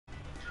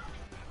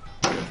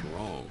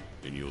wrong,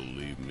 and you'll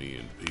leave me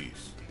in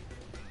peace.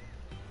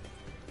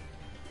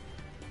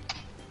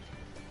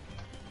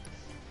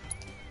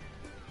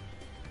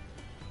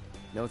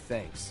 No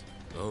thanks.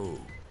 Oh,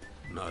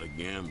 not a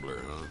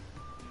gambler, huh?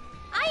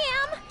 I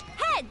am!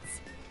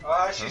 Heads!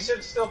 She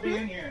should still be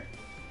in here.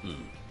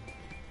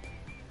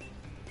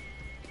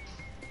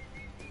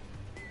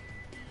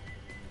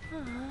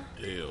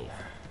 Tails,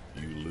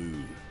 you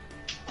lose.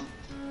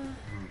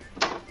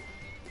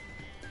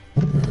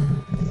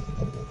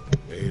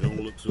 Hey,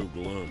 don't look so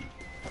glum.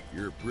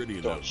 You're a pretty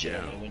enough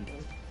gal.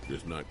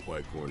 Just not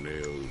quite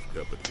Corneo's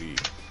cup of tea.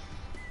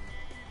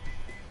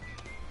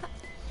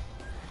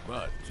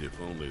 But if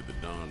only the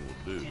Don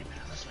will do,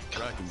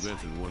 try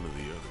convincing one of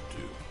the other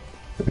two.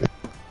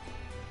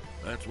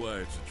 That's why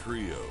it's a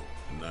trio,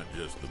 and not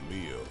just the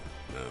Mio.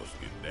 Now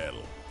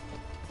skedaddle.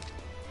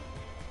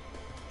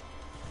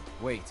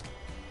 Wait.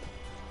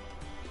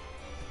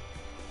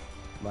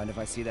 Mind if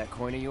I see that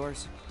coin of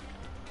yours?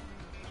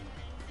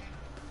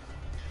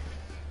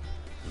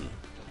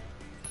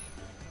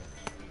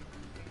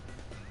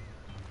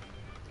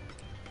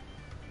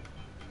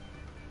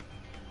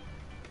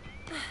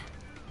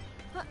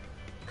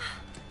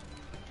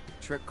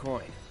 Trick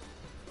coin.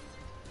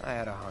 I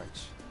had a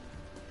hunch.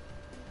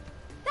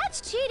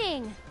 That's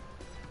cheating!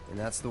 And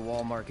that's the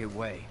Wall Market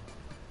way.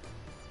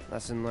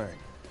 Lesson learned.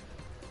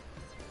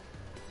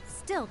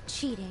 Still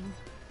cheating.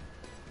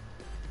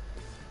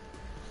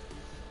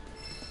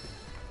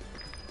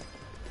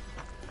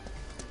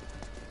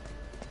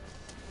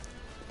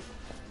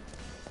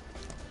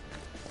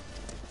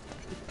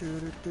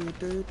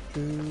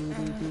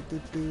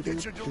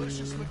 Get your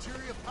delicious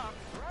materia pop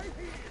right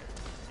here.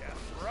 Yes,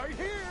 right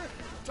here.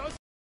 Does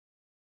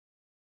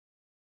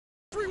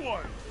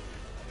everyone.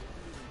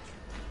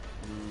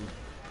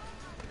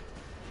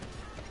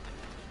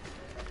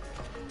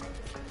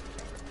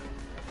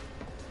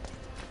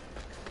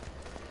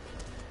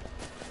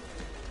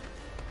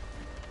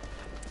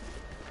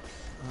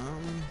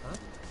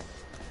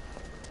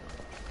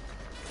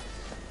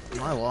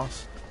 Am I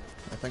lost?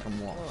 I think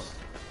I'm lost.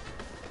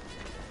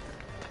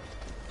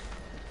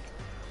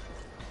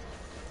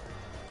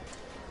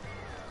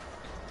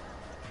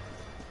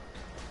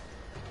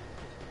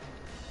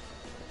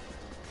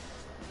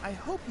 I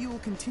hope you will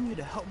continue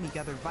to help me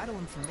gather vital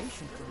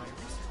information for my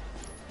research.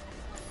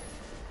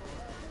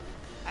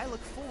 I look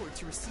forward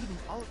to receiving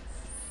all of...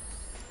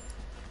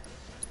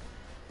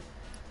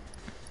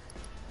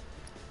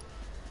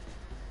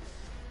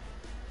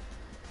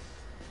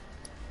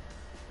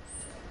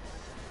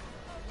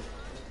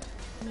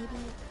 Maybe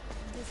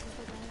this is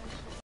the way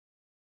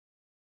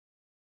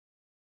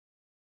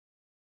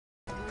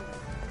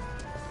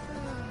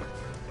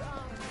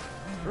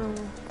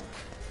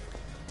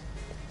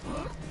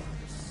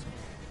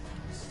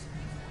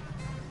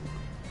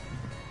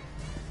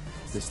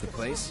This the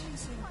place?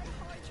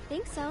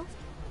 think so.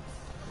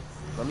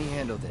 Let me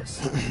handle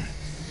this.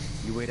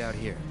 You wait out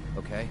here,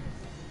 okay?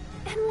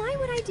 And why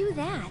would I do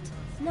that?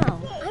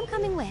 No, I'm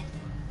coming with.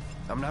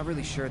 I'm not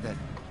really sure that...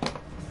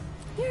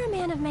 You're a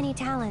man of many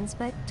talents,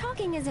 but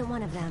talking isn't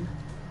one of them.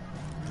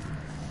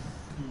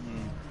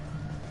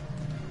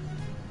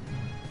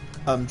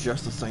 I'm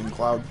just the same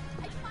Cloud.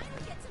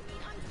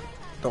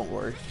 Don't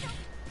worry.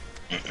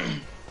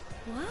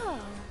 Whoa.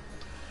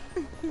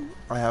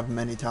 I have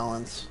many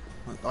talents.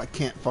 I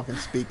can't fucking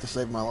speak to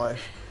save my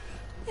life.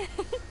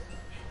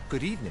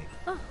 Good evening.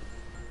 Oh.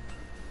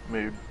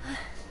 Mood.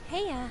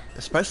 Hey,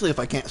 Especially if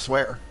I can't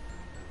swear.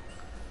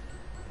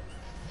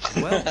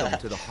 Welcome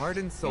to the heart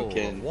and soul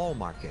of Wall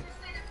Market,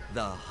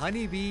 the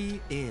Honeybee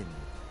Inn.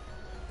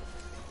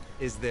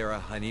 Is there a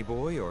honey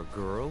boy or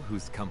girl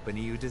whose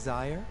company you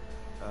desire?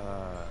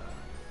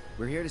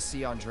 We're here to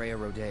see Andrea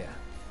Rodea.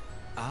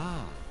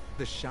 Ah,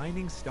 the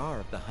shining star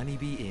of the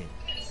Honeybee Inn.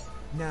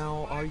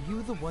 Now, are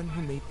you the one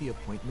who made the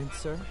appointment,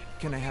 sir?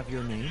 Can I have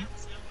your name?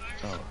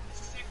 Oh,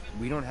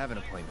 we don't have an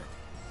appointment.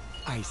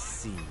 I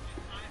see.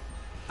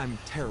 I'm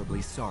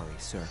terribly sorry,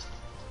 sir.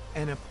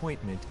 An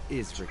appointment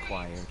is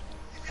required,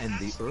 and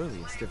the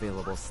earliest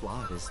available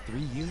slot is 3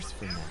 years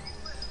from now.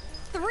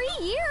 3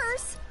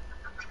 years?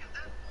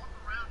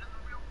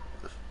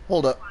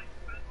 Hold up.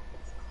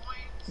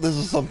 This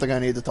is something I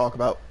need to talk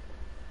about.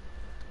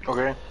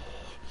 Okay.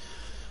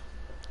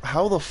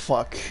 How the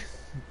fuck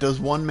does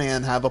one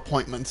man have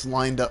appointments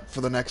lined up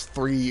for the next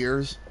 3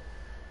 years?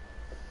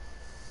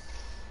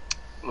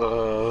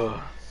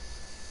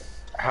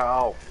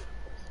 How?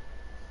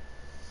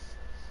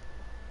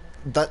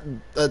 That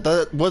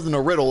wasn't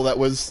a riddle, that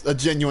was a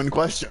genuine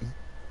question.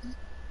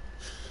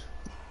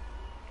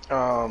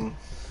 Man,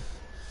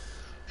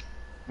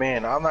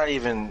 I'm not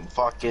even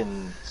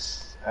fucking...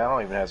 I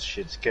don't even have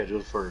shit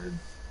scheduled for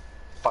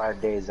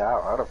 5 days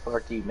out. How the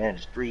fuck do you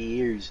manage 3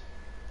 years?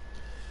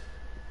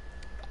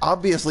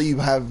 Obviously, you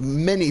have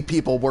many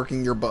people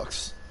working your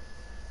books.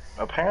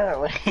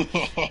 Apparently.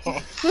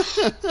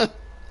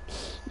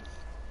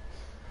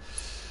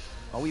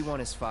 All we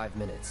want is 5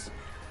 minutes.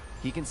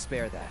 He can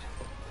spare that.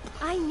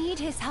 I need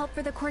his help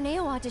for the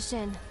Corneo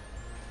audition.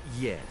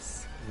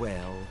 Yes,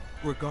 well,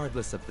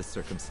 Regardless of the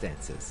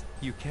circumstances,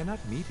 you cannot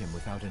meet him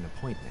without an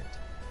appointment.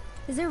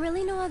 Is there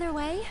really no other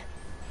way?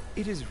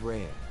 It is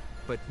rare,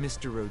 but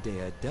Mr.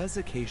 Rodea does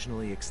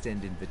occasionally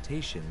extend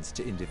invitations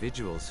to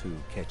individuals who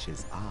catch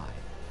his eye.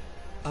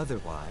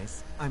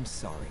 Otherwise, I'm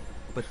sorry,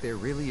 but there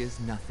really is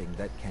nothing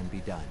that can be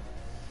done.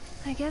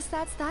 I guess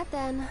that's that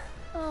then.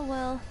 Oh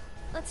well.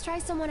 Let's try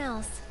someone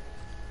else.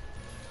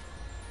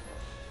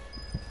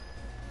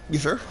 You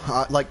sure?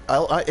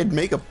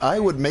 I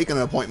would make an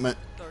appointment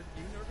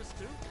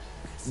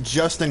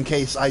just in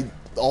case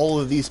all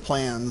of these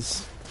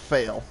plans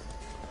fail.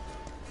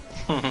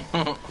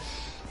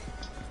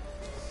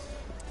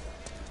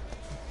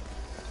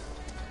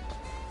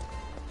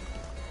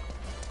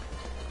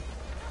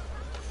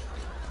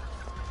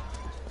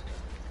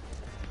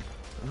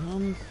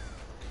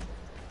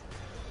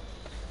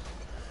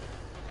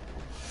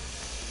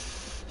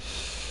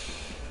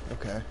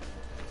 Okay.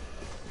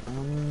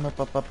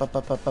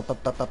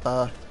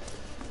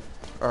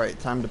 Alright,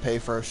 time to pay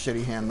for a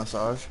shitty hand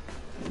massage.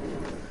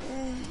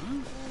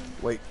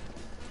 Wait.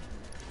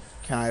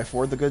 Can I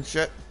afford the good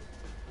shit?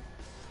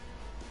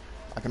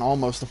 I can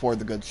almost afford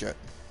the good shit.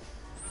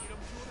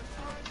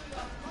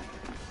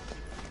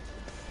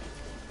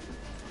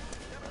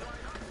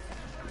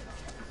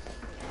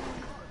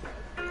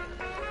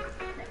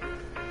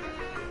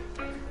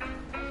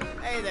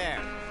 Hey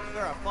there.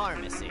 We're a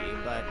pharmacy,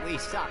 but we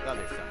stock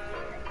other stuff.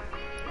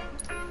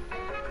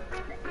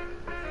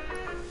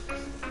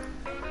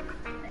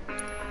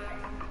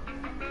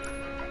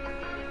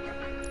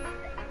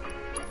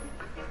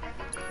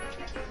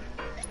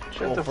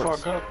 Shut the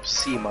fuck up,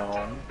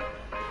 Simone.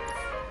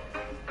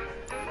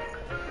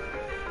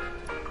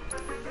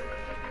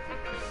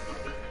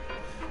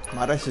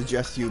 Might I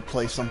suggest you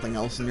play something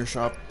else in your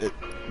shop? It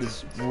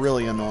is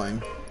really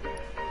annoying.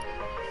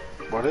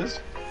 What is?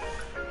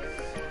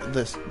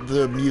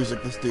 The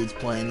music this dude's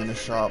playing in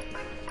his shop.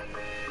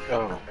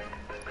 Oh.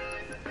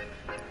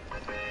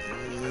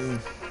 I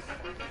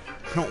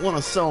don't want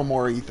to sell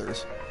more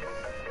ethers.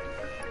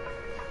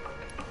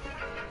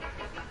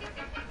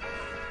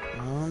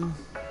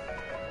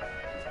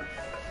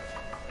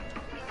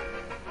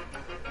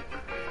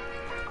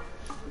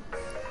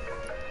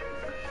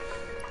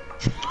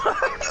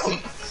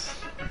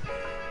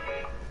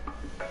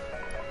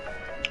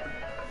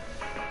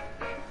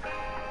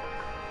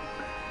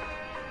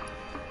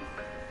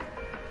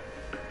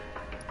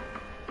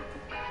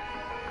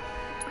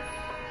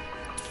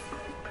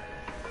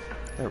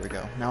 There we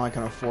go. Now I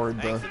can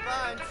afford the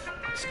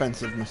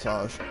expensive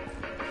massage.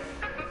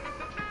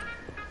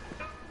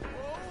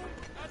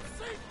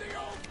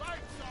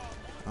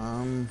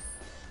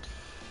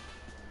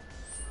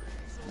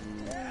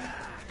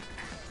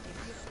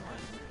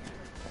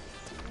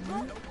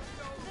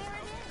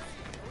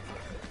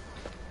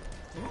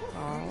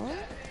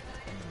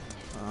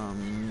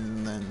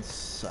 Then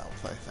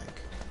south, I think.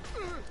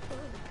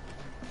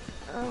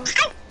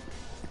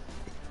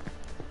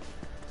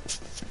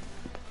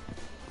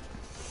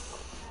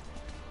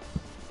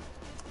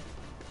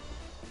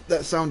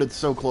 That sounded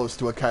so close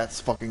to a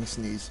cat's fucking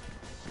sneeze.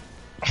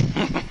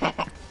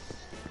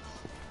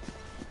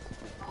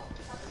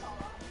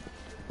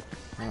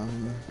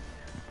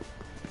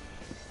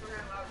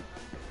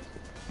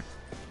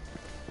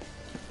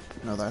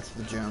 No, that's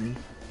the gym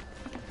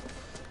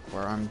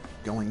where I'm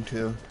going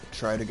to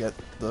try to get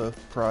the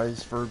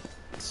prize for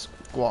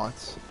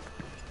squats.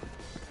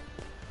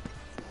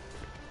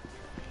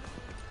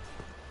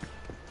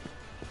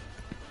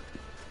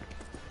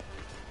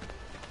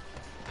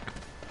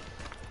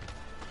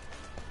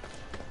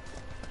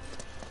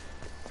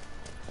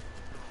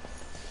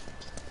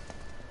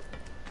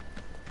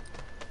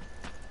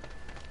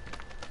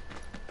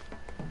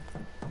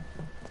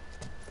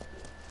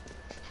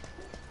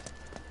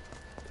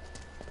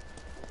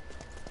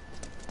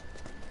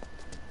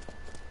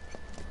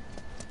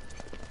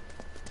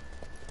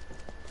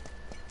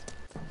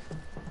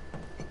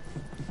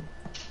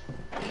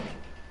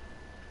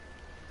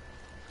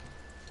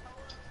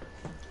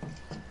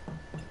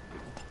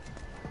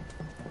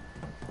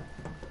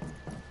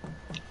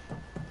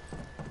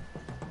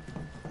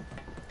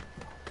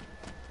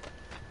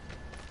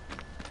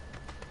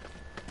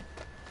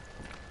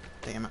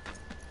 Damn it.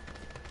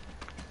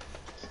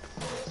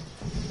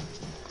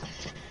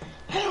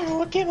 I don't know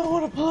what game I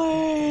want to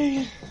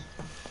play.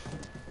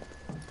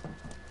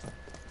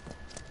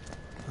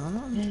 I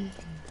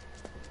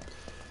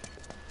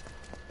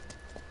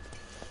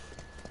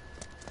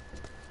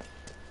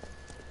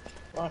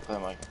want to play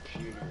on my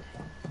computer.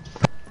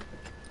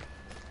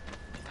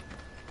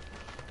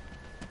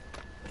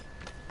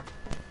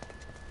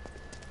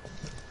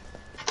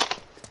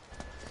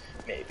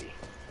 Maybe.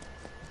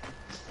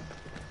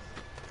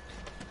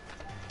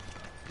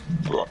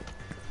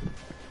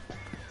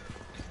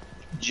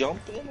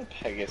 Jump in,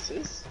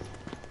 Pegasus.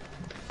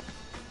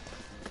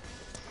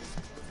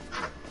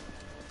 I'd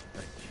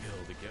kill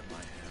to get my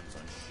hands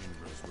on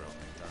Shinra's realm.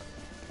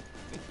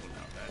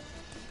 Now that,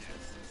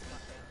 yes.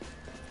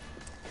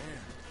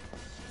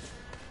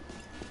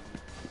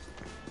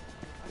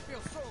 I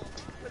feel so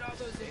with all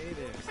those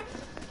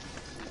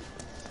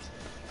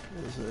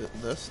Is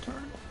it this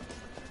turn?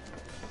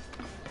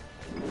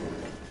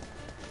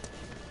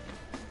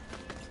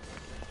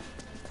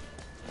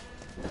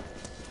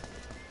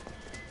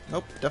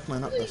 Nope,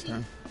 definitely not this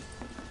turn.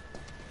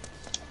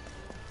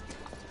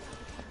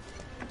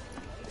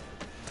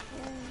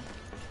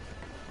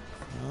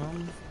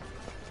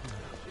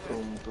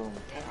 Boom, boom,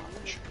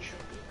 pouch.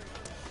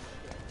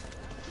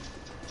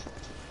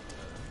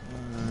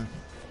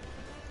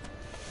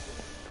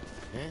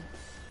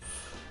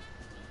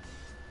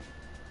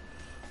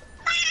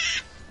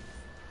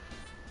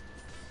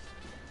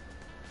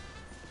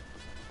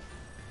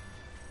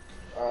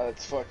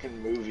 It's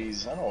fucking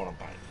movies. I don't want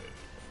to buy a movie.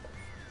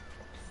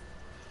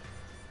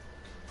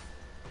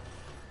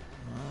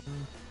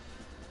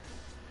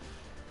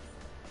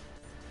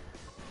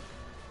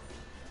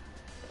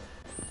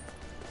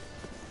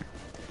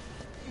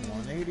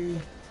 180.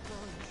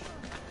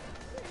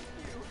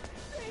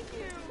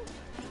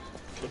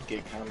 Could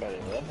get Combat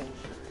 11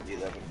 for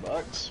 $11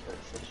 or $15.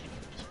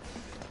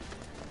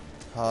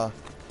 Huh.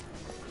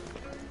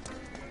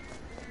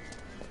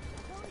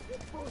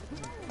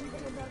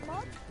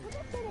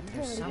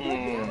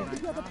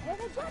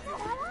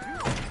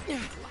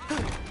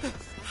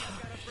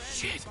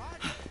 Shit.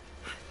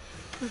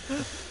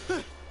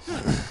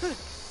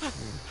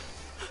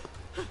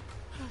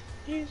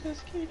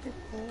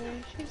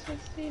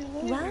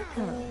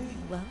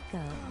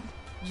 Welcome.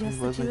 It Just the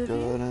two wasn't of good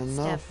you? enough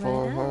Step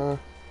for right her. up.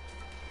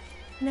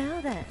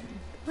 Now then,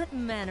 what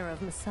manner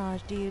of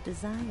massage do you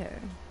desire?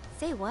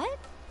 Say what?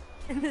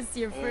 Is this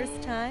your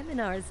first time in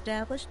our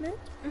establishment?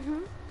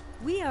 Mm-hmm.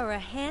 We are a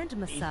hand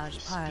massage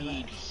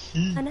parlor.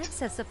 An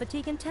excess of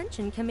fatigue and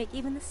tension can make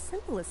even the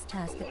simplest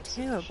task a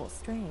terrible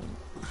strain.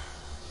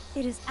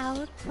 It is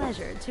our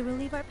pleasure to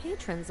relieve our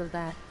patrons of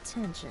that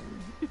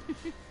tension.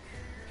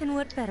 And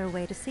what better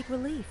way to seek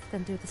relief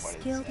than through the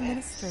skilled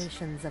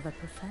ministrations of a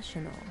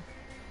professional?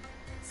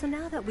 So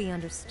now that we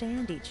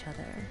understand each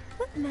other,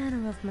 what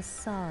manner of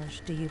massage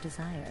do you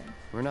desire?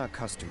 We're not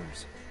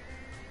customers.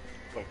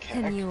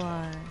 Then you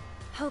are...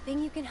 Hoping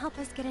you can help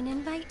us get an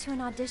invite to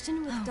an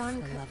audition with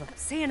Don. For the love of...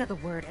 Say another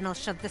word and I'll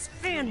shove this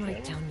fan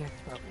right down your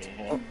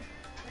throat.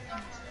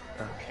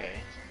 Okay.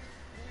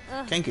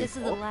 Thank you. This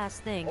is the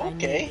last thing I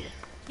Okay. need.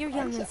 You're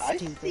young and I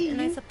stupid, see and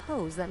I you.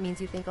 suppose that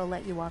means you think I'll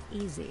let you off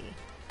easy.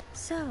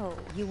 So,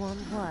 you want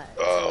what?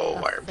 Oh,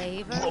 why a are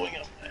favor? people blowing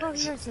up my Well,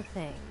 ass? here's the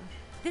thing.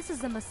 This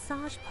is a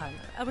massage parlor,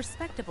 a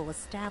respectable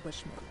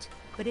establishment.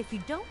 But if you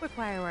don't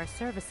require our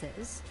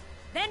services,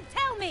 then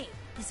tell me!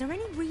 Is there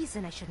any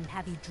reason I shouldn't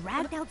have you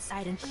dragged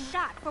outside and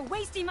shot for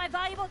wasting my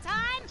valuable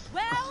time?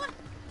 Well...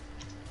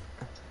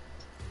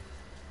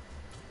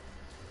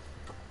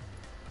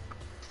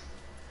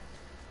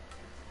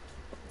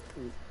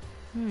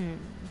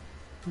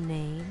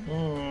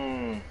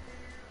 Name?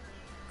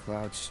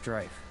 Cloud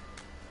Strife.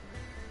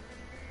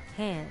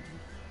 Hand.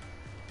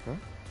 Huh?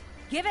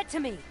 Give it to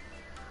me!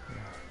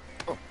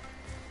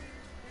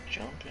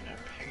 Jump in a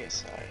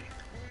Pegasi.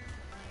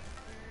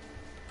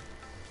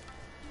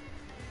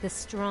 The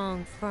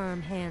strong,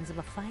 firm hands of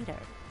a fighter.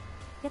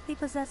 Yet they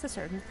possess a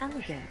certain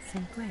elegance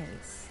and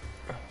grace.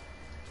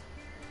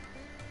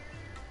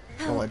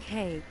 Well,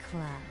 Okay,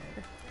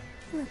 Cloud.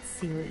 Let's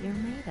see what you're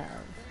made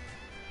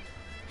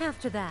of.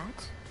 After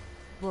that,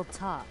 we'll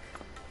talk.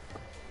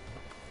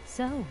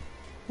 So,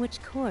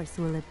 which course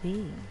will it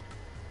be?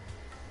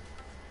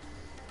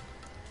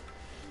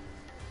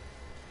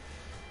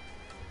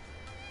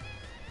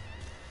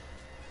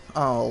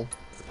 I'll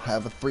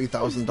have a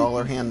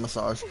 $3,000 hand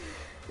massage.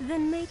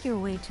 Then make your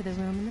way to the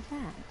room in the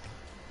back.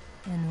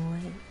 And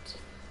wait.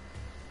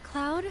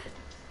 Cloud?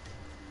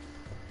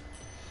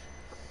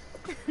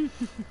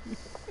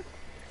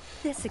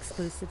 This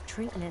exclusive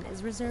treatment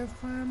is reserved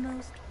for our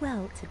most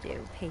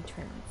well-to-do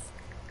patrons.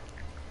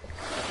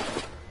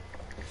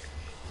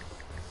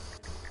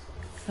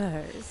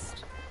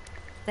 First,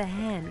 the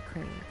hand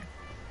cream.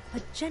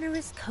 A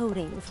generous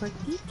coating for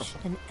each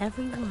and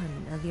every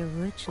one of your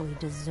richly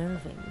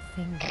deserving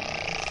fingers.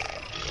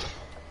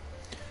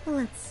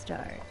 Let's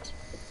start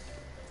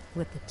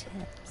with the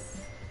tips.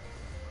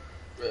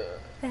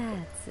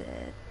 That's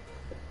it.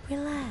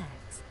 Relax.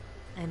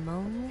 I'm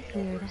only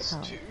here to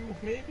help. 2,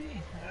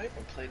 maybe? I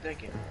haven't played that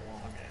game in a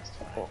long ass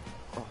time.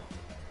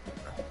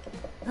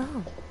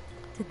 Oh,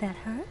 did that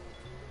hurt?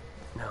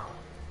 No.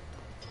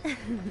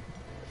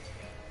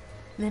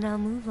 Then I'll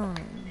move on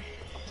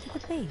to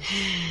the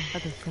base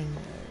of the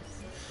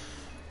fingers.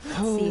 Let's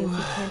see if we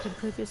can't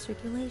improve your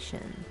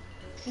circulation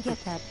and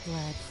get that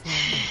blood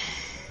flowing.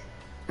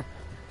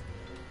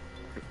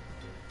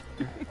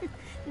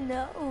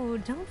 No,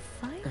 don't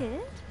fight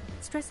it.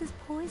 Stress is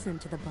poison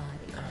to the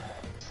body.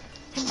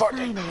 And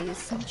finally,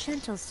 some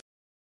gentle touch.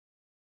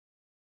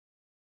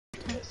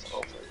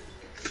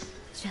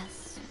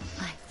 Just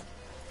like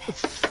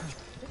this.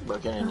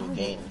 Working a new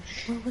game.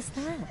 What was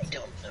that? I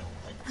don't know.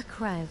 A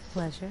cry of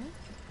pleasure?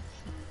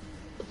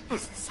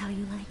 Is this how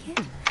you like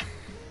it?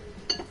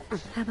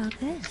 How about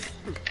this?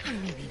 Or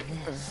maybe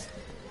this?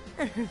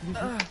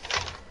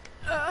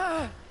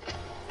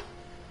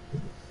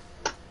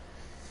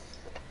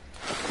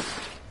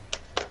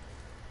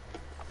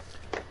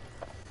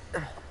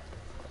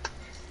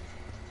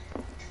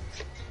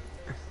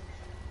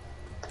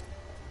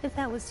 If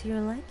that was to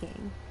your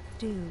liking,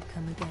 do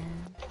come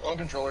again. On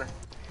controller.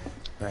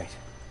 Right.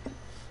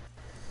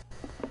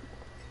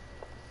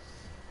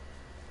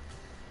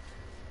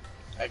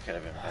 I could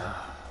have been better.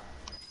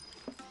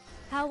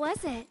 How was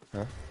it?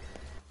 Huh?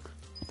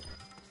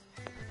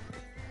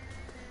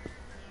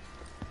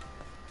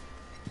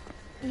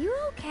 You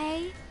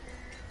okay?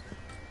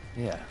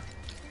 Yeah.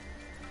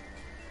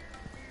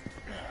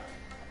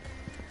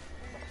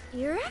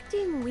 You're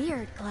acting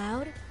weird,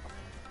 Cloud.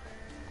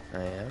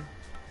 I am?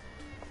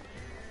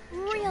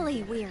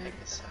 Really weird.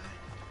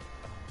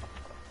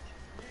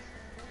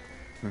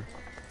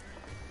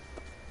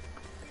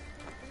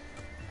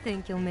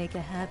 Think you'll make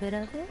a habit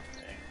of it?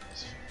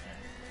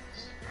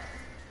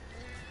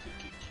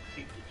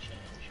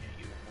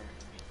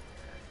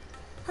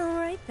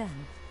 Alright then.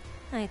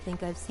 I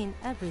think I've seen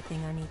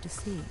everything I need to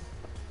see.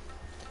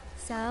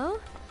 So?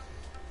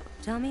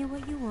 Tell me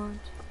what you want,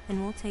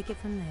 and we'll take it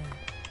from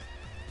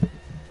there.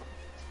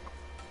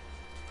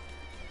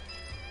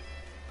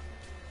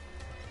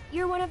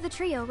 You're one of the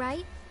trio,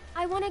 right?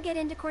 I want to get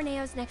into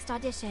Corneo's next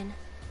audition.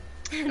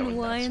 And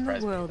why in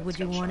the world would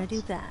you want to do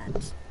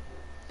that?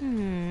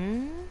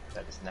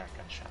 That is not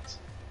gunshots.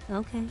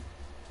 Okay.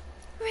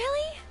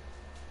 Really?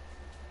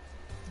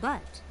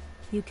 But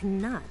you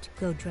cannot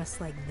go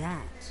dressed like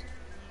that.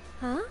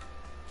 Huh?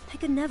 I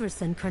could never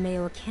send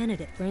Corneo a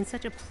candidate wearing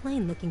such a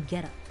plain-looking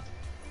getup.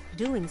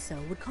 Doing so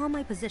would call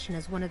my position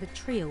as one of the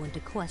trio into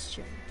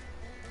question.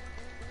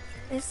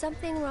 Is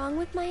something wrong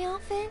with my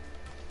outfit?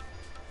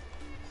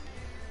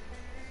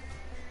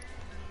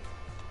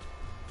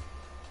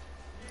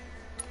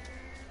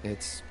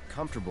 It's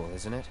comfortable,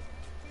 isn't it?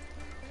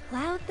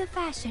 Cloud the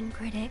fashion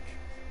critic.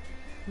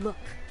 Look,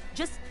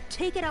 just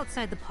take it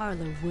outside the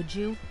parlor, would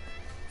you?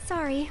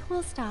 Sorry,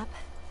 we'll stop.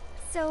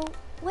 So,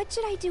 what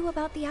should I do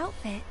about the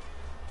outfit?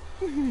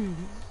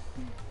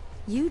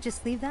 You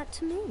just leave that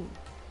to me.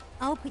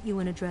 I'll put you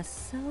in a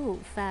dress so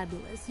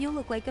fabulous, you'll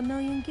look like a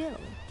million gil.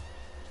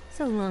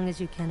 So long as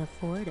you can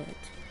afford it.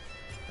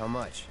 How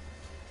much?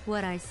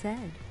 What I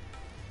said.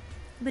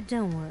 But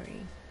don't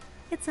worry.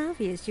 It's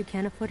obvious you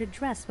can't afford a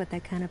dress with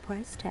that kind of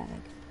price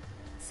tag.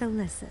 So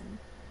listen,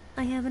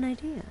 I have an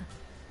idea.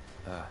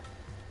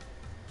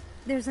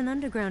 There's an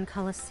underground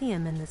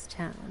coliseum in this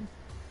town.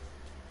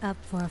 Up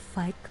for a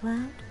fight,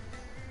 Cloud?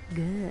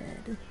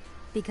 Good.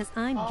 Because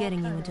I'm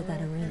getting you into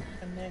that arena.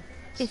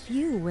 If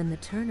you win the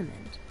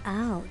tournament,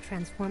 I'll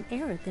transform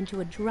Aerith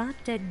into a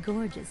drop-dead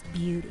gorgeous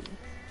beauty.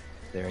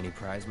 There any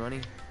prize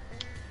money?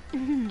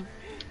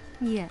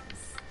 Yes.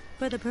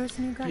 For the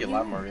person who got Be you a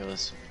lot in. more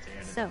realistic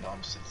with the So,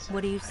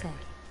 what do you say?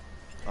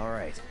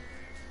 Alright.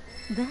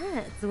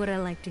 That's what I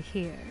like to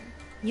hear.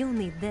 You'll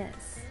need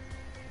this.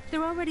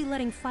 They're already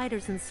letting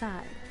fighters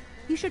inside.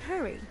 You should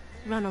hurry.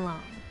 Run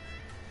along.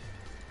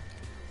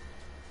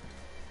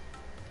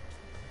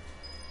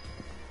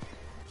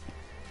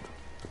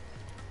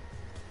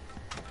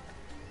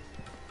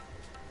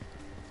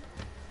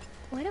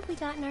 What have we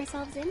gotten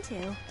ourselves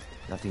into?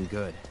 Nothing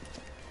good.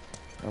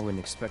 I wouldn't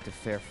expect a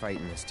fair fight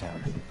in this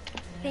town.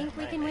 Think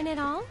we can win it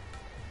all?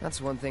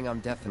 That's one thing I'm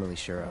definitely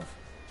sure of.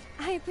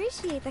 I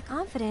appreciate the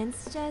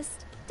confidence,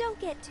 just don't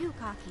get too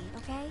cocky,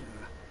 okay?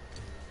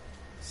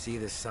 See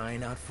the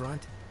sign out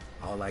front?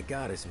 All I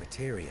got is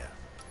materia.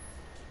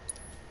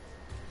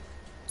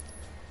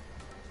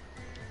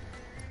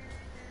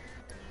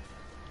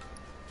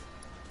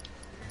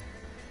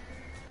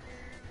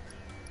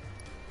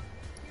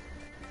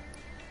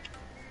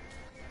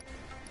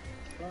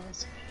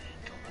 Los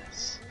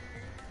Angeles.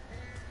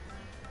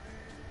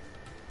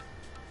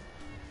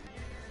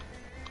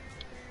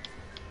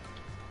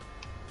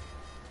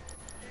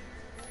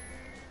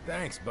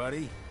 Thanks,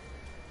 buddy.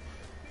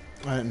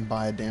 I didn't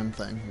buy a damn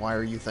thing. Why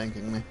are you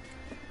thanking me?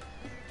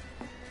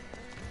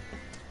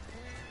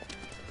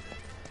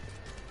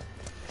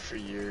 For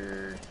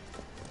your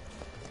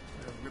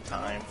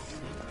time.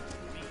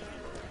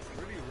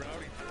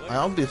 I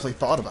obviously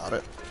thought about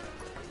it.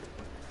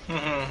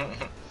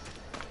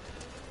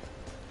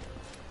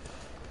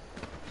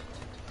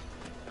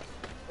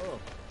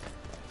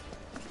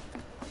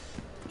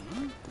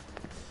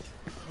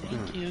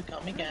 Thank you,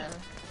 come again.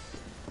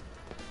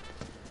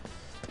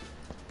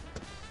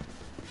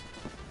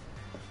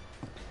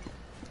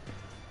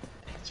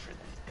 Thanks for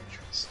the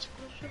interest.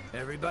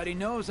 Everybody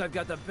knows I've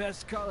got the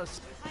best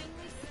colors.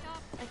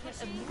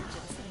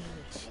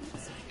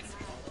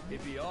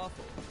 It'd be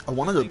awful. I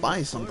wanted to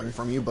buy something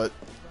from you, but...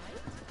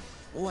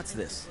 What's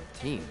this?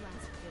 Team?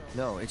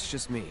 No, it's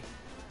just me.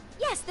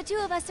 Yes, the two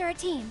of us are a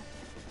team.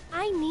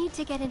 I need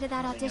to get into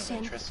that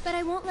audition, but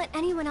I won't let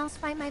anyone else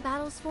fight my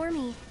battles for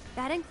me.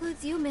 That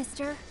includes you,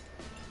 mister.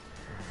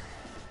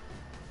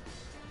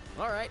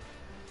 Alright,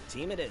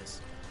 team it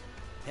is.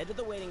 Head to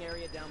the waiting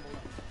area down below.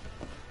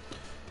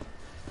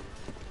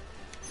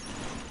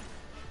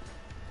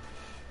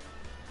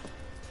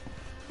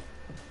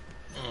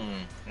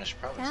 I should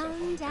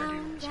probably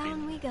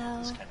Down we go.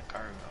 This kind of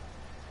cargo.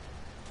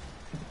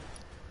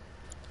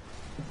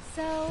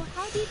 So,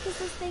 how deep does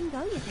this thing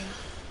go, you think?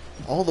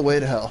 all the way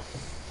to hell.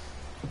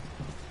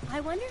 I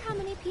wonder how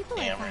many people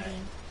are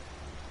fighting.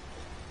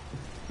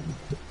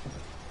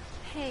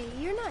 Hey,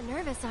 you're not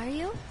nervous, are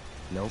you?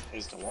 Nope.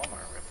 Here's the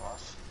Walmart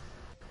ripoff.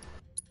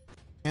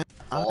 Can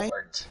I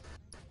Walmart.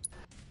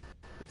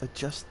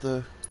 adjust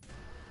the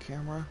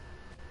camera?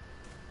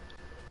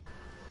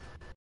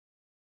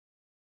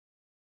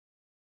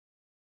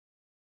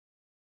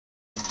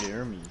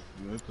 Jeremy,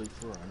 you want to play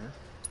For Honor?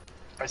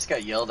 I just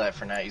got yelled at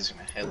for not using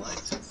my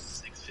headlights at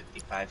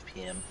 6:55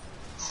 p.m.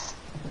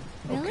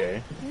 Really?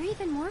 Okay. You're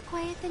even more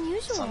quiet than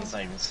usual. Sun's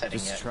not even setting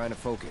Just yet. trying to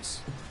focus.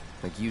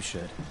 Like you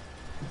should.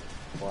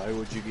 Why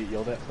would you get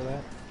yelled at for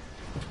that?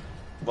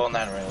 Well,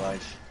 not in real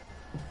life.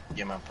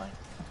 Yeah, I'm playing.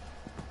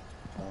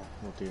 Oh,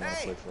 what do you want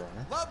to play For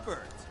Honor?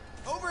 Lovebirds,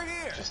 over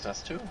here! Just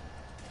us two.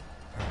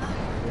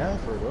 Yeah,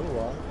 for a little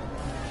while.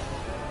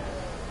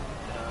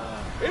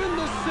 In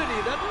the city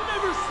that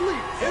never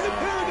sleeps, in the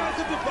paradise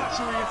of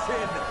debauchery and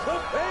sin,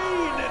 of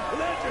pain and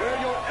pleasure, where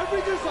your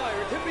every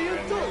desire can be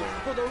indulged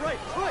for the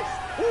right price.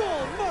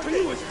 Walmart, for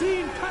you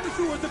esteemed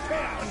connoisseurs of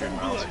chaos and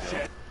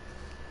bloodshed.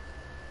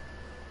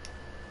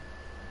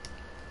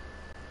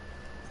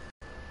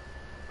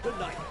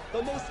 Tonight,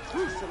 the most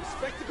gruesome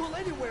spectacle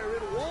anywhere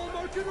in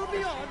Walmart or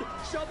beyond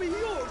shall be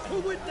yours to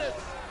witness.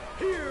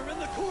 Here in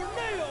the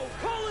Corneo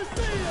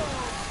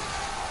Coliseum.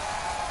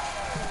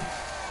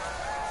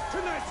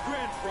 Tonight's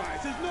grand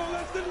prize is no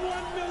less than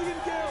 1 million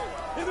gil,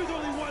 and there's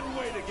only one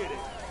way to get it.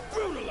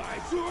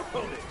 Brutalize your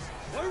opponents,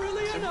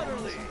 thoroughly and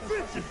utterly,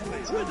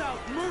 viciously, without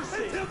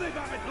mercy, until they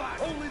vomit blood.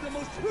 Only the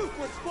most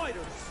ruthless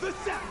fighters, the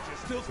savages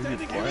still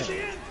standing here at the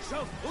end,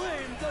 shall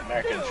claim the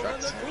kill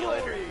and the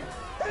glory.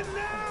 And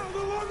now, the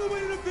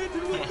long-awaited event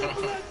in which the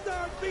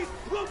blood-starved beast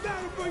will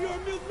battle for your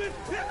amusement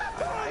in the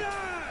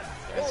paradise!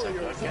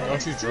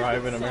 Don't you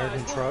drive an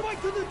American truck? I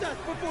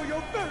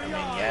mean,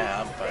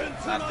 yeah,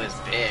 but not this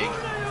big.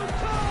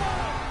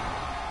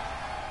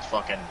 It's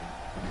fucking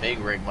big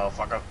rig,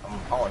 motherfucker. I'm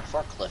hauling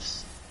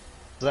forklifts.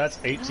 So that's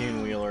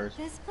 18-wheelers,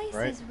 This place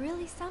right? is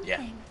really something.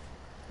 Yeah.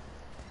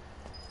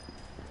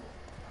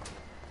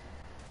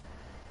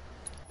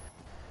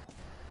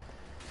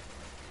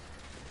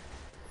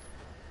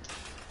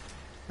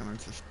 I'm gonna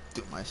just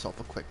do myself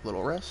a quick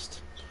little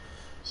rest.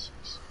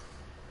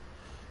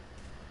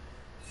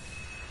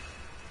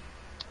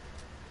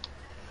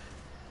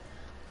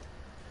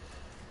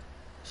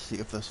 See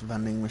if this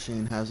vending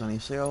machine has any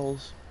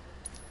sales.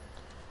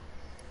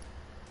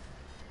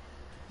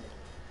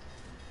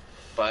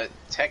 But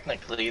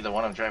technically, the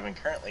one I'm driving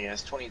currently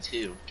has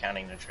 22,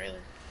 counting the trailer.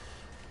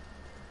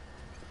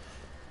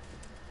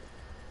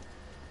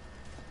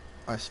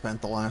 I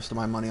spent the last of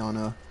my money on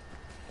a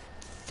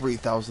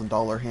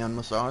 $3,000 hand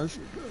massage.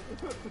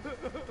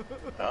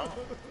 Oh.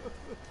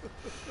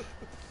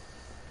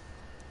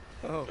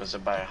 Oh. Was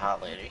it by a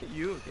hot lady?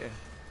 You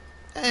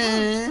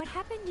again. What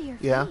happened to your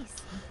Yeah. face?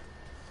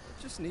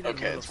 I just needed a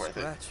little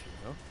scratch,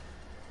 you know?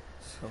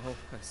 So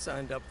I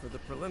signed up for the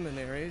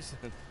preliminaries.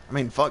 And, I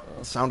mean, fuck,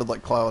 it sounded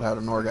like Cloud had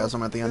an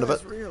orgasm at the end of it. I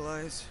just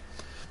realize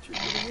what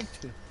you're getting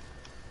into.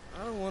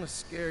 I don't want to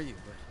scare you,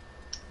 but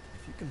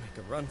if you can make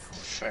a run for it,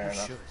 Fair you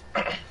enough. should.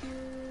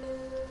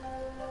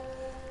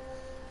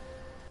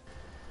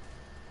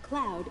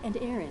 Cloud and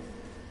Aerith,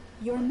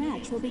 your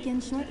match will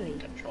begin shortly.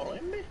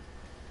 Controlling me?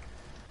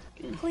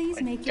 Please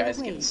My make your guy's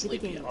way getting to the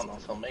sleepy. I gate. don't know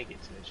if he'll make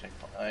it to the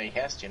checkpoint. He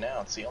has to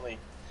now. It's the only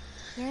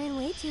You're in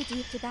way too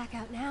deep to back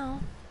out now.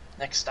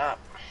 next stop.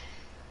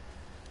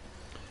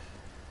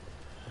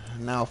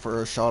 Now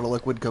for a shot of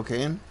liquid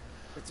cocaine.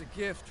 It's a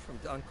gift from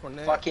Don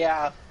Corneo. Fuck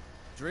yeah.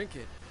 Drink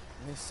it.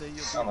 They say you'll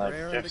Sound be like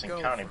raring to Jefferson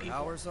go County for people.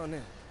 hours on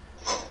end.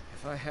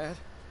 If I had,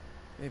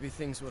 maybe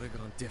things would have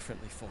gone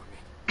differently for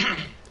me.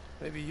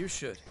 Maybe you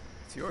should.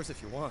 It's yours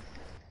if you want.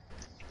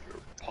 Your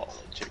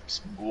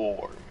politics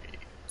bore me.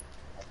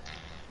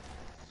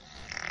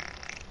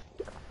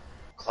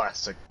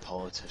 Classic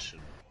politician.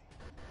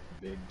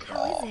 Big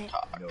How is it?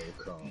 no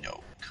cum.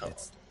 No cum.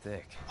 It's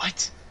thick.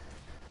 What?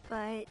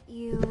 But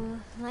you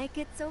like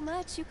it so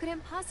much you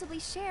couldn't possibly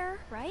share,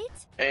 right?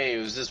 Hey,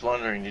 I was just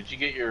wondering, did you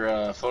get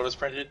your photos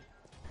printed?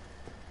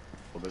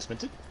 Photos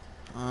printed?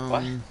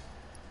 What?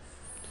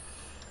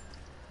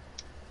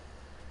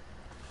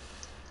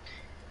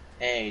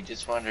 Hey,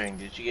 just wondering,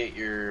 did you get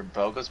your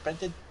bogos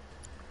printed?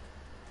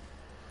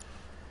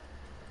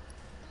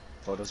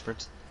 Photos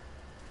printed?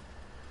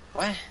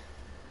 What?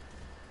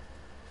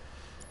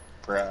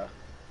 Bruh.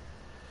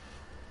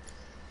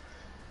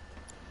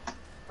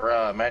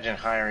 Bruh, imagine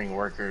hiring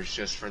workers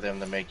just for them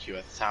to make you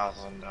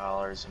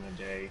 $1,000 in a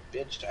day.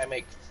 Bitch, I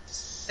make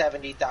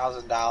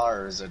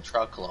 $70,000 a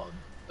truckload.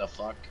 The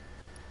fuck?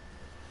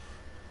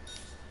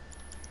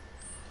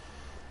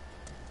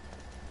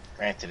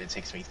 Granted, it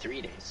takes me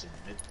 3 days to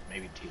do it,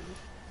 maybe 2,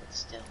 but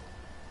still.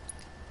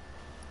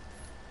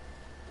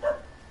 I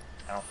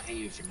don't pay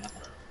you for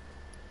nothing.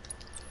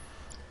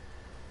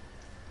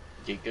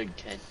 Get good,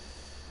 kid.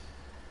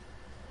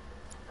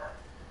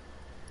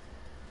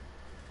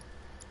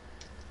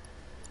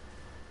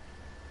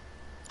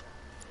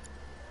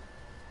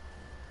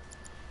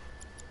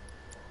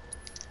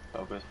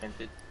 Focus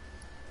painted.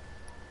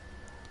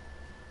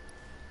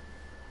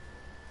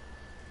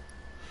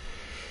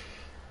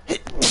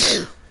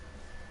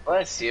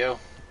 Bless you.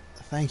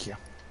 Thank you.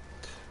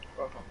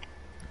 Welcome.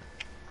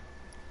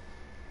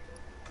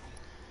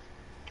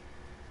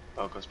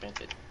 Bogo's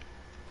painted.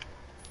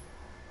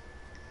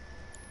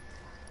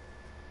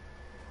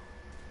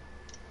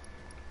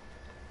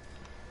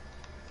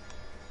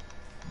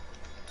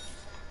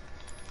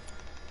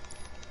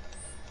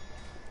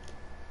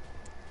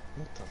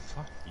 What the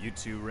fuck? You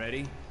two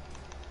ready?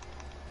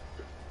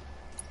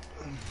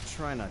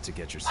 Try not to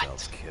get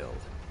yourselves killed.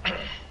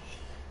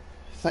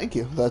 Thank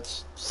you.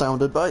 That's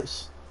sound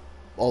advice.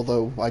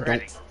 Although I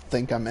don't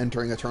think I'm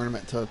entering a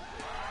tournament to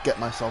get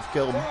myself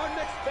killed. For our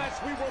next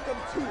match, we welcome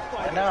two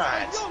fighters.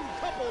 not? A young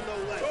couple, no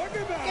less. Talk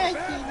about a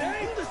bad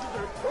date. This is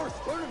their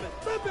first tournament.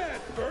 The bad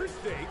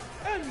first date.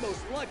 And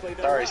most likely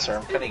their Sorry, last, sir,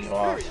 I'm cutting you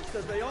off. experienced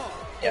as they are.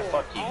 Yeah, For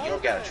fuck you. You our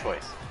don't got a match,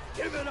 choice.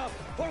 Give it up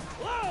for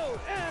Cloud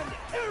and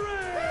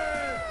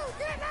Aaron!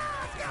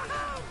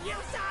 You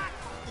suck!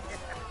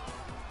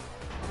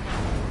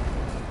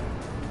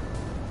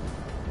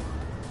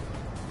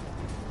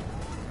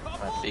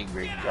 My big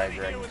rig guy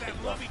dragon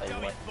took off. I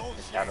went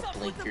without a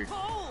blinker.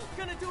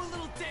 Gonna do a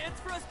little dance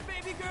for us,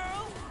 baby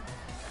girl?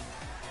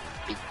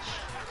 Bitch.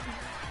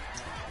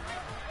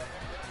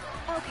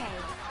 Okay,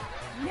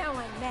 now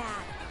I'm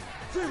mad.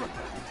 Zero.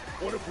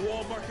 What if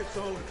Walmart gets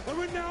own a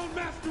renowned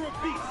master of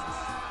beasts?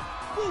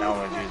 Now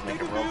all I'm gonna do is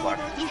make a roadblock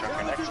with the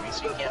trucker next to me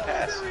so you can't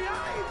pass.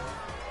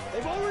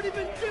 They've already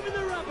been given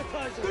their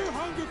appetizer. Their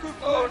hunger for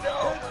Oh flesh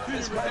no! and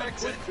It's fear my is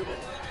exit.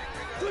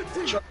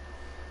 unquenchable.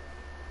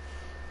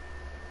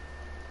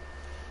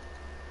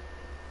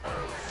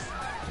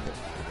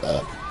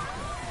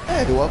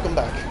 Hey, welcome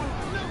back.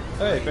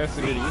 Hey,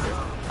 fancy meeting you here.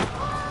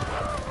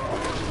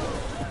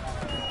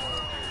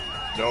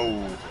 No.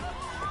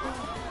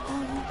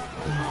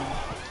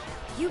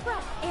 You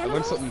brought I animals?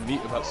 learned something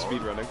neat about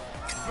speedrunning.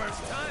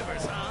 First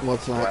timers, huh?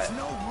 What's that? There's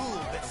no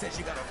rule that says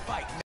you gotta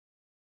fight.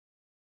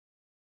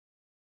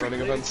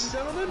 Running events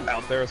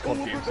out there. It's called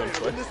Games Done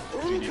Quick,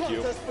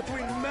 GDQ.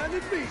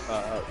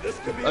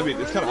 I mean,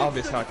 it's kind of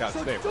obvious how it got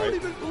its name,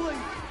 right?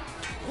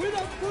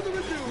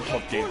 It's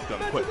called Games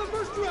Done Quick.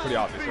 Pretty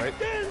obvious, right?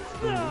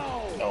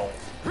 No.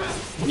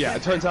 Yeah,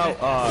 it turns out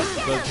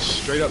the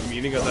straight up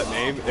meaning of that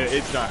name,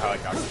 it's not how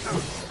it got its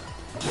name.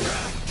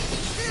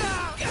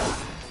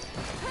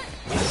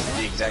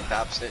 The exact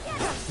opposite.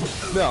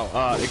 No,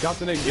 it got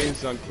the name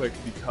Games Done Quick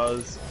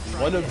because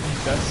one of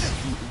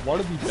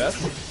the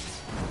best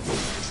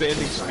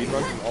standing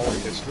speedruns in all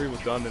of history was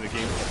done in a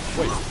game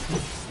called Quake,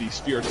 the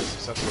spiritual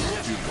successor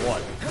of Doom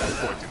 1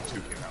 before Doom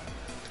 2 came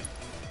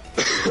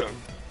out.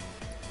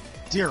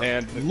 Dear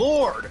and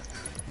Lord!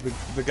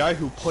 The guy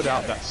who put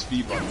out that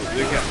speedrun,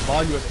 again,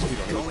 monumental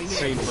speedrun, it was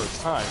insane for its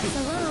time,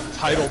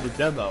 titled the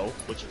demo,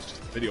 which was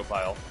just a video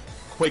file,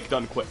 Quake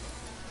Done Quick.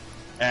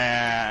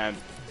 And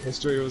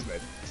history was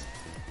made.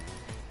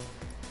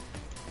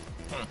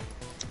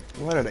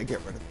 Why did I get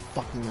rid of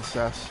fucking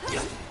assess?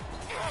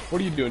 What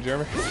are you doing,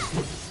 Jeremy?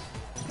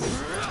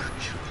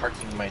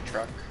 Parking my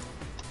truck.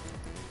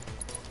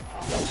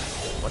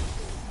 What?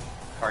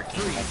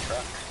 Parking my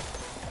truck.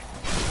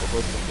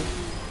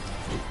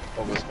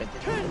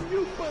 Can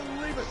you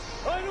believe it?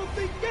 I don't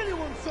think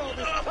anyone saw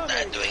this coming. I'm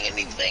not doing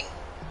anything.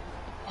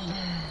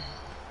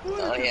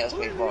 No, he asked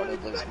me if I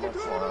wanted to lose more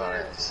for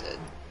I said,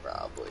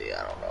 probably, I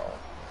don't know.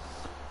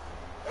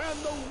 And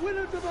the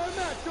winners of our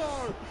match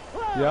are...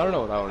 Yeah, I don't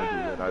know what I want to do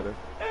yet either.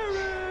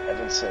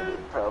 Evan said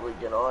he'd probably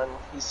get on.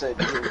 He said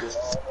he would get on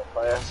if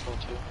I asked him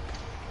to.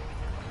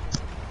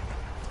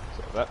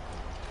 So that.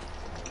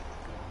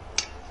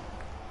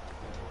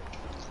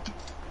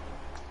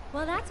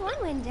 Well, that's one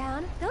win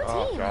down. Go team.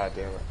 Oh, god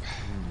damn it.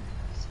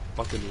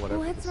 Fucking whatever.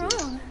 What's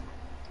wrong?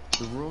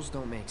 The rules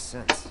don't make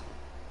sense.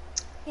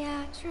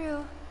 Yeah,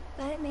 true.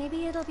 But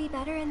maybe it'll be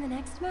better in the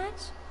next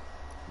match?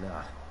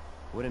 Nah,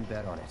 wouldn't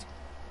bet on it.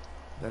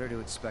 Better to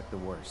expect the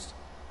worst.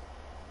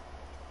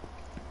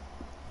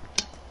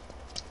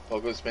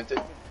 Logo's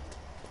printed?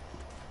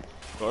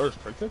 Colors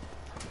printed?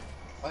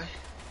 What?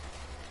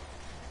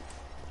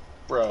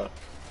 Bruh.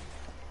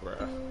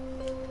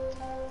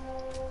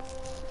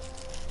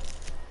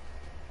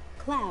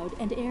 Cloud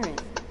and Aaron,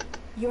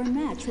 your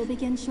match will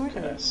begin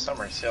shortly.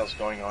 Summer sales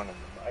going on in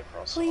the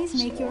Microsoft Please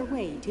make store. your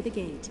way to the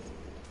gate.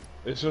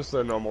 It's just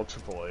a normal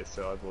AAA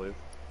sale, I believe.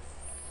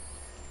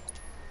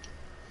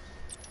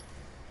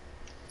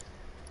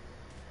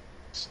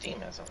 Steam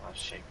has a lot of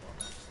shape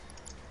on it.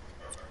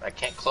 I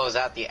can't close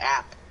out the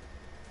app.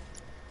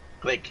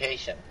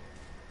 Vacation.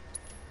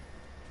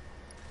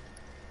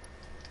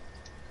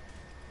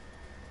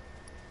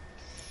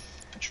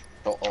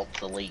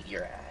 Control-Alt-Delete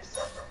your ass.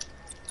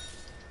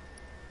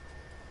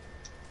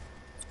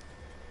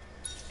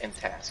 In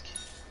task.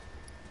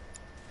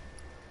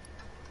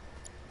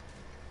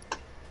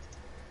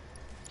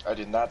 I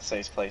did not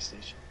say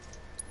PlayStation.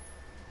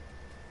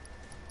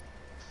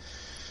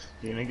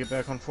 You gonna get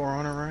back on For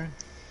Honor, Ryan?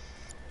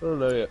 I don't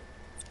know yet.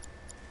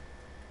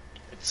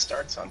 It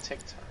starts on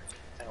TikTok.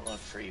 Download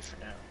free for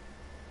now.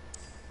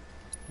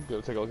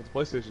 Go take a look at the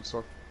PlayStation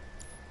store.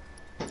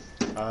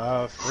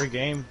 Free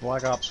game,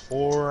 Black Ops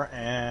 4,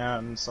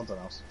 and something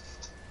else.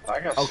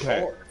 Black Ops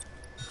 4?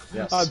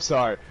 Yes. I'm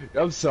sorry.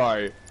 I'm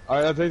sorry.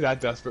 Are they that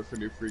desperate for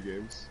new free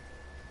games?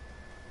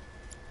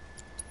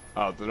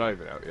 Oh, they're not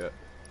even out yet.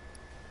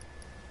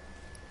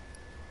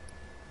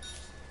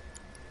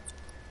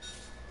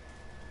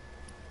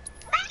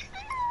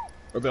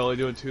 Are they only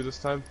doing 2 this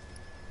time?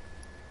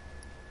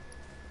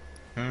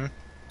 Hmm? Are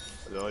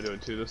they only doing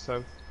 2 this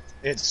time?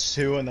 It's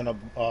 2 and then a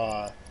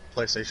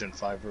PlayStation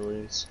 5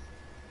 release.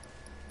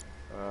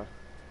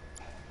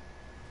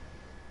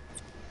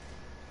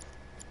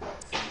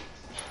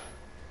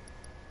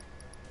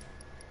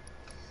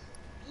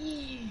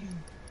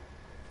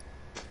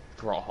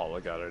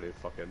 Brawlhalla got a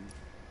fucking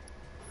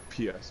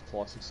PS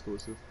Plus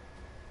exclusive.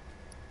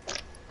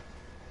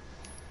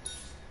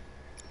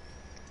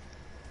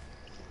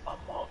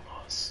 Among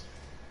Us.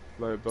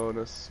 My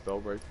bonus,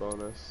 Spellbreak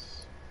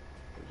bonus,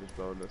 or just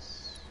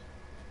bonus.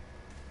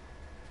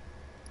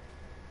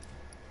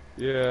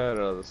 Yeah,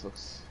 no, this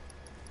looks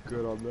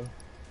good on the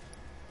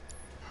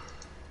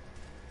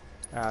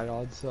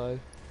add-on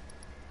side.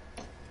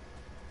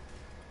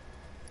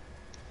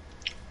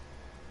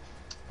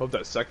 Hope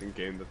that second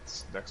game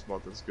that's next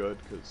month is good,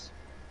 because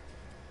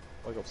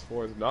Black Ops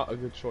 4 is not a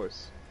good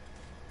choice.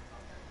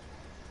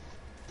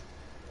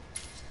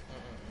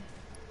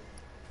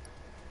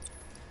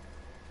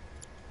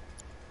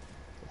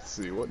 Let's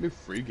see, what new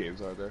free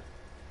games are there?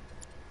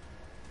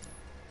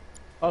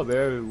 Oh, they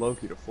added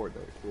Loki to Fortnite,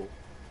 cool.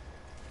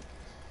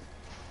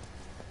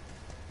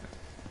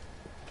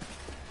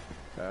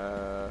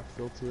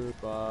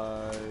 Filtered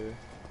by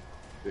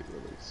date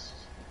released.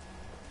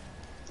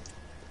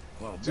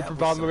 Well, Super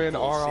Bomberman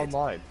R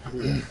Online. Guys,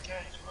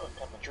 look,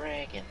 I'm a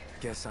dragon.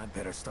 Guess I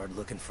better start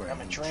looking for a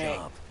new dragon.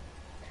 job.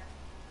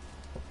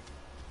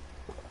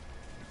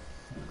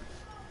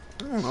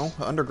 I don't know,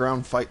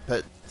 underground fight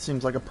pit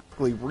seems like a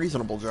perfectly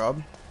reasonable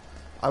job.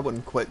 I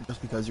wouldn't quit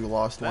just because you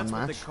lost That's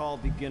one what match. they call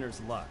beginner's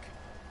luck.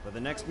 But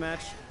the next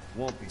match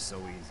won't be so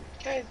easy.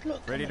 Guys,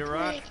 look, Ready I'm a to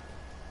rock? dragon.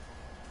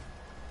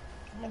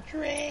 I'm a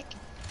dragon.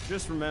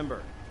 Just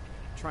remember,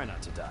 try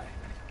not to die.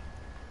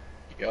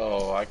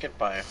 Yo, I could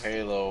buy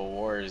Halo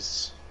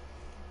Wars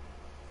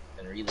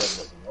and relive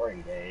the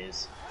glory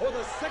days. For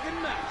the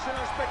second match in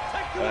our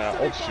spectacular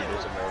Old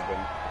shooters have never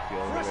been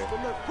appealing fresh to me.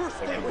 from their first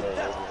Like game the with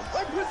death, old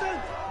I present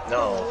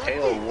No,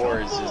 Halo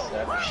Wars is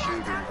not a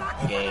shooter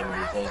game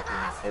you're thinking.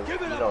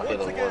 You know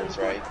Halo Wars,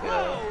 right?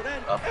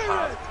 Up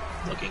top,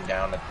 looking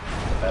down at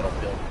the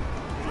battlefield.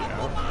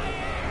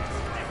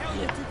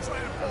 Yeah,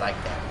 I like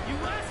that.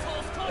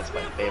 That's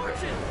my favorite.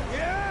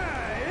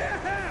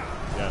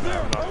 Yeah, no,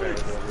 I'm not fair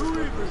with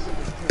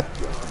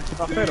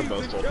not a fan of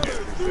most old games.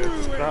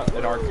 It's not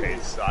an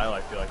arcade style,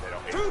 I feel like they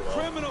don't age Too well.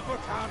 criminal for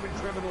common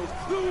criminals.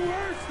 The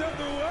worst of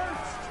the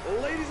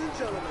worst. Ladies and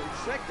gentlemen,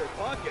 check their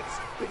pockets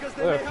because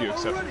they There are may a few have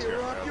exceptions already here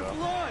and robbed you there, though.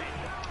 blind.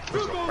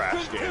 Original Crash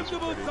games are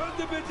Contemptible pretty, sons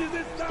of bitches,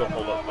 it's still time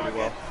hold to up pretty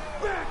well.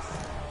 Max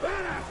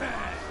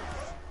benefit.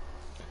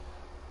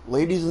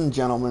 Ladies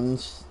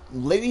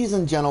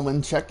and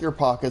gentlemen, check your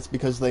pockets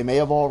because they may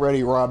have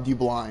already robbed you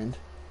blind.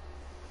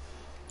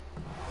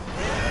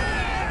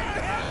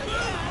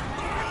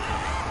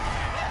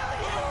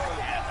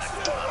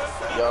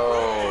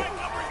 Yo,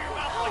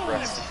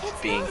 rest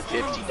being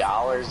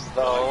 $50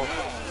 though.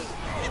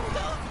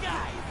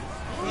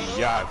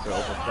 Yeah, it's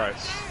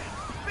overpriced.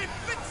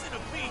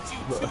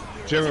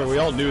 Jimmy, we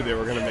all knew they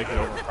were gonna make it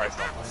overpriced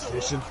on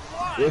PlayStation.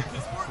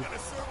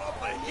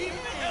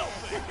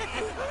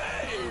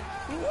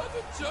 What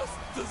did just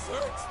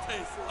desserts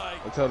taste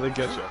like? That's how they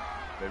get you.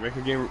 They make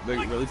a game, they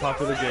really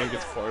popular game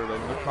gets ported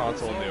over the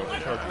console and they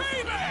overcharge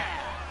you.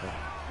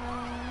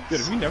 Dude,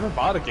 have you never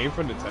bought a game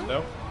from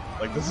Nintendo?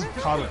 Like, this is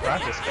common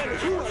practice.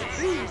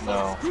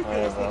 No, I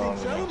haven't owned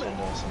a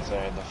Nintendo since I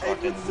had the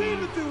fucking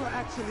Wii. There were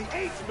actually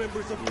 8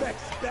 members of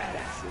Beck's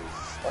badasses.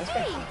 Why is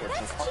my keyboard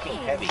so fucking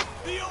heavy?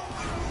 The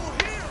only rule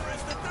here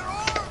is that there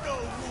are no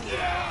rules.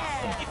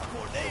 Yeah! If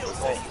Corneo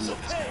says it's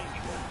okay,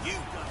 you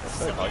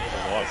That's like a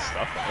lot of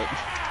stuff on it.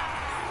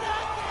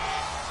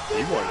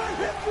 Keyboard.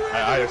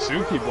 I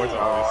assume keyboards are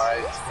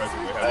always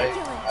surprisingly heavy.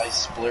 I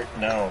splurt.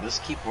 No, this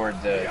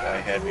keyboard that I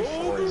had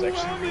before is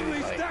actually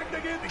really light.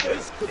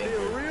 Because could be a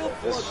real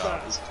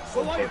bloodbath. this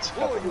So one I takes a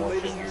implore couple you, more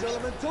ladies and fingers.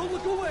 gentlemen, don't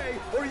look away,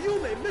 or you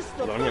may miss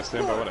the Well, I'm gonna best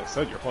stand by part. what I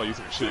said. You're probably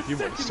using a shitty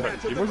keyboard to start.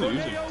 Keyboards are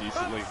usually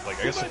decently, like,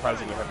 I guess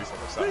surprisingly heavy for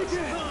their size.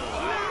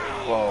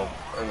 Well,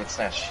 it's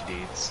not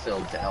shitty. It's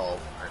still Dell.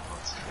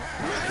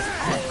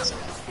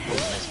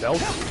 Dell?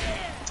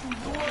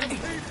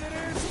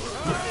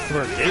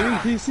 For a gaming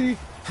PC?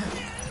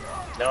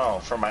 No,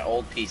 for my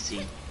old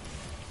PC.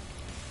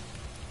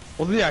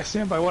 Well, yeah, I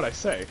stand by what I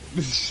say.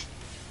 This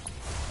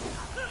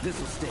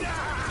will stay.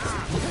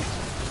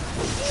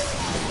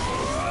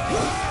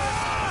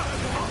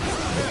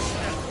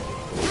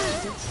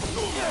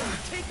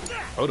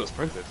 Photos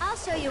printed. I'll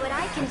show you what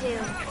I can do.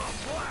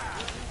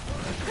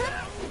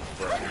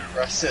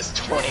 Russ says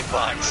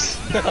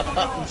 $20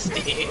 on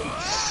Steam.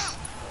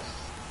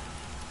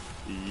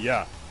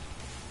 Yeah.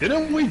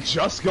 Didn't we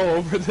just go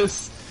over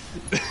this?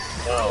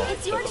 No.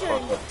 It's your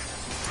turn.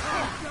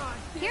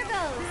 Here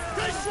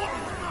goes.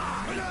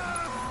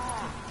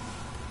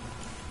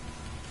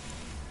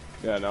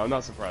 Yeah, no, I'm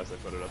not surprised they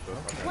put it up there.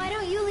 Why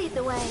don't you lead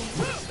the way?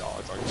 No,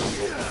 it's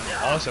uncomfortable.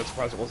 Honestly, I'm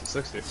surprised it wasn't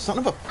 60. Son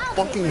of a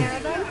fucking...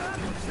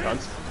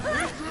 Cunts.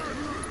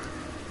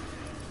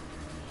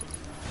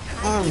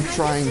 I'm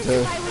trying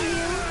to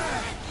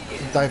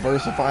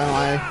diversify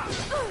my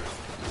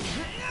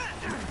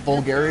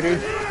vulgarity.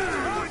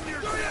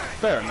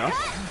 Fair enough.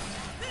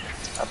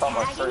 I thought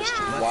my first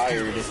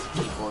wired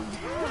keyboard.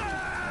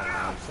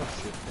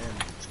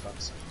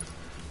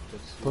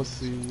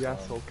 Pussy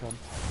asshole cunt.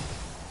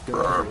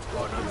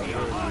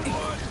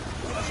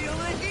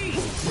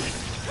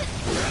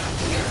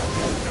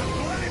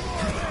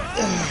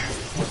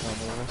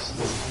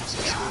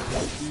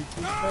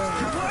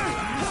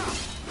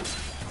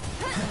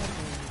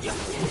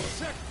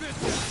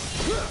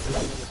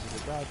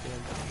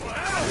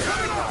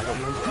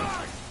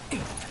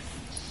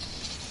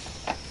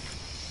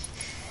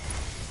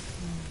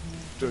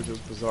 JoJo's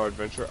Bizarre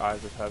Adventure,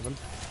 Eyes of Heaven.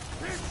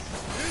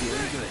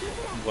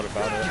 What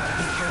about it?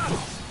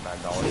 $9.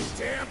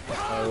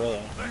 Oh,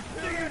 really?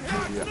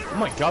 Yeah. Oh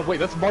my god, wait,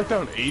 that's marked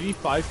down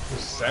 85%?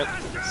 $6.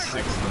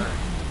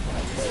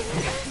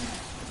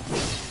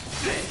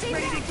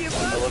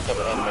 I looked up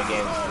anime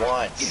games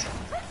once.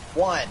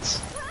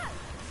 Once!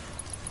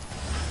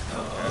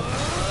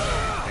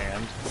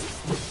 And?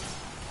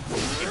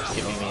 Keeps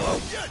giving me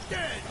like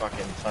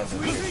fucking tons of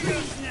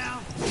shit.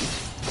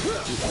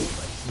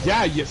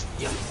 Yeah, yes.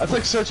 That's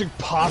like searching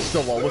pasta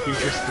while looking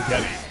for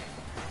spaghetti.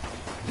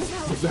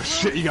 No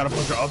shit, you got a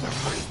bunch of other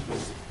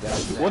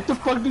fucking... What the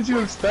fuck did you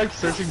expect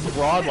searching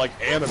broad like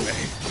anime?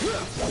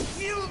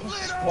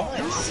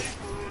 Once!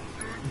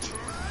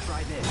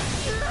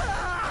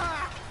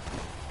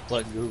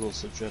 Like Google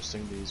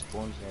suggesting these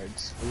porn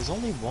sites. It was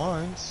only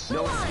once.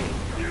 No.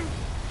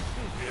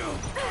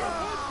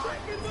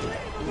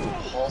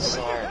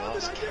 Pulsar,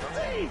 lost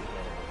counting.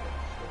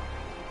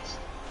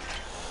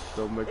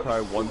 Devil May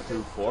Cry 1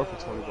 through 4 for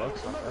 $20,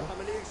 not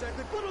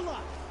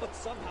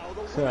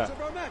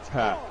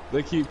bad.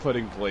 They keep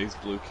putting Blaze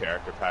Blue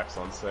character packs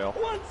on sale.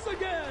 Once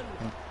again,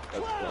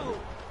 That's Cloud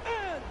funny.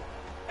 and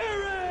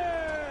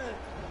Aaron!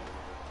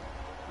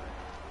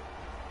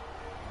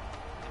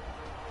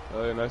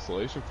 Alien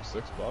Isolation for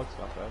 $6,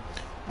 not bad.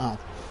 Oh.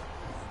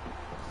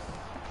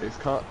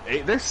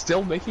 They're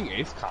still making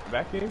Ace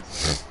Combat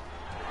games?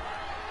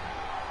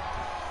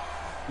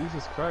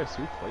 Jesus Christ,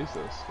 who plays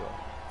this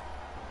stuff?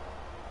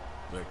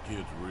 That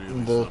kid's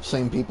really The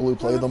same people who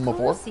played them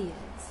before.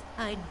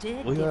 I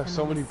did. Well, give yeah, him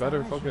so a many better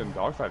massage. fucking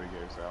dogfighting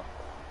games now.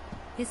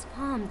 His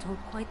palm told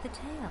quite the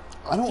tale.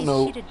 I don't He's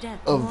know cheated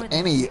death more of than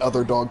any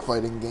other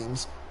dogfighting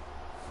games.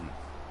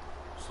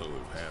 So have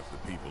half the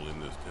people in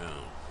this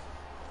town.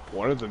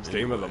 One of them's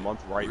Game of the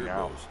Month right we're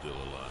now. both still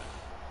alive.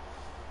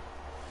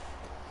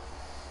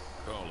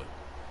 Call it.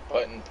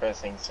 Button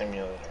pressing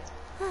simulator.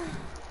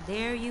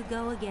 There you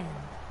go again.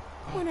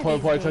 One of Play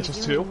these Play days,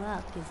 Touches your 2?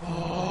 luck is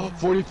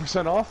in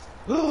 40% off?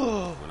 When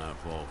I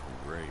fall from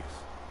grace,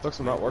 Looks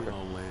I'm not working.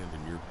 I'll land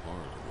in your parlor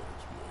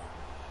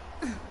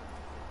once more.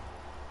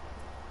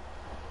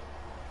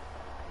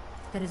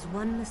 That is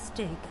one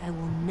mistake I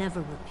will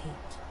never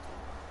repeat.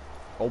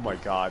 Oh my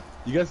god.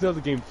 You guys know the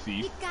game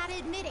Thief? You gotta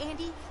admit,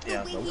 Andy, the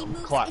Yeah, way no, he moves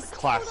is classic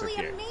totally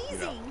game, amazing.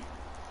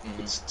 you know.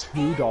 It's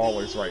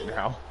 $2 right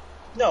now.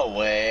 No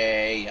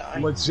way.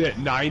 Legit,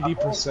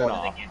 90%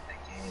 off.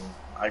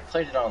 I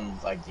played it on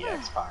like the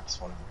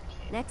Xbox one.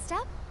 Next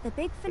up, the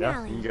big Yeah,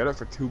 finale. you can get it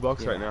for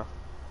 $2 right now.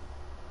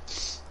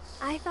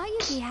 I thought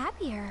you'd be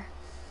happier.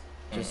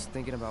 Just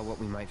thinking about what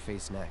we might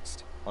face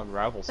next.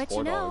 Unravel's But $4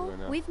 you know, right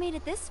now. we've made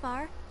it this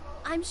far.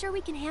 I'm sure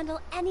we can handle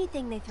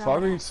anything they throw at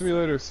Farming us.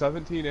 Simulator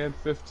 17 and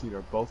 15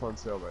 are both on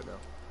sale right now.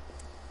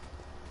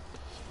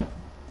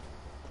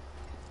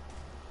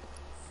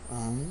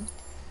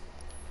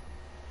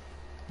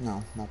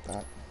 No, not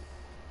that.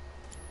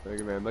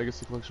 Mega Man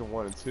Legacy Collection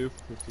 1 and 2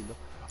 for $15.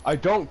 I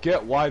don't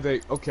get why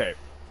they... Okay,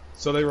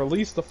 so they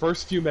released the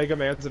first few Mega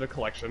Mans in a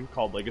collection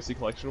called Legacy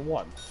Collection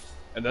 1.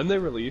 And then they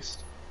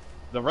released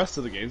the rest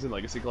of the games in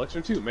Legacy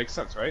Collection 2. Makes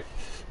sense, right?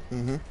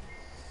 Mm-hmm.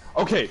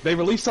 Okay, they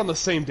released on the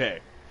same day.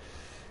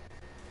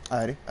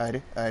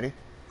 Alrighty.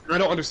 I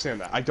don't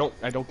understand that. I don't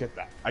get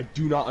that. I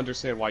do not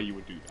understand why you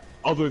would do that.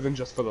 Other than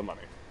just for the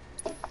money.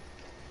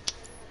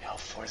 Yo,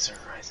 Forza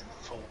Horizon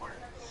 4.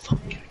 Fuck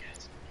you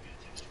guys.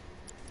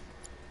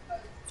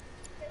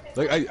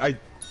 Like, I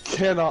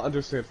cannot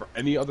understand for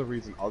any other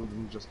reason other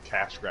than just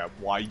cash grab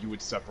why you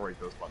would separate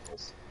those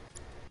bundles.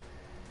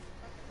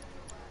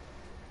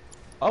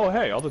 Oh,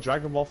 hey, all the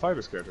Dragon Ball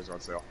FighterZ characters are on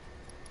sale.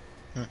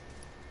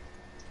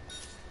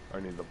 I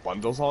mean, the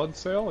bundles on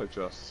sale, or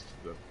just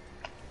the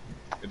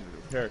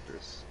individual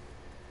characters?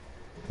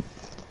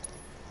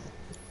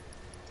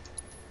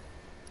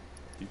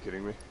 You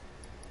kidding me?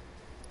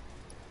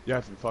 You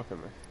have to be fucking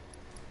me.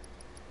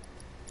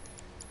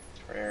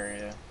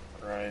 Terraria,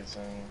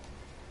 Horizon.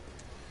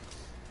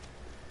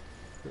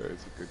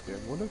 It's a good game.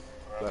 What if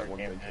that one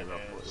thing came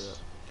out for it?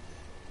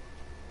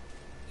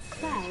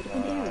 Cloud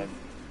and Aerith.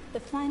 The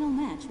final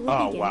match will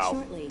Oh, begin wow.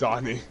 shortly.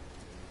 Donnie.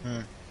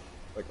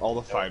 Like, all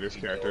the fighters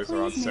characters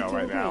are on Please sale make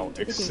right your now, way to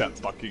the except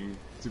gate. fucking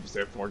Super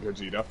Saiyan 4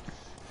 Gogeta.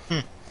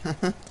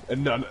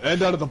 and none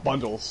of the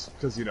bundles,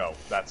 because you know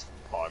that's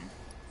fun.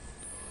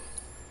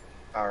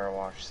 Power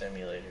Wash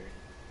Simulator.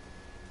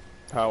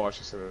 Power Wash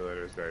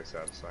Simulator is very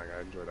satisfying.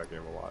 I enjoy that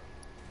game a lot.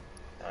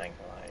 I ain't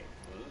gonna lie.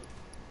 Ooh.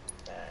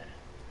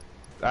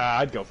 Nah.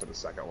 I'd go for the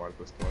second one at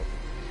this point.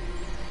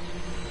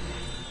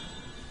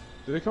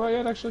 Did it come out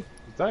yet, actually?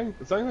 Is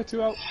Dying Light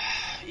 2 out?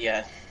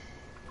 Yeah.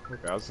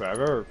 Okay, I was saying, I've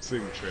ever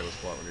seen the trailers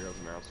for it when it was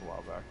announced a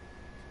while back.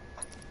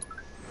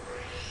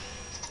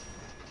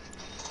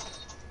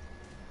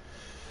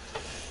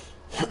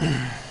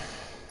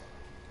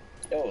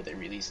 Oh, they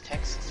released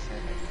Texas for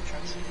American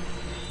Trucks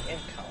in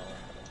Colorado.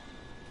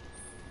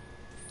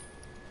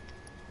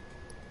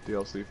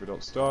 DLC for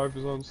Don't Starve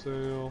is on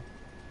sale.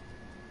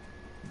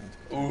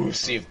 Ooh,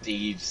 Sea of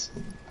Thieves.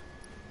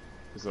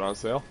 Is it on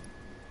sale?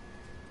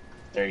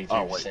 33%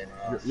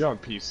 off. You're on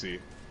PC,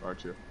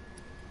 aren't you?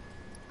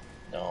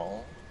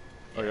 No.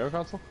 Oh, you have a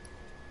console?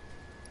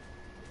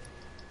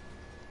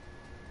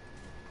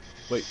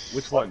 Wait,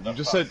 which one?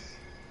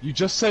 You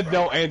just said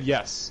no and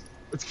yes.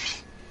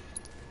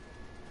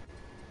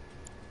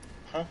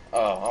 Huh?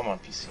 Oh, I'm on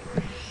PC.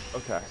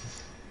 Okay.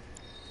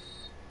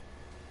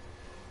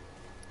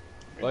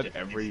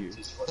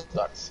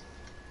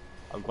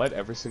 I'm glad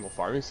every single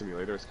farming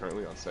simulator is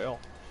currently on sale.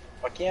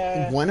 Fuck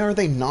yeah. When are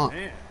they not?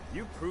 Man,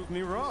 you proved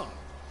me wrong.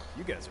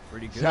 You guys are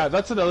pretty good. Yeah,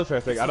 that's another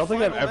fair thing. I don't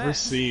think I've ever match.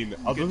 seen,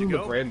 other than the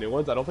brand new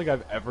ones, I don't think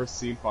I've ever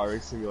seen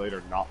Farming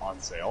Simulator not on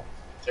sale.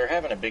 They're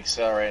having a big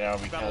sale right now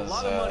because got a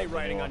lot of money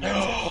riding on your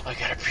I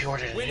gotta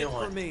pre-order the Win new it for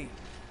one. me.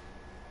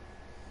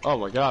 Oh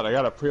my god, I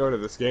gotta pre-order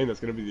this game that's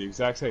gonna be the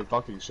exact same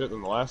fucking shit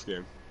than the last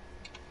game.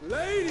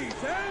 Ladies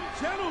and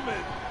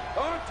gentlemen,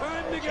 our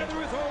time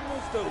together is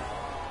almost over.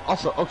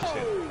 Also,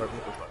 okay,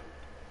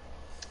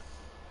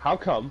 how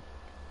come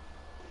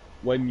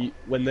when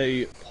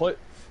they put...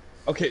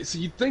 Okay, so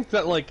you'd think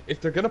that, like,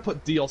 if they're gonna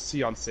put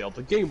DLC on sale,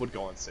 the game would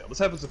go on sale. This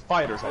happens with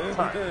Fighters all the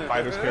time.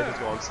 Fighters characters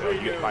go on sale, you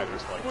get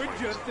Fighters for like We're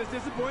 20%. just as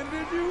disappointed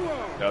as you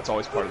are. That's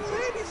always part of the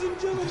Ladies system. and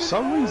gentlemen, For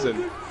some reason,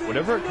 all good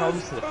whenever it things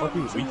comes to the must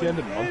fucking come to weekend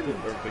an and month,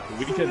 end. or like the So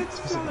weekend, let's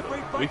specifically,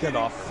 celebrate by weekend getting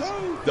offers, so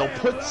they'll damn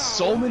put loud.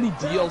 so many Now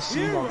DLCs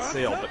cheer on us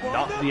sale, up but on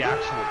not the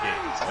actual prize.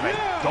 games, and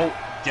Yeah. I don't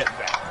get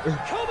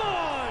that. Come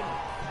on!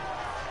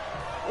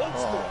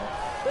 Once more,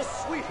 the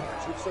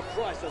sweethearts who've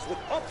surprised us with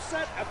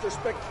upset after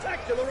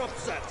spectacular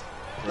upset.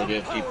 They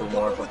give people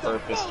more of a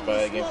purpose to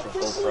buy a game for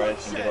full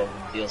price and get all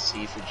the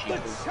DLC for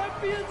cheaper.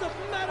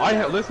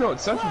 There's no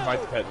incentive if I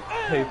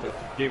pay for the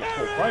game at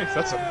full price.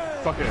 That's a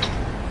fucking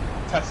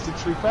tested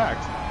true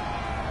fact.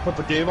 Put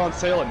the game on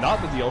sale and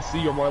not the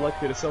DLC, you're more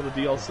likely to sell the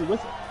DLC with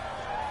it.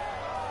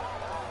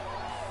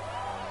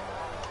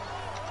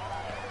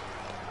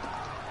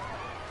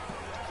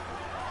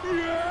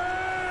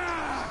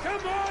 Yeah!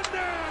 Come on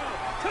now!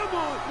 Come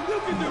on! You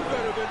can do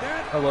better than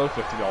that! Hello, $50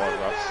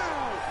 Russ.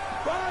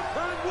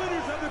 5-time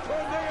winners of the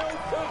Tornado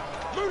Cup!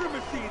 Murder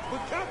machines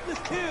with countless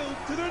kills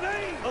to their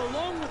name!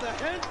 Along with a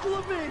handful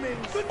of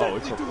aimings! Oh,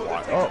 it's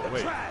required. Oh,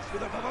 wait.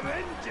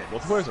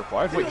 Multiplayer's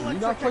required? Wait, can you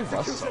not play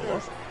Rust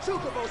solo?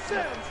 Chocobo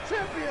Sam's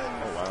champion!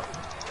 Oh, wow.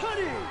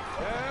 Cutting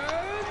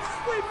and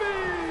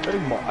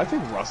sweeping! I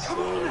think Rust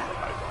solo is a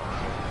high bar.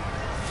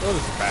 Well,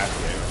 it's a bad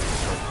game.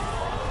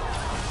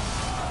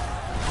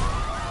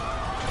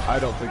 I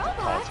don't think the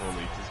console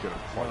leak is going to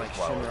perform as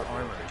well as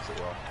everyone thinks it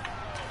will.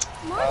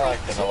 I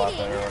liked it a lot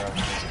better when it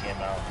just came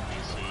out on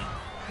PC.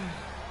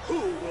 Who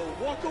will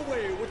walk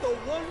away with the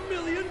 1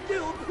 million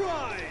guild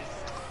prize?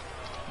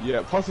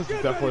 Yeah, plus this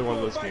is definitely one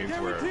of those games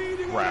where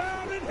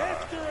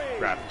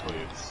graphically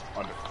it's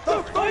under.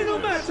 The final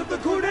match of the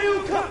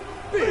Tornado Cup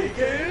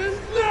begins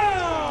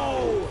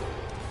now!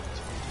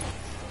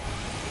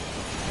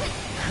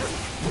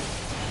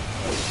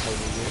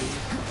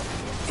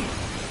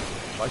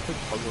 I could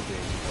puzzle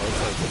games,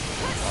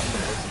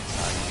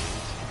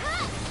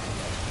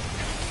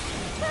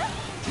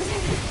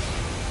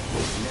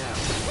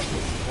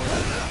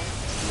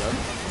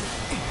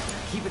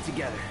 Keep it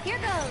together. Here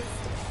goes.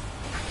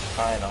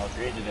 Fine, I'll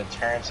agree to the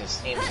terms of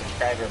Steam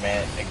subscriber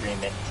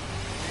agreement.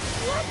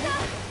 What the?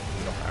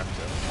 You don't have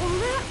to. Will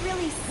that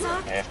really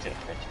suck? I have to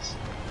purchase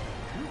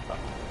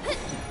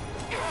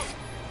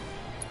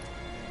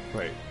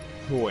it.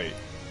 Wait.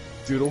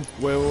 Doodle?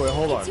 Wait,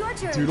 hold on. It's your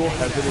turn. Doodle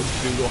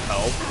Hesitance, Doodle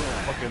Health.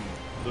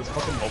 Those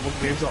fucking mobile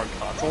games are on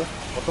console?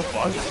 What the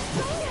fuck?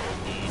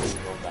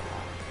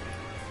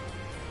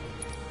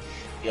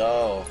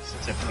 Yo,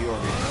 since a few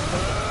are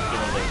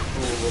getting a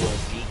cool little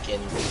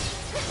beacon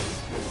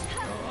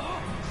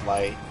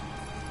light.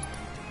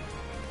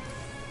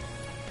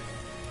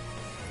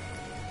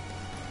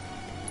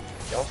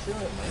 Y'all feel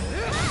it, man?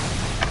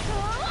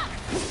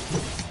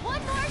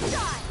 One more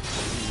shot.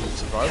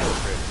 Survival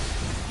crit.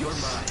 You're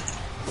mine.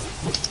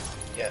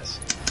 Yes.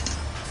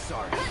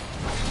 Sorry.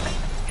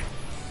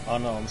 Oh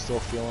no, I'm still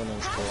feeling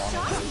his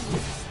piranha.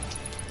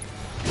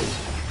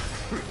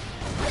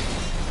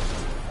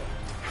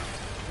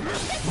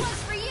 This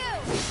one's for you.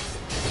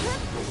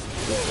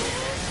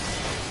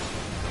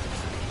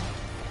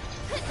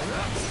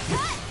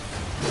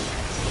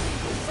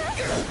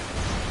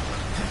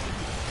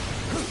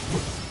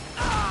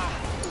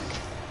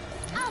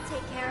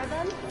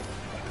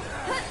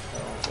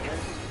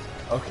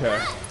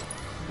 Okay.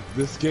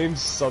 This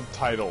game's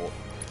subtitle.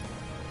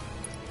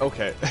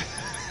 Okay.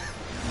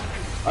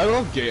 I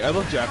love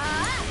Japanese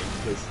games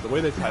because the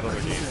way they title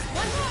their games is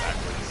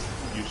backwards.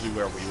 Usually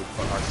where we would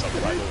put our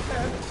subtitle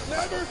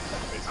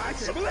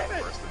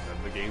first and then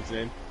the game's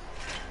name.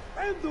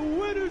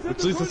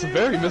 Which leads to some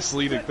very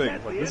misleading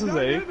things. Like, this is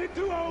a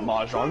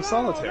Mahjong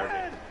solitaire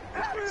game,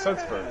 which makes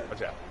sense for a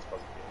Japanese puzzle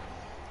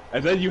game.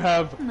 And then you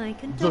have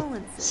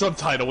the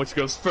subtitle, which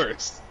goes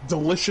first: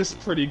 Delicious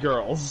Pretty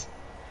Girls.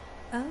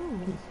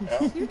 Oh,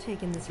 you're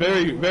taking this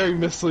very, very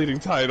misleading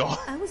title.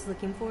 I was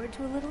looking forward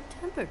to a little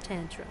temper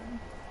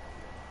tantrum.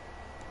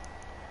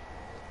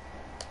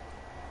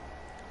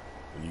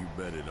 When you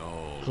bet it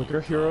all.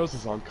 Clicker Heroes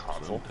is on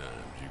console.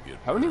 You get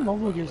How many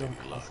mobile games on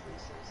console?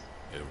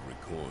 Every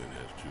coin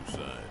has 2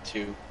 sides.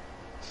 2.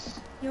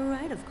 You're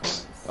right, of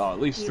course. Oh, at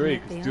least 3,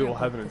 because Doodle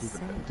Heaven and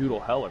Doodle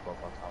Hell are both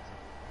on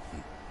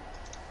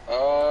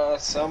console.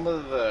 Some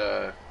of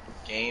the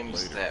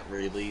games that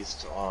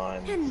released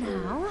on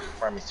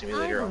Farming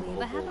Simulator on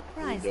mobile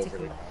moved over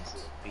to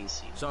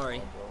PC. Sorry,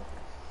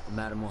 the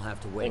madam will have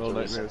to wait.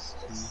 The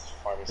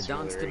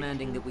Don's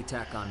demanding that we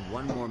tack on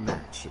one more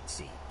match, it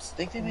seems.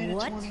 Think they made it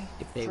 20?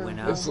 If they win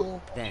out,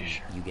 then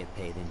you get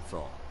paid in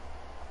full.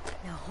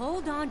 Now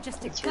hold on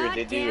just a That's weird.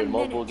 They do a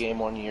mobile game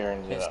 1 year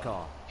and his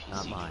call,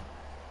 not mine.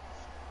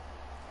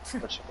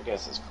 Which I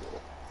guess is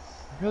cool.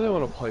 I really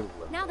want to play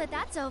Limbo. Now that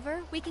that's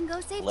over, we can go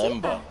save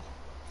Limbo. Tifa.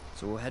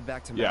 So we'll head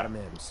back to Madam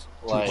M's.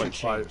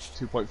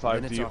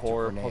 2.5D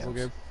horror puzzle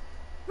game.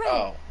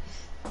 Oh.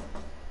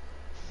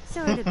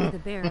 Sorry to be the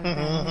bearer of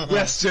bad news.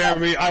 Yes,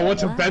 Jeremy, I want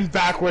to bend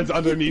backwards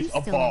underneath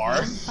a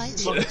bar.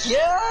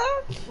 Yeah?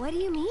 What do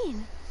you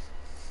mean?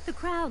 The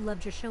crowd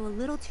loved your show a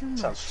little too much.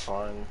 Sounds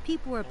fun.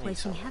 People were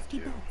placing hefty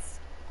bets.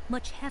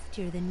 Much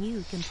heftier than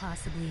you can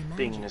possibly imagine.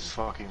 Being in this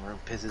fucking room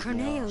pisses me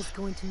Corneo's off.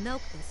 going to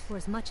milk this for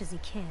as much as he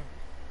can.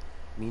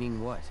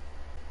 Meaning what?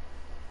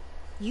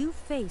 You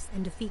face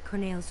and defeat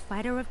Corneo's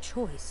fighter of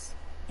choice,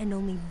 and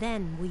only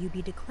then will you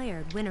be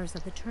declared winners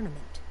of the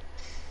tournament.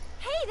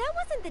 Hey, that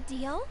wasn't the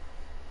deal.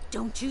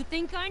 Don't you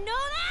think I know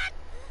that?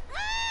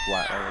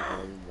 What?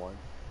 Only one.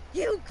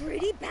 You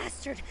greedy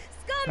bastard!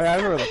 Scum! Hey, I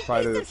remember the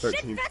Friday the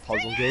 13th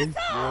puzzle game.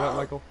 You know that,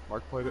 Michael?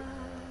 Mark played it.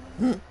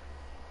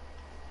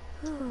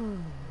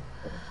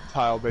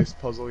 Tile-based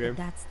puzzle game.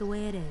 That's the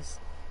way it is.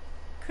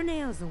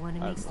 Corneo's the one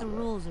who makes the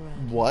rules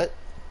around here. What?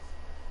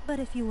 But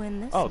if you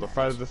win this Oh, the match,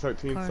 Friday the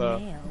 13th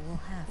Corneo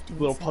will have to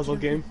little accept puzzle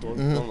your game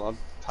victory. on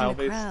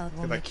tile-based. crowd will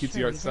Got that make cutesy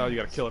sure art you style, you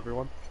win. gotta kill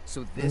everyone.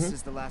 So this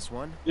is the last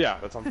one? Yeah,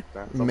 that's on.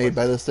 That's on Made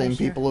by the PlayStation. same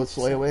people as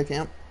Slayaway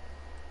Camp?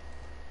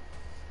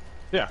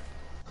 Yeah.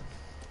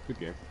 Good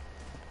game.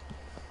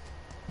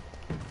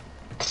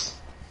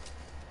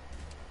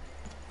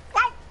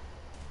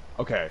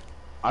 Okay,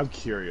 I'm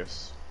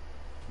curious.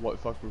 What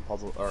fucking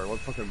puzzle or what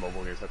fucking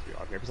mobile games have to be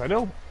on here? Because I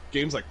know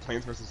games like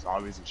Plants vs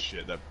Zombies and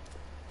shit that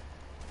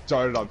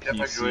started on PC.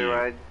 Jetpack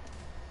Joyride.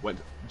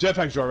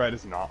 Jetpack Joyride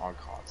is not on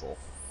console.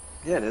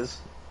 Yeah, it is.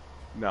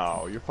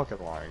 No, you're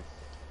fucking lying.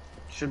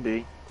 Should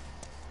be.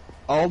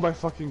 Oh my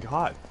fucking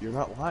god, you're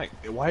not lying.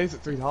 Why is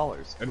it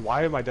 $3? And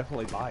why am I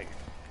definitely buying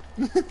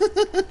it?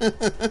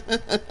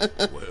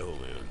 Well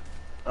then.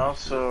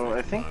 Also,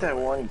 I think that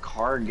one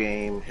car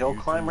game, Hill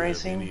Climb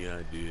Racing,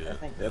 I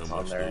think that's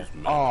on there.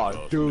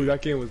 Oh, dude,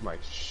 that game was my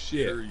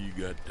shit. Sure you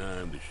got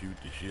time to shoot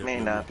the shit. May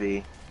not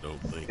be. Don't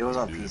think it was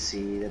on you do.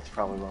 PC, that's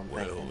probably what I'm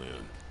thinking. Well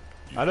then.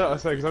 I know,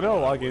 because I know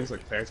a lot of games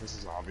like Plants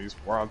vs Zombies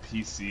were on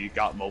PC,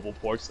 got mobile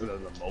ports, and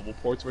then the mobile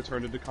ports were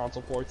turned into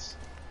console ports.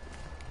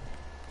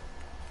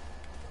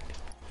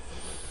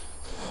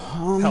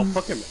 Hell,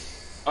 fucking...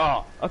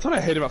 Oh, that's what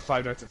I hate about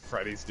Five Nights at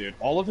Freddy's, dude.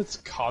 All of its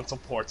console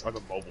ports are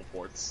the mobile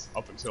ports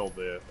up until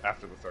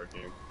after the third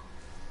game.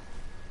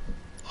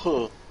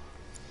 Huh.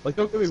 Like,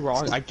 don't get me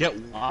wrong, I get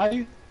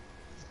why.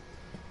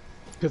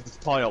 Because it's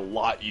probably a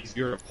lot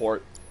easier to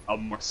port a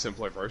more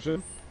simpler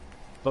version.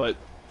 But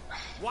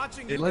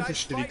Watching it you led to guys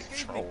shitty fight gave me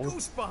controls.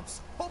 goosebumps.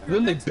 Hope And your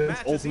then they next built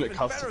match is Ultimate even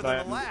Custom. better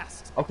than the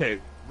last. Okay.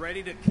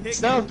 Ready to It kick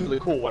sounds really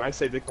cool when I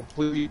say they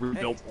completely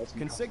rebuilt Ultimate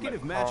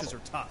consecutive Custom. matches are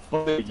tough.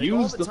 But they Take all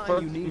used the the time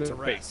first you need to interface,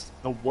 rest.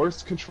 the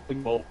worst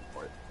controlling mobile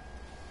port.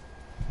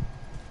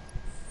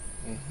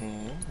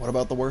 What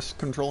about the worst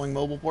controlling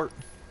mobile port?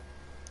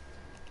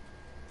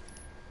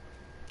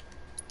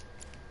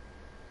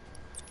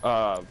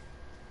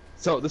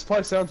 So this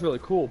probably sounds really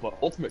cool, but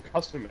Ultimate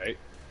Custom Mate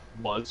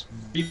was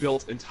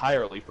rebuilt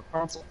entirely for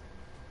console.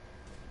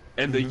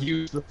 And they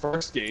used the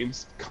first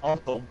game's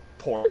console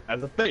port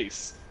as a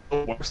base.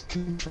 The worst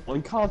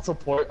controlling console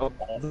port of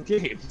all the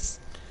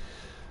games.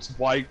 Which is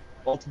why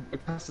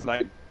Ultimate Custom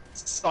Mate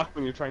sucks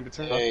when you're trying to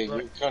turn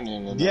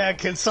on. Yeah,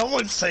 can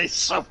someone say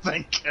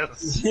something?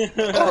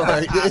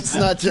 Alright, it's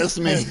not just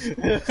me.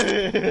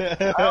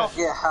 I don't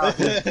get how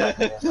he's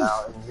checking it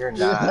out and you're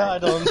not. I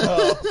don't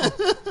know.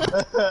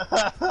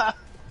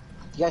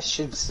 You guys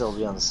should still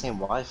be on the same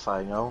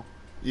Wi-Fi, no?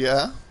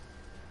 Yeah?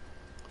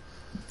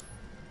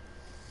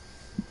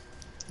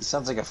 He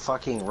sounds like a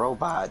fucking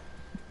robot.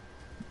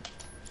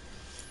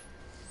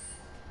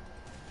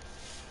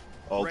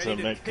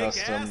 Ultimate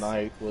Custom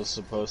Night was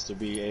supposed to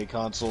be a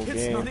console game.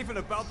 It's not even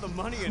about the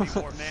money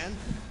anymore, man.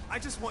 I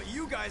just want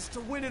you guys to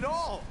win it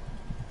all.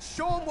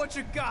 Show them what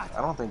you got.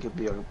 I don't think it'd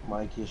be a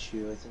mic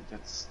issue. I think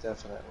that's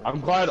definitely. I'm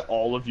glad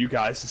all of you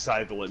guys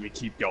decided to let me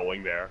keep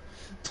going there.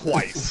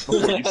 Twice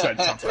before you said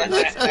something.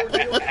 It's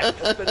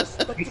been a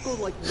spectacle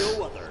like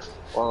no other.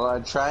 Well,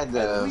 I tried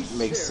to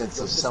make sense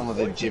of some of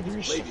the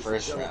gibberish the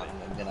first round,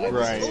 and then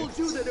I told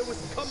you that it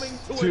was coming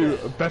to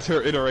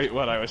better iterate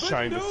what I was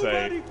trying to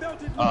say,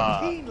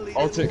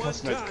 Ultimate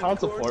Custom Night's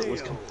console port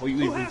was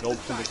completely rebuilt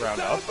from the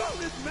ground up.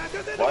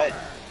 What?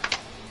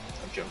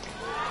 I'm joking.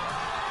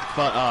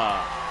 But,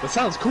 that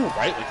sounds cool,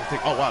 right? Like, you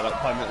think, oh wow, that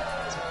probably meant...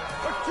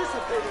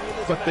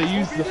 But they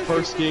used the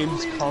first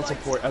game's console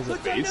port as a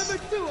base,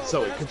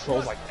 so it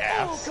controls like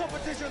ass.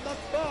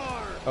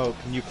 Oh,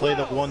 can you play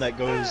the one that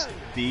goes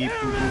beep,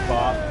 boo boo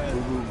bop, boo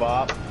boo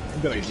bop?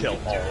 I'm gonna kill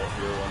all of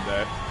you one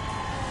day.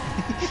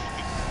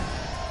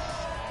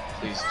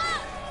 Please do.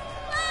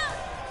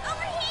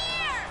 Over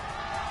here!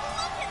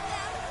 Look at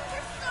them!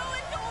 They're so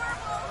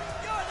adorable!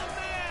 You're the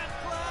man,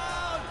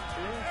 Cloud!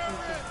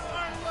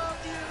 I love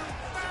you!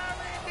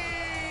 Marry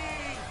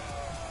me!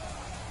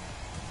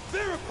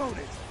 Their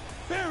opponent,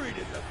 buried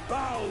in the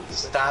bowels.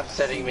 Stop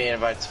sending me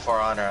invites for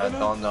honor. I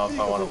don't know if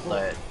I want to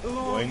play it.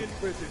 Wink.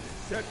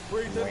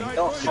 Wink.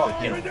 Don't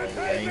fucking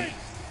wink.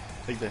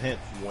 Take the hint.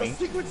 Wink.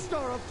 The secret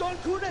star of Don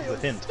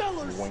Corneo's hint.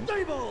 stellar Wink.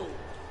 stable.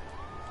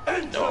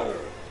 Enter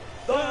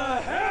the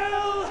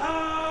Hell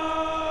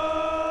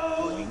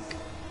House. Wink.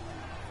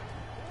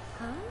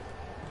 Huh?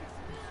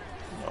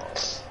 No.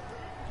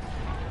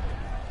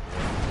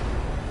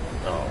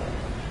 No.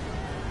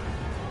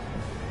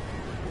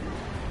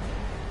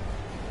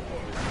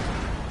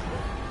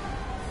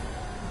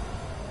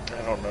 I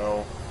don't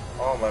know.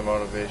 All my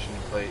motivation to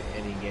play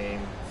any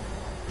game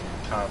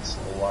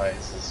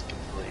console-wise is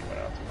completely went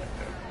out the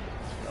window.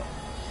 No.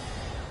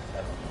 I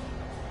don't know.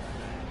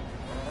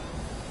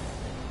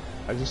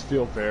 I just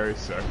feel very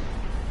sick.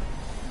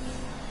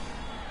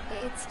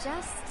 It's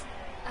just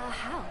a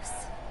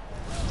house.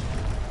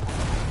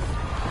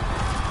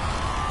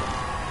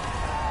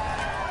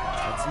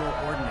 It's no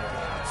ordinary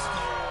house.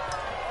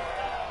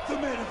 The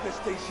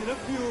manifestation of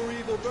pure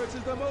evil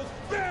versus the most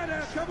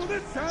badass couple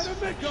this side of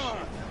Midgar!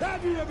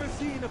 Have you ever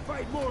seen a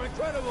fight more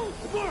incredible,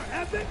 more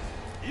epic?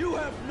 You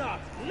have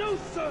not. No,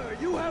 sir,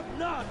 you have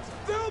not.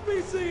 They'll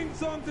be singing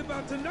songs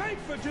about tonight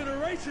for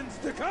generations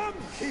to come.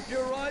 Keep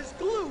your eyes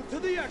glued to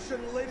the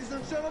action, ladies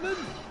and gentlemen.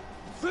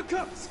 The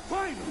Cup's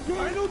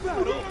final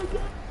battle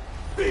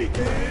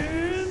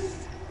begins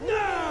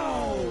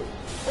now!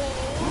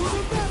 Oh,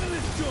 the battle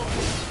is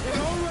joined, and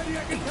already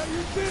I can tell you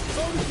this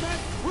bonus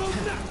match will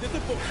not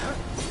disappoint.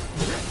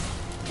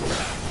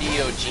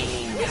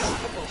 Diogenes.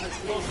 Has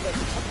lost the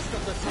toughest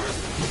of the tough,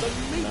 the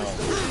meanest of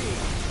the team.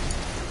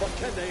 But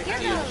can they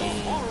handle the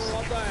horror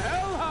of the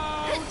Hell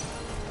House?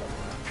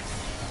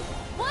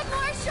 One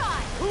more shot!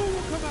 Who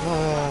will come out?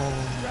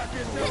 Strap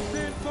yourselves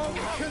in, folks,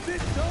 because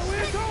this show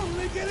is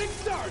only getting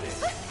started.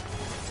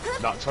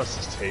 Not trust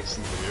his taste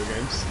in video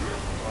games.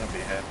 I want to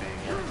be happy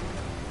again.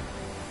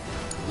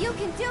 You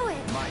can do it!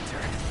 My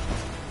turn.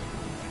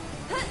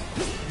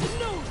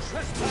 No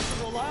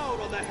trespassers allowed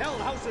on the Hell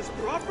House's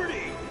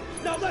property.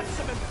 Now let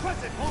some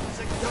impressive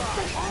homesick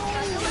drive.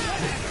 Oh,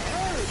 that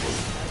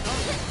hurts!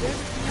 You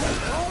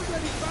have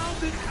already found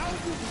this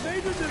house's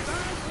major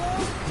design flaw?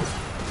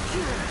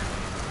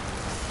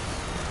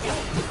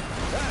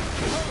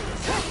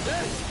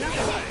 That's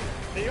getaway.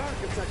 The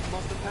architect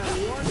must have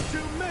had one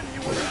too many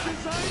when he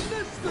designed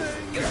this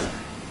thing.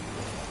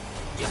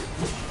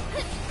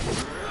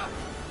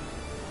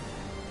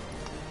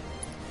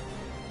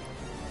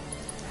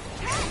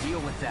 Deal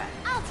with that.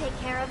 I'll take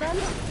care of him.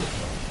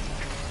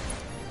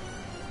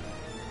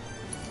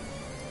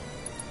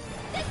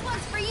 This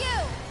one's for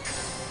you!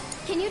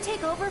 Can you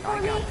take over for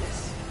me?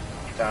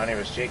 Donnie,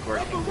 was Jake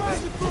working today?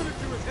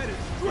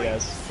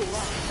 Yes.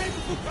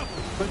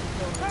 But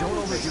don't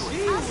overdo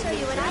it. I'll show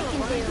you what I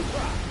can do.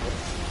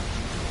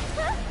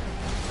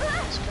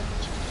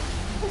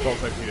 Don't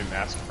think you didn't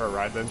ask for a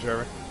ride then,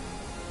 Jeremy.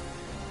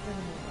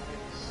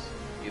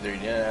 Either you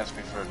didn't ask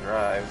me for a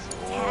drive,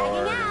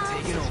 or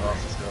Tagging it's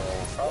off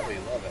till probably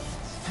 11.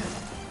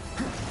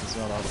 It's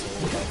not off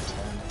till about 10.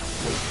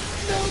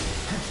 Nope.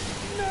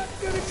 Not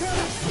gonna cut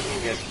it.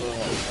 You guys flew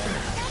like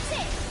That's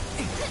it!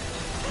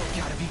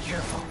 Gotta be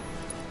careful.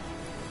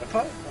 I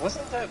thought,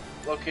 wasn't that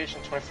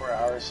location 24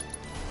 hours?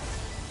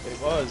 It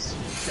was.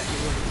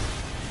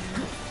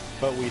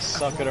 But we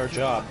suck at our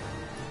job.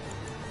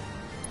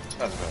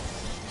 Sounds good.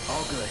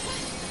 All good.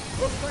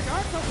 Looks like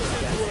our couple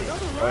is into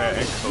another Oh yeah, round.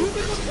 and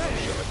Cobra and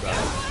shit like that.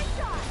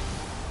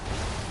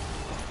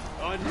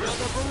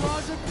 Another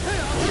barrage of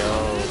chaos. Yo,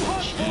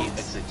 cheat.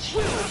 It's a cheat.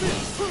 Will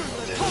this turn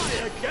the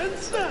tide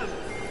against them?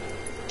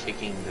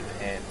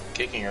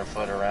 Kicking her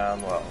foot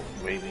around while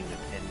waving the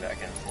pin back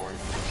and forth.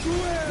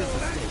 Well,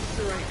 that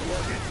sure ain't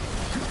working.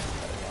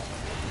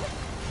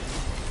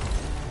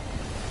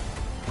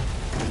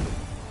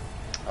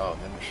 Oh,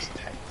 then it's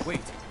tight. Wait.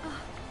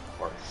 Of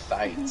course.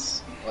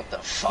 Thighs. What the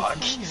fuck?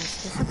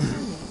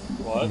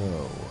 What?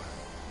 No.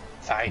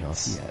 Thighs.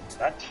 Not yet.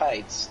 Not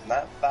tights,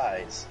 not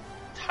thighs.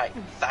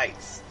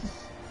 Thighs.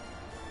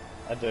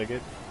 I dig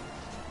it.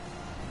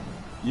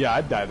 Yeah,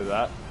 I'd die to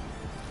that.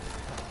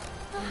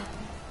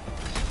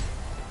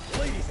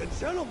 Ladies and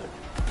gentlemen,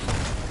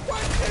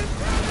 what's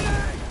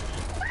happening?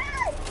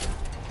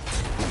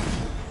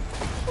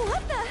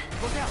 What the?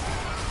 Look out!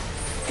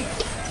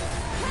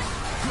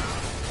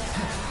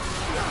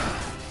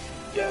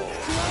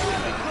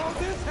 Call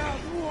this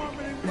house warm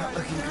and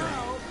inviting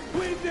now.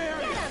 We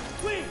dare you.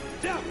 We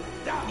down.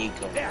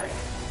 Nico. Dare you.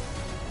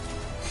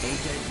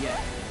 Ain't dead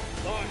yet.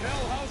 The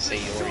Hell House Say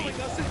is your showing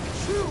name. us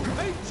its true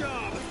paint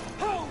job.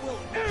 How will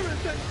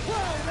Aerith and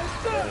Cloud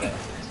excel?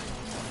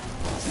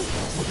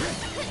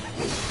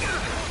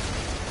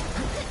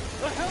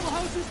 The Hell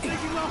House is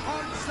making a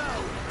hard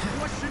sell. The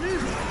question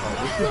is,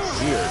 This is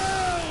weird.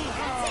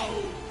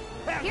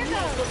 Here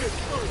goes. This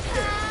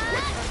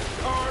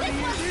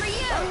one's for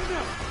you. I don't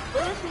know.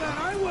 But I'm glad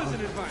I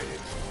wasn't invited.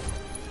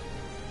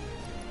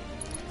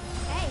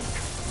 Hey,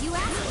 you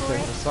asked for For it.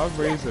 some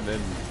reason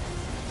in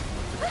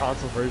the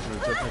console version of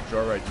Jet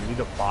Joyride, you need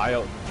to buy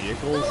out the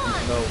vehicles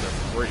even though they're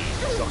free. You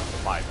still have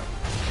to buy them.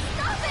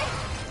 Stop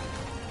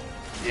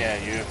it! Yeah,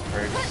 you have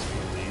purchased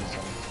release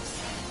them.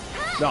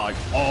 Not like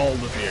all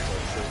the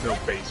vehicles. There's no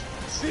base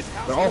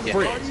ones. They're all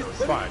free, so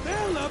it's fine.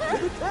 They're up to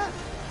the test.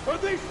 Are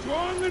they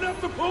strong enough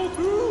to pull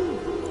through?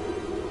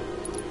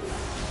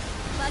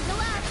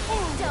 Bundle up.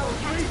 Don't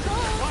catch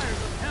cold.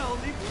 Fires of hell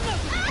need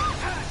nothing but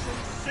ash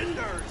and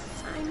cinders.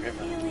 I'm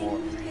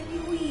feeling pretty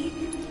weak.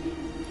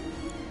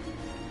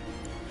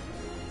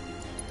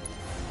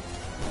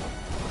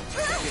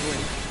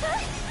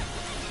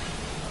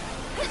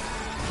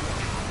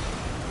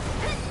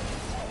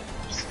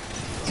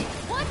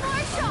 One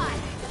more shot.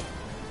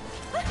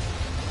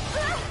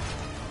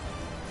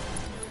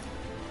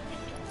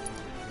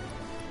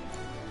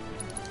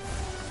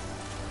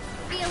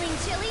 Feeling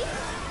chilly?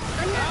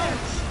 Another.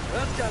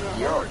 That's gotta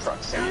Euro hurt.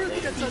 Truck sound.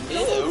 Aerith gets a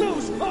double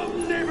dose of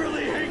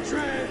neighborly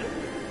hatred.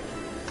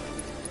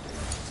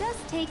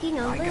 Just taking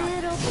a little break.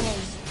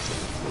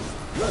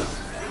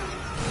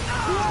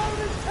 Cloud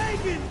is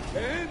taken.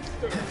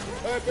 Cancer.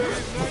 I bet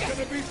he's not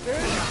gonna be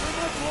standing for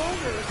much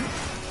longer.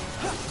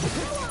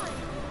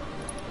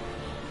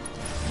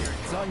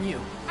 It's on you.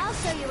 I'll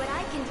show you what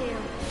I can do.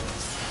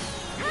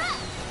 Ha!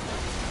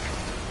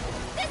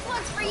 This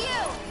one's for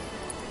you.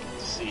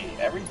 See,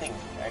 everything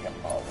Dragon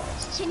Ball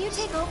wants. Can you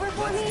take over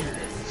for me?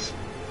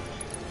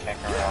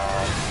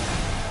 Kakarot.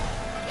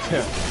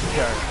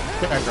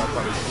 Kakarot's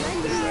on his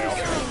sale.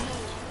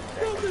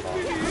 Will this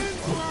be the end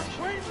to our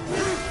quaint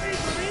little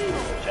face of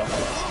evil?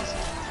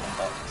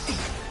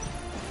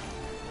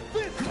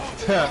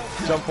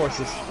 Jump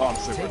forces. Oh, I'm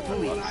super. I'll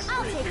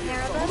take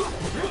care of them.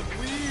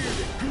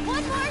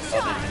 One more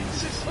shot.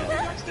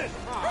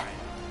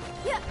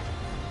 Yeah.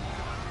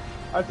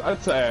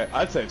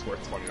 I'd say it's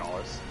worth $20.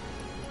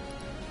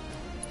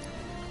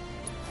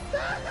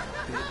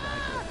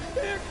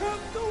 Here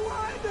comes the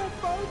wind-up,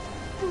 folks.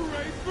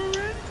 Brace for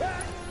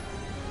impact.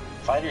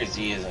 Fighter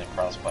Z isn't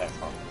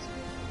cross-platform.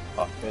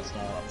 Oh, it's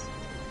not.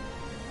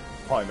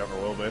 Probably never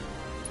will be.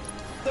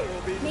 There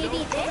will be Maybe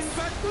no coming this?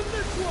 back from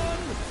this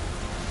one.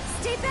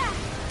 Stay back.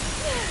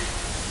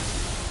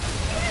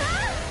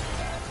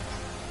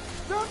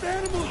 Stuffed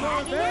animals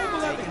are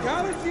available at the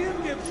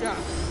Coliseum gift shop.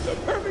 The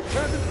perfect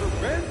present for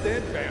friends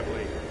and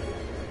family.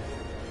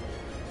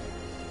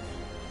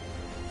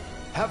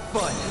 Have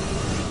fun.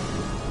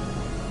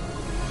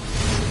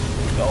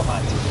 Go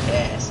hot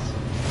fast.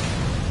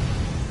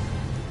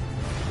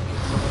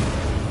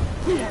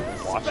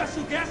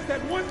 Special guest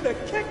that wants to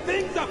kick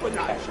things up a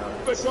notch.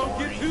 But don't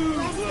get too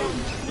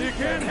close. You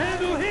can't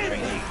handle him.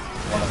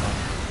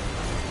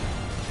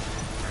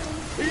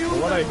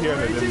 From what I hear,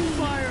 they didn't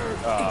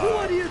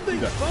What do you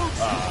think, folks?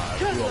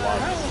 Can do a the lot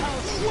Hell of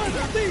House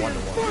weather the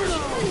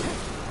inferno?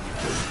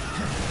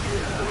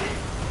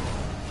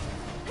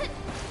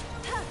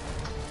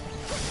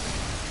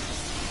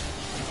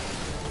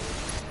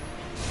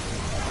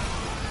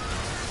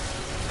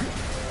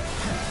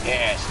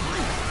 Yes.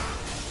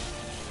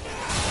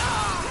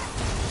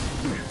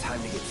 Time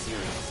to get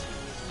serious.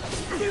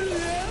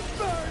 Yeah,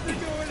 birds are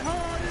going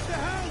hard in the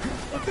house.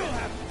 But they'll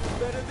have to do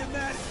better than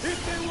that if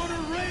they want to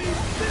raise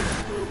this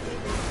group.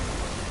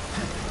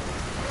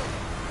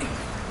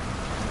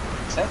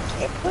 Is that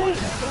Kipling?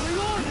 What's going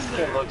on in This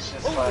there? kid looks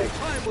just Only like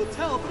time will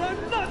tell, but I'm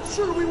not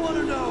sure we want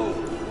to know.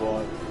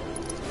 what?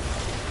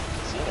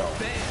 Zeno.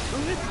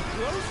 Well, it's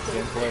close to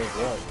Gameplay is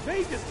what?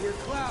 Vegas near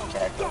Cloud,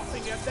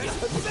 stopping at that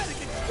pathetic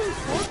excuse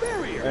for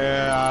barrier.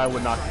 Yeah, I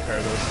would not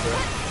compare those two.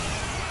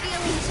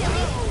 Feeling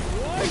chilly?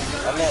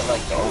 I meant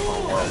like the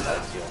overworld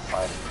ideal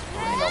fighter.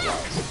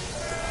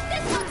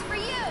 This one's for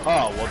you.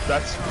 Oh, well,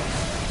 that's...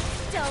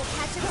 Don't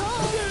catch a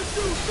cold.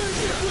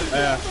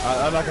 Yeah,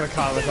 I'm not gonna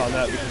comment on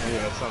that because, you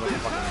know, it's not like a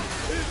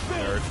fucking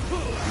nerd.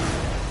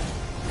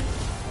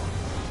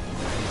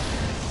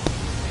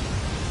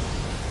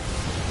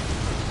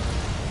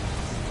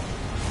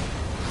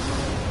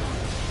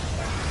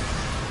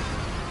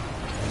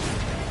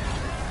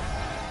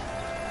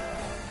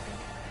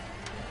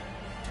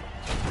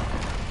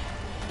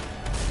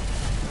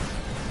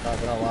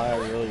 gonna lie, I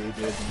really did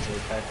enjoy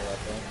tackle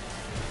like that.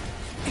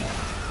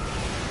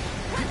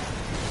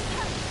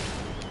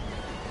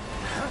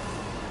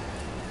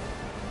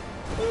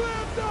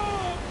 Lift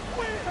off!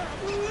 We have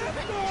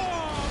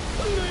liftoff!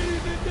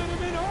 Ladies and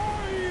gentlemen,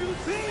 are you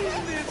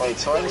seeing this? Wait,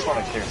 so I just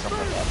want to clear something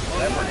up.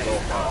 Whenever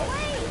Gohan,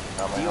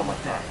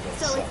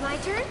 So it's my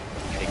turn?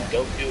 did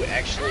Goku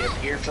actually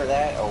appear for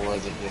that, or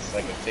was it just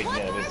like a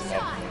figment of his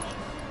imagination?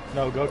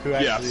 No, Goku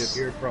actually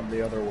appeared from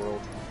the other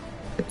world.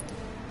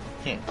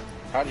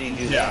 How do you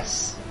do that?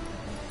 Yes.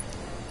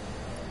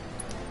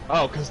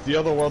 Oh, because the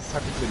other world's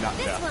technically not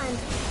death.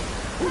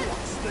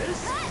 What's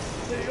this?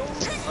 The old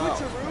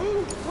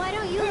switcheroo? Why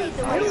don't you lead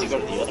the Why way? does he go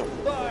to the other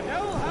world? The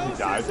hell house He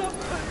died. is up to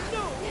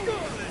no good!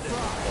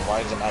 Then why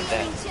is it not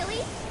dead?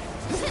 Chili?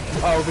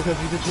 Oh, because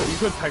you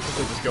could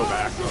technically just go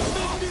back.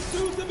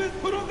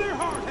 Put on their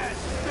hard hats.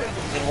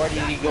 Then why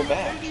did he go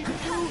back?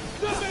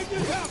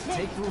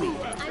 Take the lead.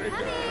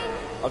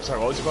 I'm sorry,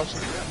 what was your question?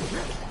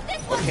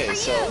 Okay,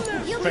 so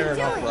Fair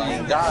enough, he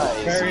Ryan.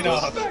 dies. Fair He goes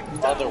enough. to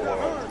the other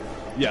world.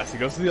 Yes, he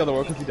goes to the other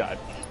world because he died.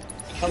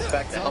 He comes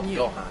back to help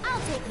Gohan.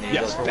 And he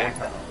Yes, goes back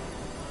now.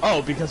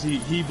 Oh, because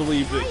he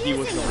believed that he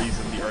was the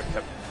reason the Earth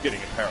kept getting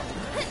in peril.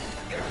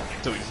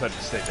 So he decided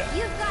to stay dead.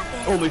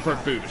 Only for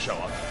Boo to show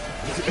up.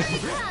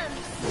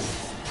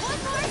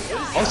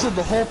 Also,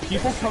 the whole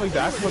people coming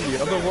back from the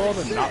other world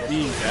and not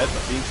being dead,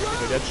 but being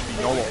completely dead should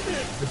be normal.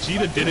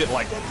 Vegeta did it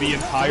like the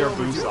entire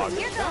Boo saga.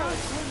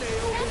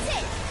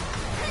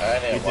 I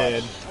didn't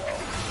watch.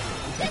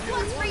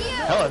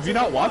 Hell, have you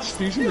not watched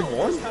Fusion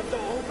Reborn?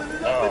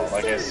 No,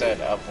 like I said,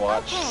 I've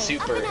watched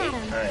Super 8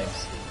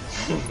 times.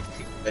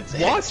 That's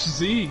it. Watch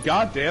Z,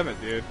 god damn it,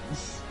 dude.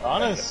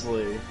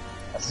 Honestly,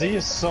 Z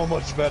is so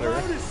much better.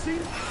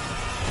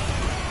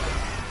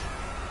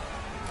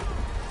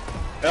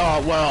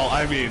 Oh, well,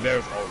 I mean,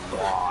 there's a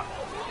lot.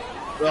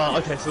 Well,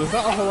 okay, so there's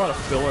not a whole lot of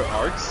filler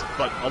arcs,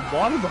 but a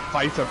lot of the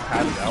fights I've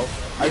had it out.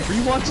 I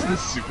rewatched the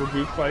Super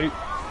Boo fight,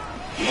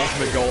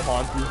 Ultimate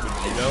Gohan through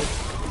Vegito,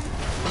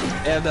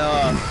 and,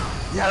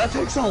 yeah, that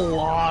takes a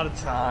lot of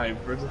time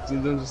for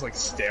them just, like,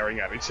 staring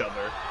at each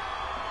other.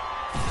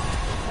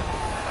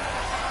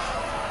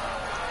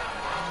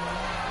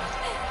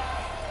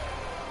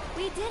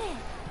 We did it.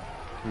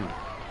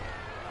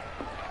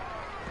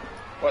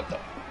 What the?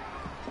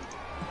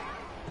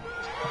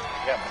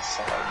 You got my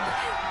side.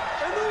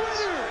 And the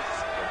winners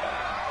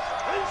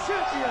and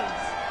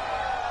champions,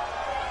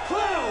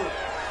 Cloud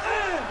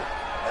and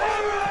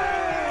Aaron!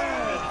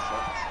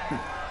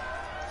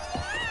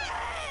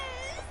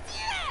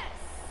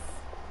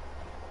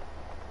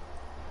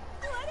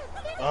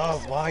 Oh,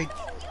 why?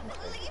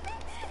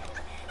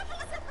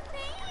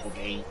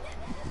 Okay.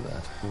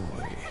 That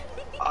boy.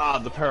 Ah,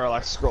 the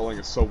parallax scrolling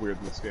is so weird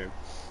in this game.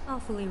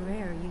 Awfully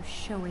rare you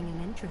showing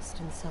an interest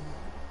in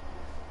someone.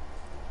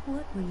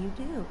 What will you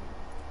do?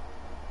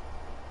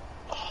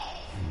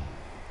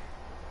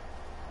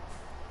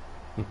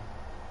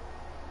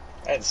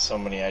 I had so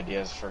many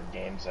ideas for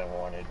games I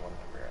wanted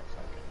whenever I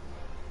fucking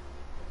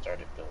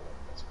started building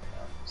this one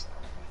out.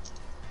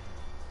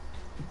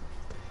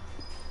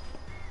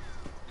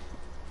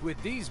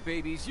 With these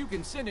babies, you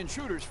can send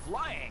intruders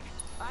flying.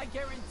 I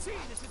guarantee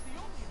this is the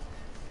only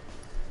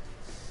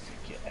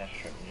Get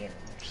extra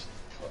games,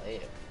 play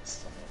it, and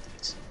stuff like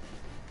this.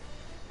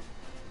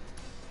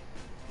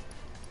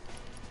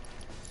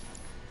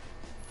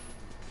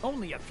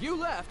 Only a few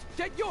left.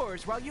 Get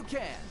yours while you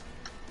can.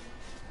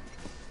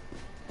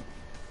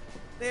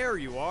 There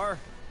you are.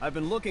 I've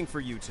been looking for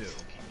you two.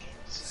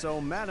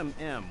 So Madam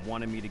M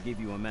wanted me to give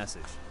you a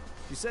message.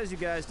 She says you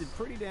guys did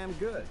pretty damn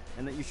good,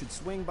 and that you should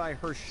swing by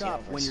her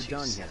shop when you're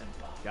done here.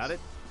 Got it?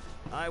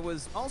 I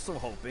was also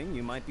hoping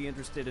you might be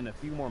interested in a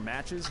few more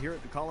matches here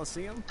at the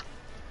Coliseum.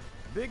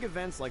 Big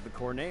events like the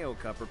Corneo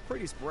Cup are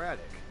pretty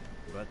sporadic,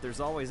 but there's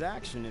always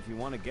action if you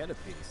want to get a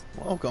piece.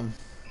 Welcome.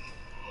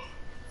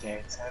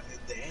 Dance, have a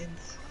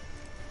dance.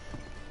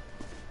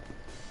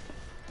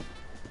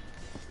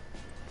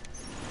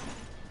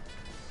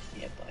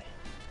 Yeah, boy.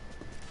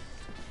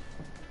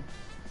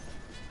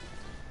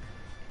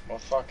 What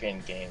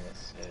fucking game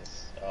is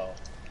this? Oh,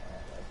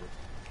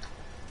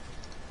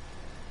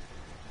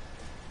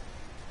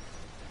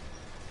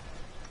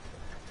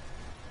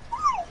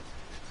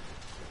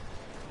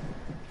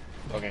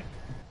 okay.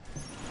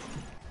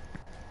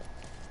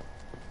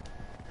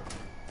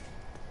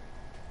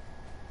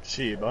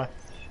 Chiba.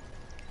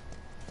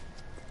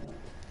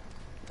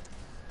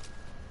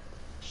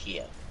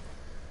 Here.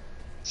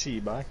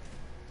 Chiba.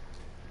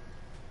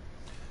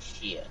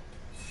 Here.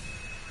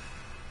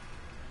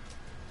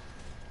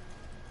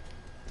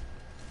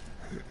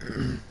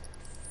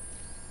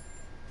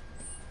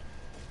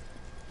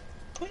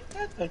 Wait,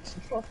 that's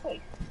for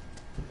fight.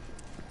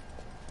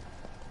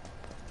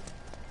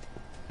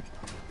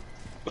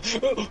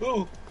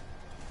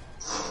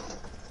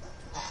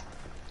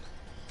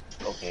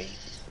 Okay.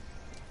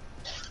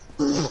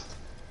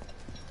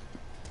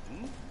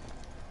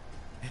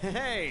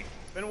 Hey,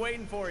 been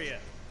waiting for you.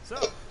 So,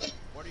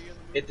 what are you in the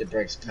mood? Hit the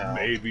brakes, pal.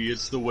 Maybe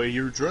it's the way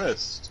you're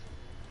dressed.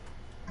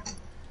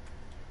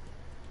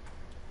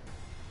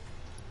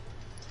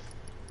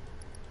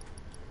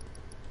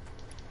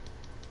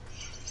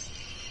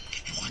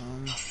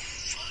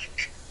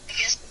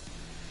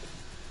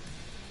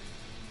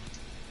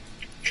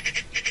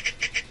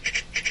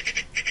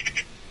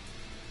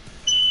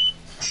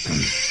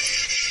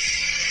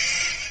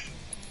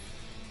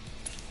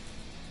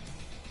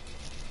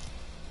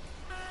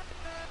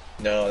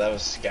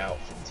 Scout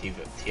from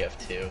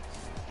TF2.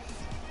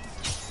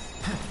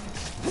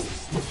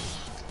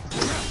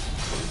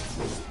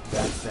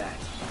 That's that.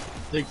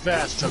 Think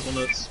fast, Chuckle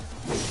Nuts.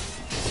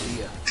 See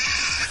ya.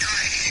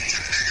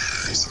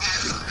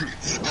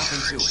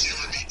 Nothing to it.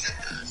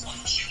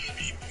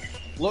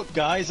 Look,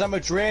 guys, I'm a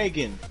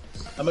dragon.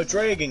 I'm a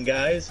dragon,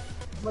 guys.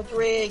 I'm a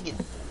dragon.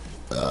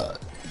 Uh.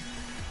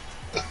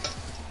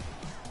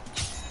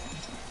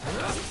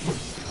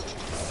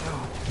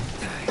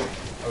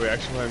 Are we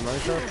actually playing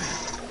Minecraft?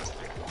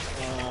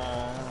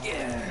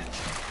 Yeah.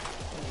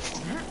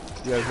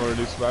 You guys want to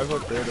do survival or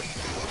creative?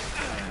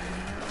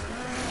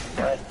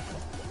 What?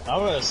 I'm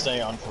gonna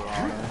stay on for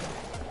honor.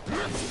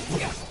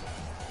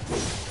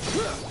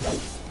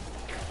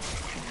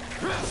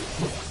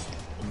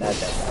 Not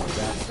that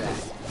bad.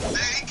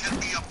 They can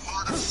be a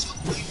part of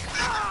something bigger.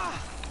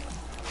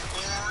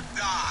 Or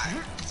die.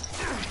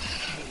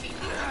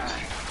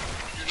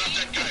 You're not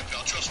that guy,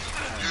 pal. Trust me.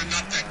 You're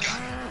not that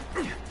guy.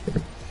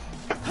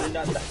 You're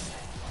not that guy.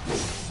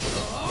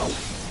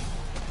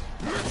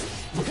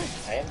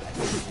 I am that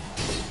guy.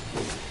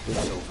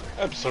 It's over.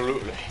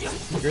 Absolutely.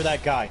 You're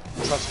that guy.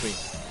 Trust me.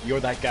 You're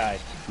that guy.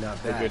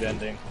 Not The bad. good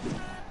ending.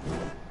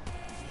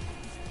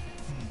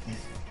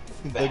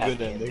 The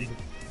good ending.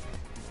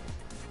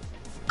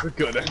 The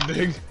good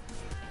ending.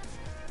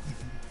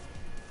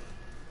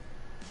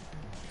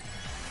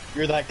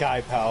 You're that guy,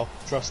 pal.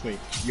 Trust me.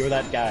 You're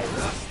that guy.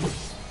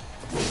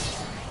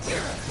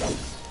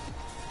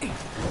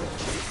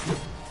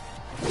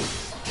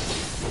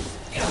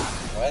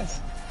 What?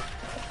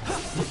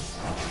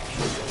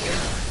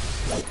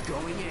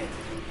 Going in.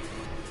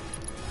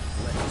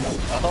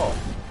 Oh.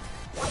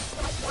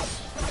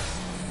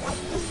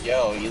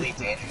 Yo, Elite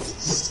Dangerous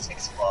is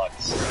 $6.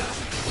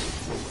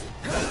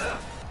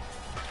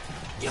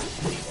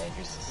 Elite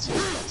Dangerous is $6.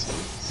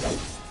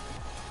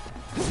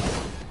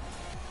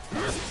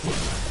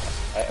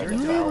 I the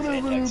Valve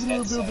Index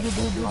headset. Is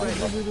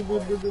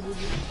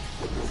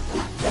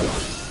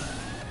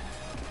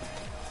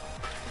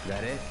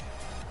that it?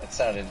 That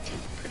sounded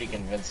pretty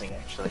convincing,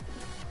 actually.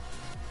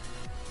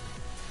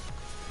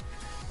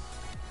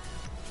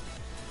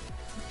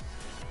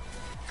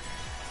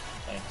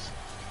 Thanks.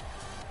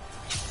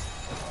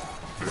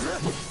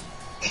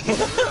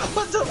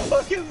 What the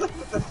fuck is that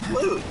with the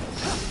flute?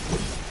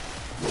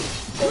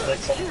 Sounds like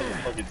something from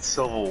fucking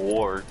Civil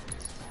War.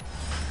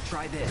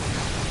 Try this.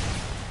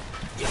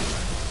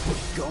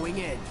 Going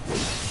in.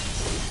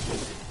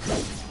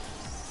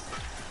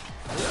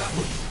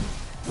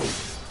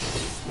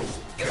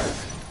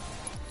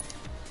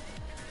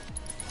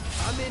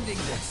 I'm ending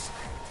this.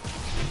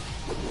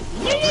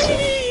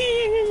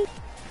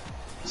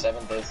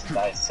 7 days to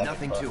die, $7.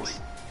 Nothing to it.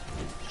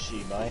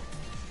 Gee, my.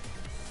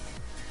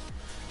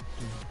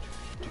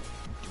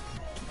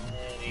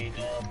 Many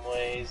dumb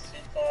ways to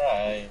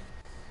die.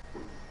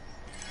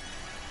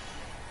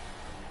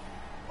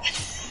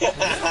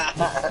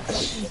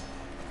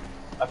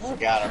 I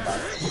forgot about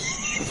it.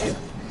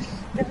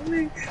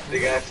 The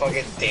guy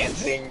fucking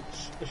dancing.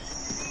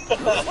 Ways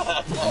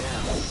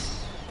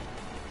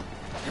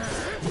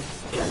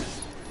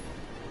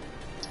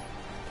to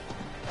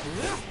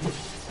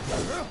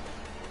die.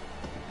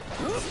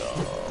 So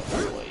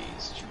many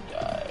ways to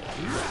die.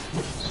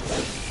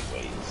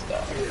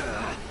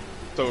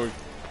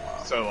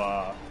 So,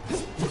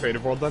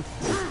 creative world then?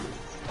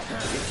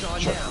 It's on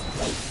Sure. now.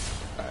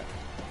 Alright.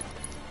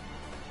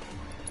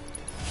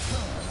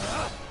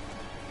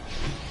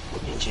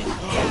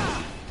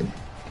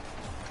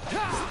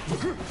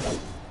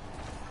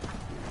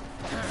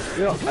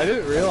 You know, I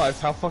didn't realize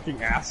how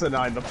fucking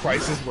asinine the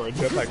prices were in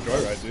Jetpack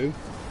Joyride, dude.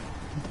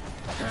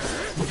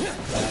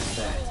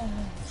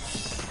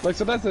 Like,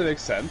 sometimes it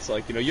makes sense.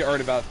 Like, you know, you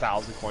earn about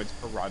 1,000 coins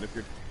per run if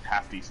you're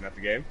half decent at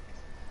the game.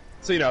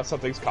 So, you know, some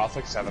things cost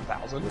like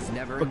 7,000.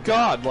 But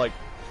God, like,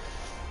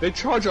 they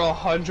charge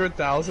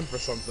 100,000 for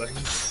something.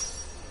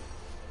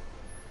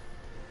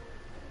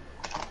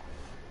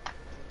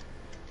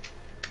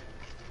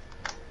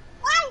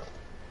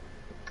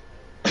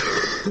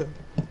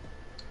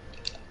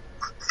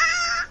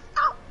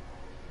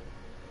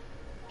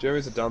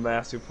 Jeremy's a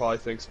dumbass who probably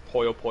thinks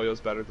Puyo Puyo is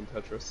better than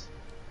Tetris.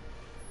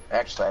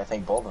 Actually, I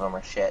think both of them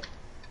are shit.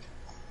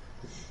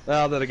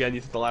 Well, then again, you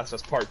think The Last of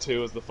Us Part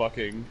 2 is the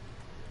fucking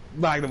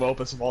magnum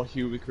opus of all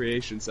human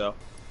creation, so...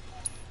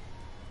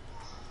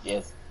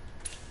 Yes.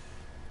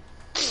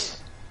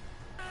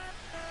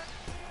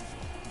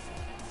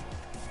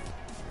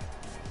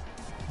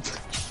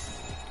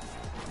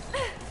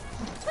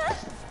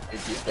 Did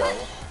you go?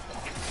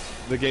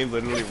 The game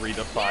literally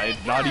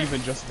redefined not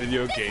even just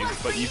video games,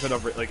 but even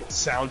like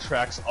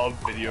soundtracks of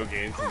video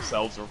games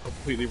themselves are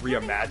completely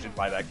reimagined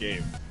by that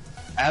game.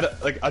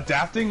 Like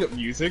adapting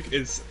music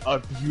is a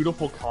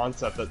beautiful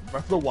concept that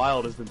Breath of the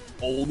Wild is the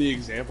only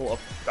example of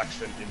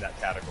perfection in that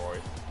category.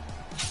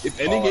 If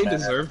any game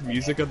deserved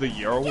Music of the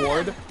Year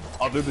award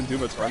other than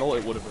Doom Eternal,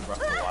 it would have been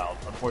Breath of the Wild.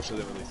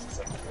 Unfortunately, they released the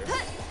second year.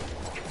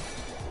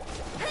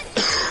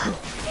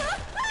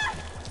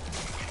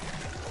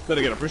 Then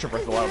again, I'm pretty sure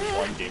Breath of the Wild was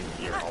one game of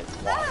the year a lot.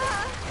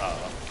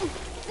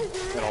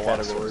 in a lot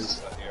of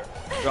categories.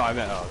 No, I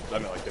meant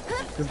like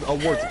different, because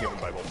awards are given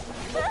by multiple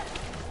people.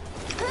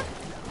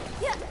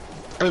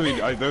 I mean,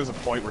 there was a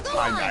point where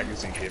Time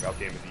Magazine gave out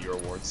Game of the Year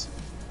awards.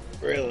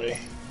 Really?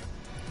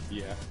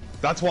 Yeah.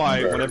 That's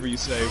why whenever you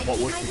say what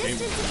was the Game of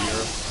the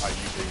Year, I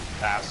usually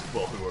ask,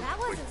 well, who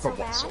are like, from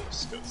what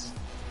source? Because,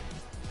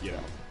 you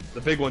know,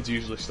 the big ones are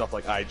usually stuff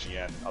like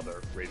IGN and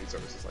other rating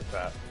services like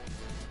that.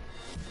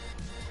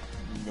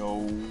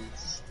 No.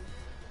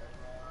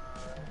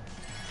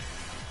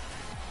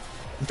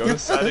 Go to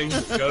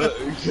settings, go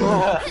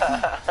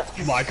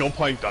to... Michael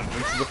playing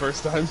Dungeons for the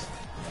first time.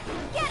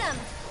 Get him!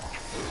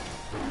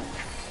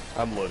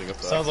 I'm loading up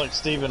that. Sounds like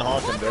Stephen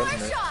Hawking,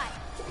 doesn't it?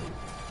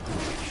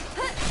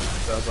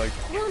 Sounds like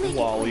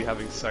Wally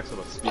having sex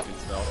with a speaking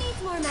spell.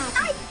 Needs more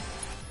magic.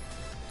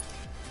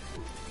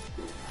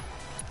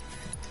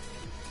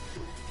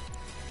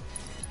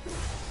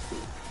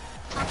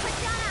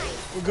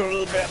 We'll go to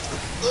the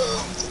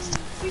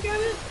bathroom. You got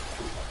it?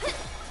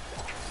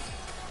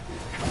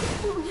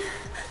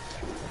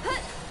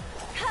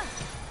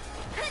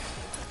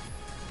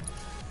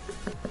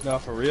 No,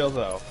 for real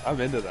though.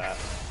 I'm into that.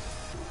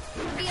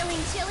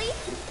 Feeling chilly?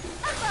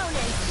 A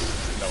bonus.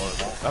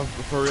 No,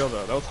 for real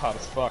though. That was hot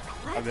as fuck.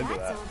 I'm into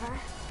that. Over.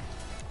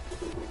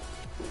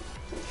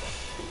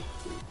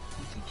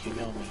 You think you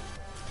know me?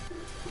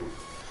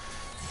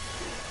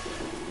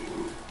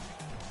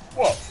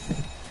 Whoa!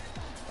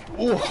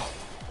 Ooh!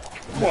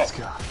 Let's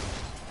go.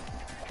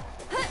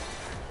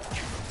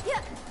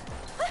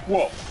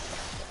 Whoa!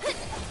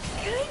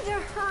 Kinda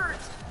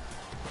hurt.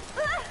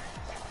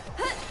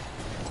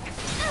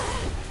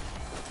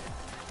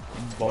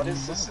 What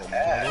is this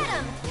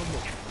ad?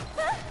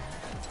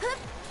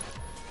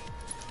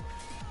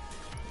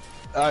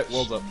 Alright,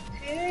 well done.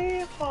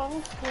 I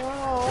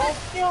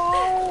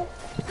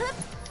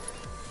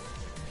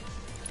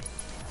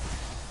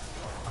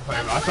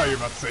thought you were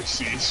about to say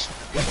sheesh.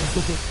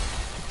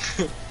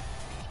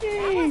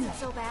 That wasn't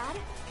so bad.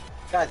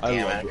 God damn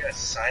it, I gotta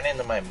sign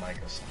into my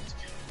Microsoft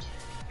account.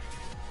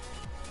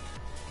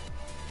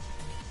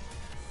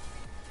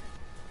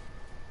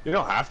 You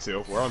don't have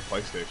to. We're on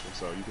PlayStation,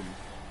 so you can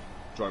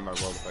join my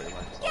world without your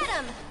Microsoft. Get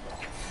him!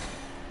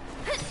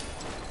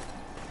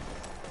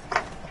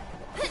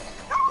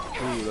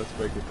 Ooh, let's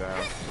break it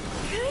down.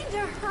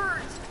 Kinda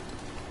hurt.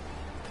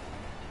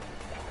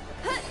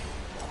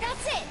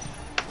 That's it.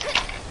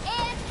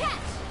 And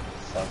catch.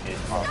 Suck it.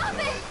 Stop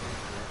it.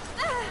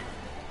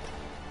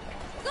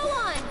 Go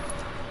on.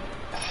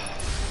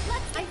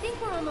 I think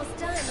we're almost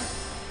done.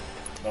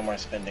 No more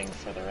spending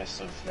for the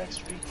rest of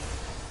next week.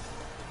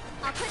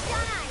 I'll put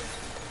down ice.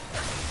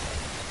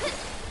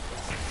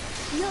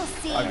 You'll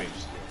see. I mean,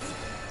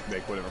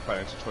 make whatever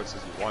financial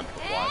choices you want,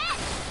 but why?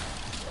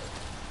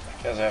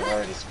 Because I've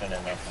already spent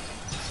enough.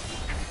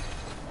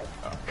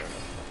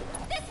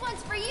 This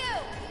one's for you.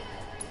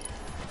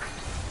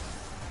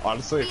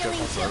 Honestly, if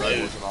Xbox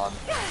Live wasn't on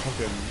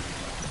fucking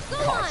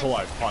console,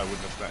 I probably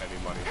wouldn't have spent any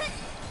money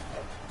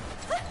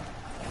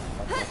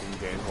on fucking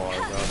games while I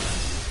was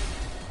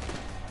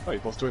out. Oh,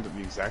 you're both doing it at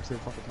the exact same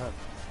fucking time.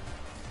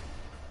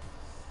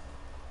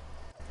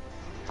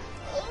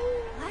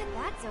 Glad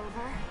that's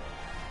over.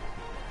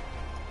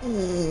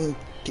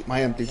 Keep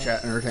my empty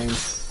chat entertained.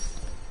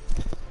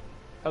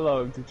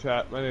 Hello, empty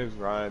chat. My name is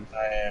Ryan.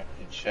 Hi,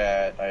 empty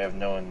chat. I have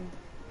no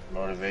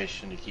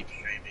motivation to keep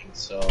streaming,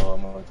 so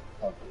I'm gonna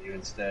talk to you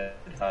instead.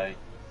 Hi.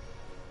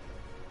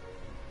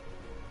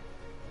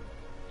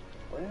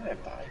 Where did I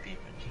buy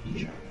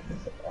BMG?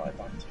 Oh, I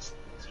bought this.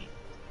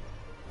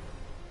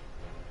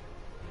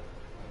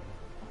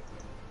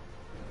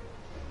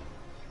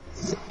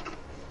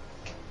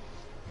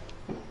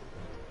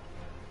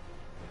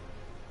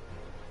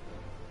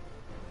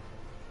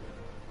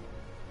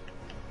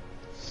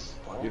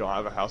 You don't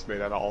have a house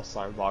made out of all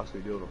slime blocks, but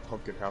you do have a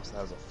pumpkin house that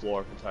has a floor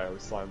of entirely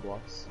slime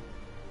blocks.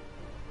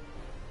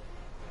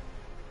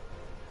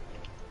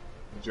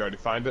 Did you already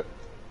find it?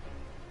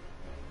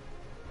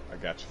 I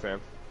got you, fam.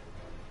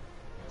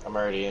 I'm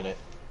already in it.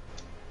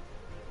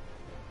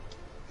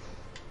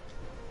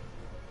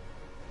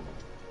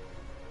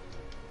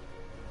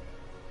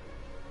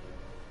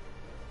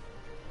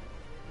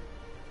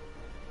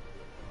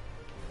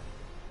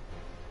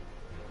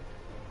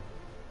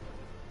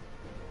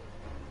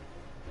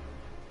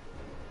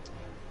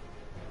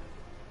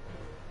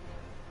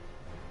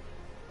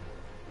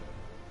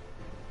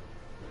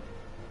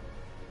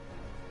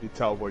 He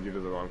teleported you to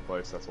the wrong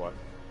place, that's why.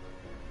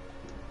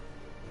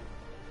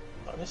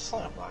 Oh, there's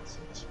slime blocks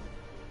in this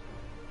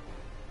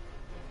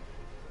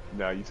one.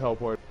 No, you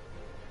teleport.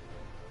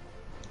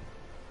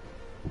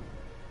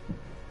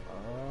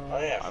 Oh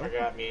yeah, I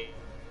forgot me.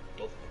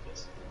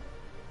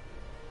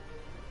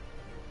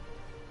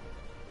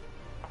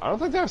 I don't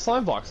think there are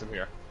slime blocks in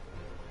here.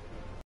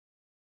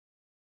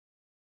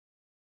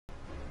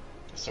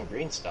 There's some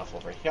green stuff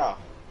over here.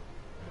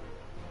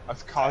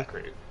 That's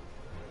concrete.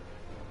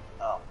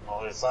 Oh, well,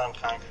 there's slime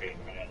concrete,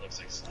 and it looks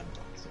like slime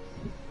blocks.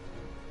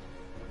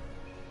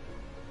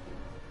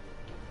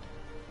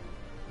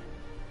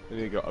 I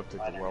need to go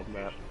update the world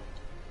map.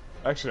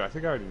 Actually, I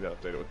think I already did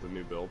update it with the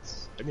new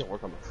builds. I need to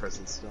work on the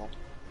prison still.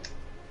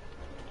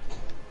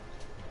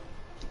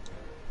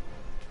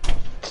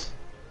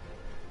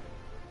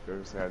 We're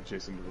just gonna have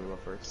Jason Derulo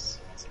first.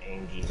 It's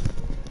Angie.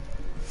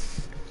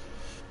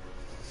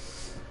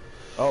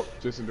 Oh,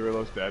 Jason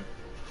Derulo's dead.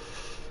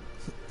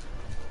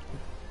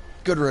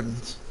 Good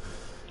riddance.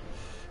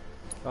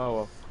 Oh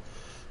well.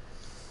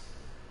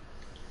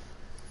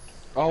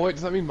 Oh wait,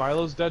 does that mean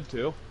Milo's dead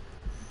too?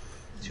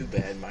 Too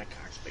bad, my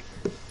cock's bigger.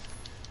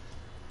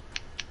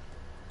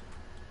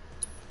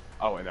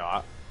 Oh wait,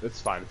 no,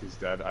 it's fine if he's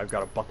dead. I've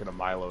got a bucket of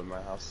Milo in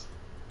my house.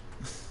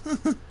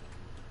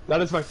 That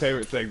is my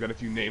favorite thing, that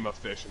if you name a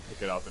fish and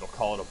pick it up, it'll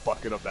call it a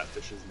bucket of that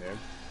fish's name.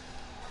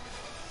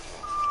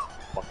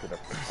 Bucket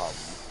of cum.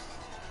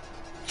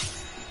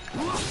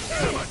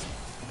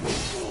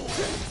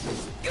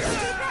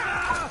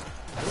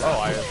 Oh,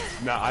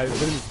 I've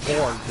been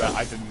informed that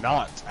I did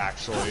not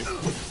actually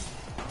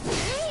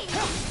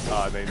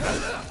name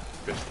that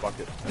fish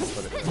bucket and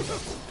put it in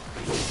it.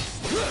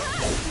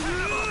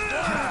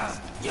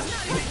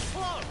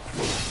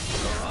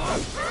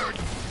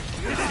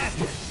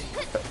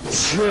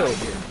 True.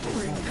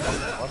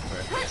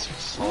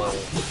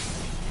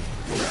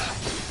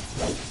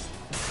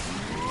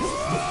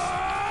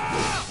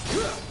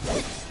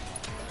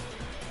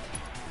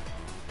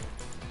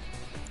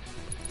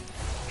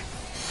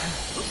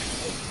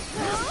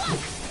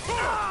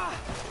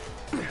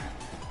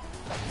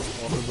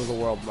 Welcome to the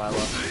world,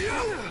 Milo.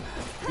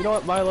 You know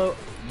what, Milo?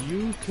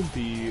 You can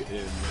be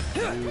in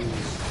new...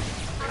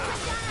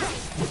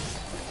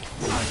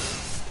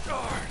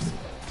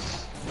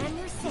 And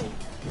you're safe.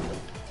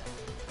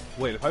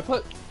 Wait, if I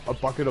put a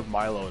bucket of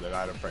Milo in an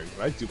item frame,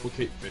 can I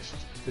duplicate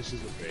fishes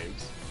with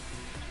names?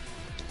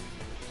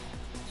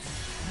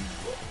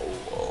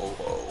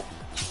 Whoa.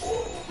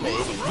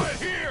 Maybe. Right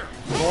here!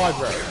 The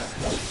library.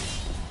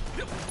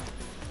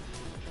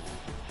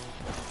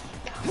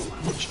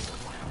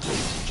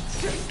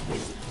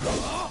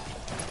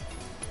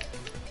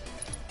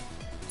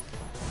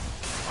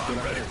 I'm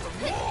ready for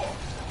more!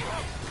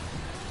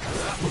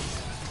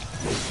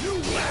 You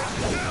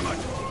damn it!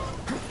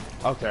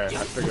 Okay,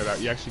 I figured out.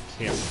 You actually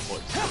can't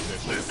put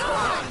fishes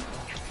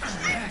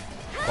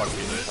fucking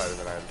inside of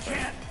an item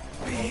frame.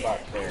 What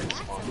about carrots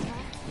spawning?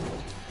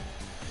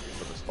 If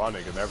they're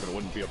spawning in there, but it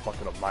wouldn't be a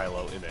bucket of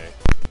Milo in a...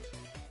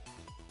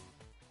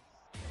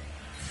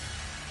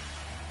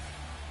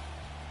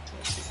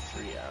 Let's see,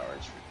 3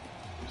 hours.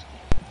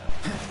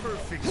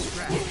 Perfect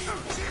scratch.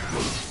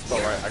 It's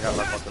alright, I got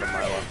my bucket of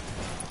Milo.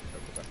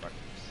 Put that back.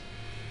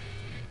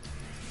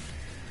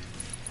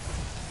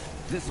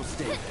 This'll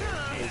stay.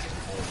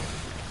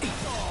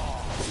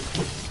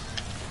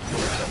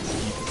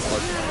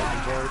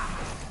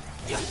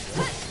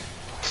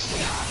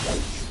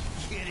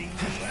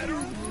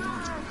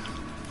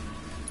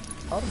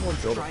 How does one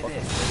build a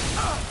fucking thing?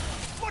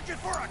 Looking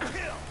for a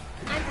kill!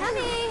 I'm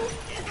coming!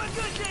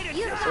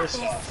 You got First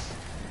this. off,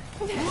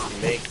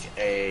 make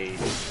a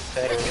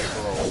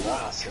federal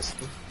law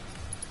system.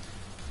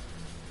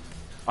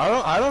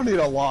 I don't need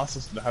a law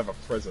system to have a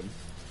prison.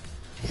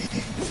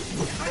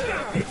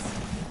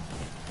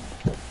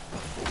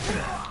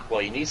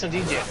 Well, you need some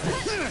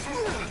degenerates.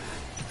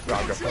 No,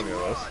 I've got plenty of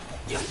those.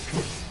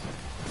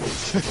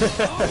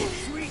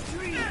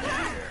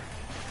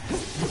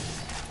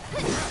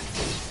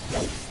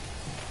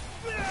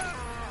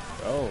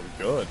 Oh,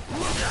 good.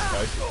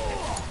 Nice.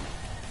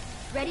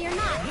 Ready or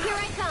not, here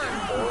I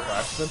come! Or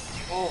accident.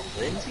 Oh,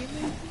 Lindsay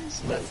made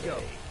this? Let's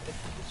go.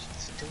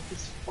 She's dope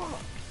as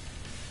fuck.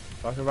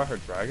 Talking about her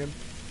dragon?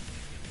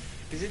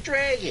 He's a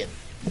dragon!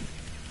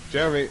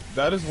 Jeremy,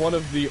 that is one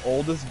of the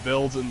oldest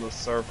builds in the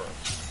server.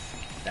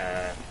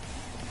 Nah.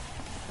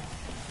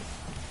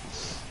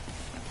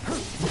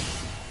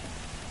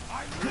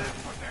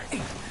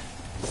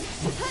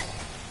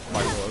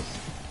 Mine was.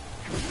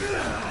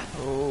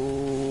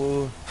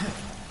 Oh.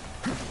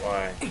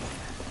 Why?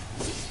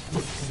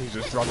 He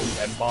just dropped an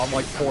N-bomb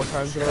like 4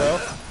 times in a row.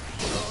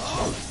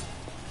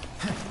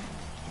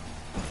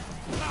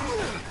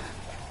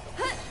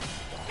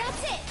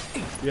 That's it!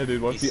 Yeah,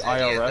 dude, what's the He said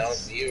he had no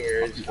IRS?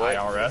 viewers. The What?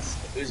 IRS?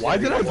 Who's Why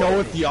gonna did I be go the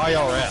with the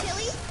IRS?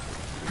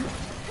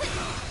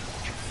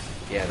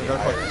 Yeah, the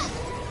IRS.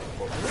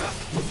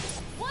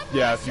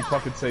 Yeah, if you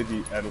fucking say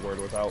the N-word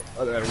without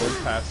an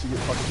N-word pass, you get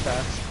fucking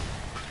passed.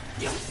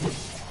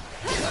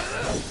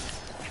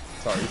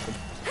 Sorry, Ethan.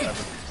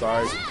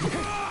 Sorry.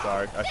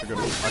 Sorry, I should go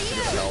to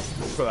hell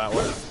for that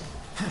one.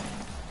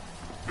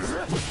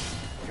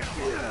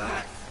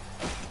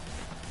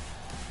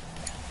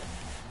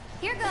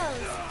 Here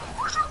goes!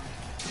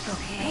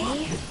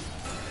 Okay.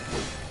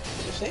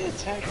 If they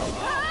attack all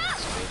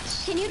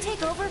Can you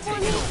take over for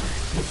me?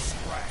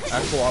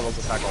 Axolotls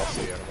attack all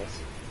sea animals.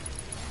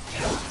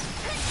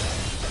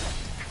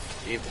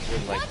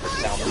 even like the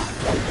salmon.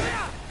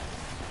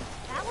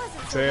 That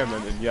wasn't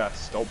Salmon, and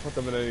yes, don't put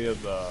them in any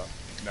of the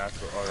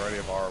natural or any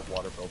of our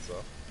water builds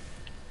though.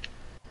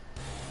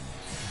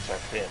 So I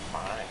fit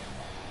mine.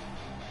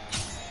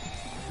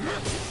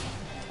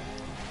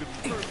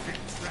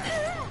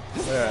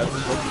 Yeah,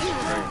 everyone's looking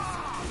for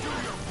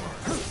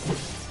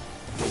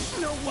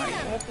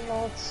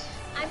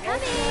I'm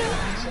coming!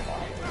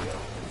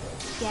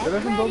 Get Did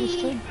Evan build this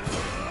ready! thing?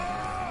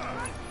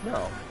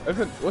 No.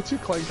 Evan, what's your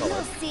clay color?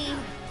 We'll see.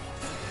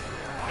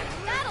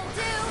 That'll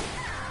do!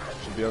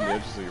 Should be on the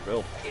edges of your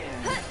build.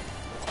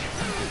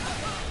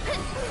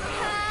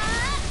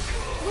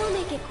 We'll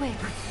make it quick.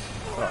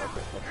 Oh,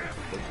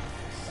 okay.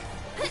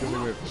 Give me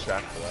a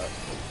shack for that.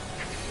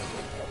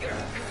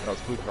 Oh,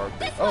 it's blue card.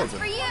 This Oh, one's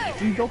for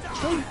you! You built the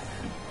tree!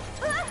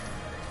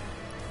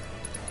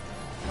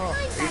 Oh,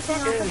 are you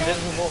fucking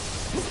invisible?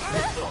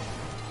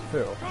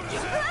 Who?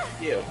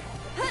 You.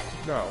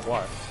 No,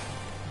 why?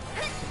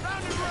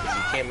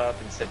 You came up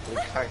and said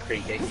blue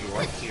concrete, yet you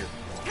weren't here.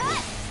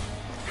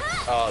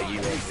 Oh, you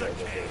were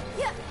here.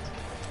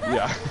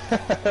 Yeah.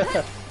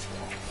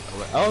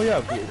 Oh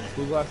yeah,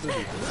 blue glasses.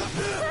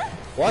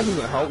 Well, that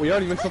doesn't help. We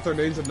already mixed up their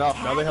names enough.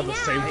 Now they have the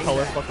same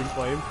color fucking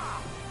flame.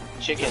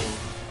 Chicken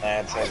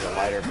ads has a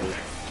lighter blue.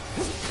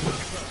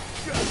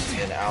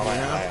 And Ally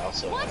I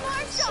also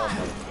have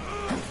someone.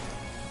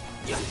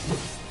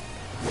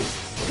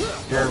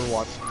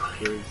 Overwatch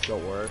series,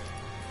 don't worry.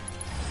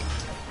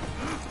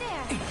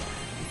 There.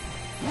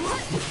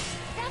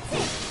 That's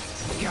it.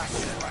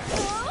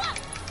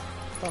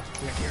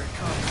 Here it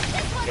comes.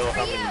 You know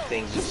how many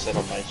things you've said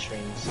on my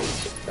streams?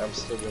 I'm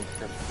still doing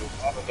perfectly.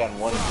 I haven't gotten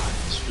one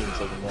stream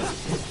taken yet.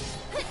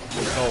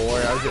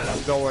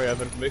 Don't worry,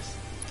 Evan.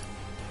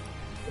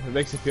 If it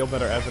makes you feel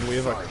better, Evan, we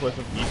have a clip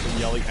of Ethan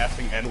yelling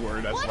effing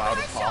N-word as loud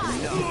as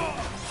possible.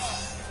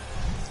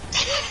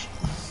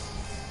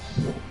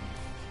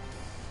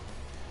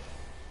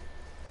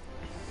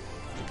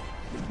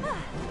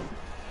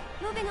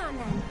 Moving on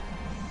then.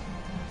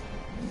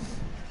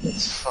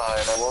 It's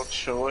fine, I won't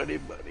show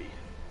anybody.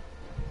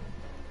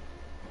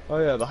 Oh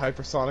yeah, the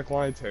hypersonic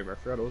lion tamer. I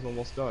forgot it was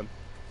almost done.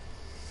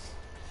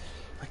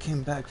 I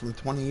came back from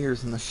 20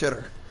 years in the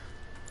shitter.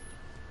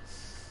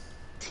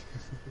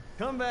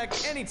 Come back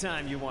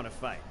anytime you want to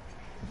fight.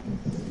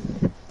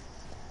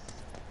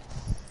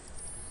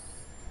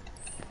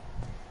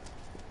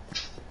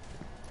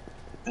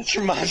 That's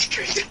your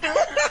monster.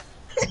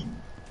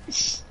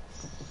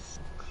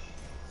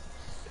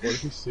 What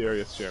if he's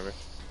serious, Jeremy?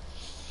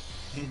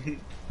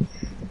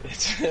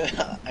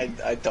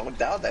 I don't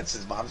doubt that's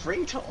his mom's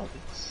ringtone.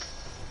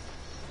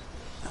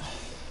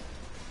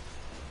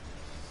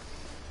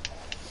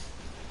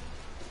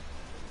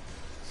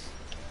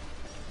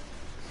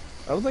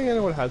 I don't think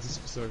anyone has a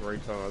specific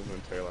ringtone other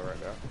than Taylor right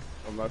now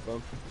on my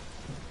phone.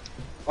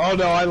 Oh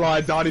no, I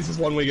lied. Dottie's is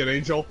one-winged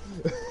angel.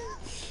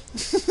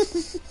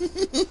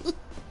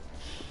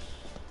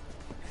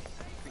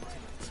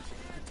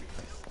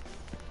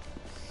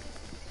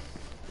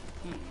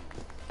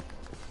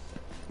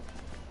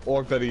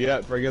 Or better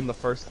yet, bring in the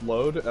first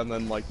load and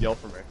then like yell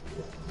for me.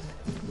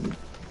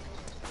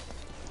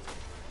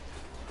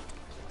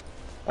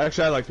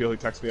 Actually, I like people who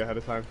text me ahead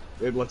of time.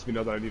 It lets me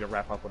know that I need to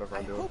wrap up whatever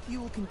I'm doing. I hope you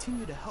will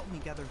continue to help me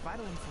gather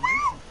vital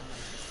information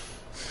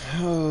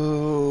from my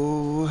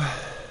Oh.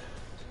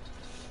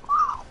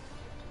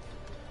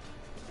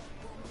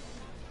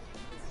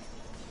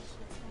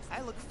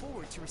 I look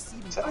forward to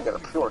receiving. I said I got a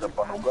pre-order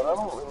bundle, but I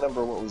don't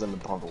remember what was in the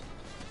bundle.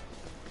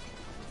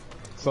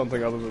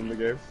 Something other than the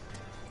game.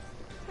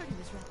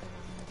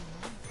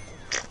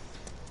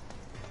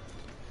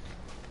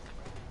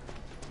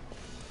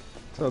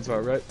 Sounds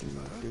about right.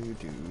 Are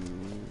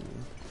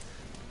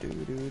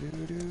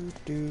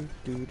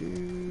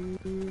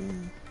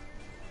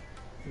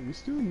you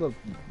still doing the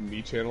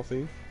Me channel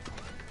theme?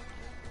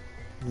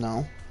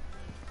 No.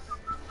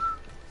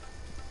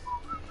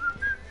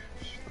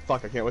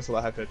 Fuck, I can't whistle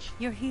that high pitch.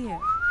 You're here.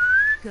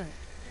 Good.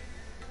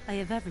 I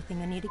have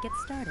everything I need to get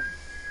started.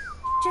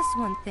 Just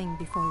one thing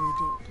before we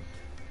do.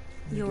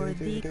 You're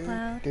the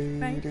Cloud,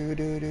 right? Cloud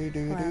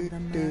the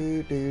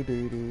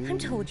Map. I'm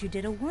told you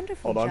did a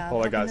wonderful job.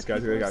 Hold on, guys.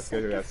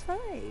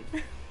 FFVII.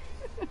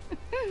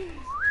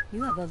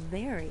 You have a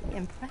very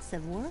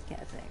impressive work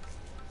ethic.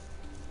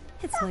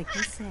 It's like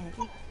you say,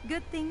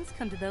 good things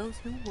come to those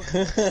who work.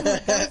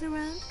 What goes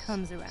around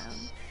comes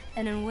around,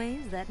 and in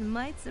ways that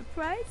might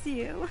surprise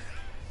you.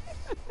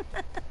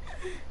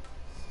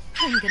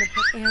 I'm gonna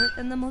put Aerith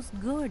in the most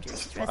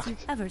gorgeous dress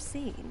you've ever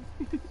seen.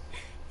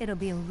 It'll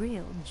be a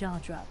real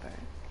jaw-dropper.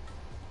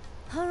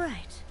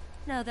 Alright,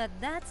 now that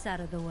that's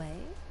out of the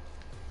way,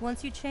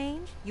 once you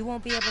change, you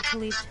won't be able to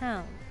leave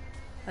town.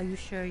 Are you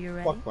sure you're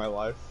ready? Fuck my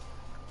life.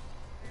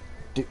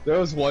 There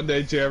was one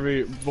day,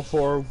 Jeremy,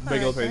 before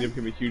Megalopania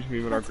became a huge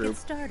meme in our group,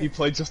 he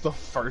played just the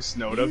first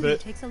note of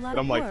it, and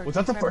I'm like, was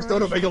that the first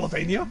note of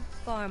Megalopania?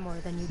 Far more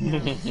than you know.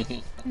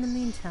 In the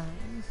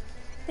meantime,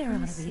 there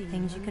ought to be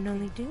things you can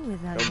only do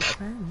without your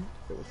friend.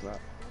 It was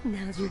not.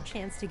 Now's your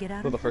chance to get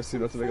out For of the first two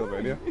notes of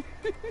Megalopania?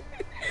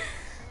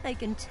 I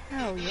can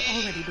tell you're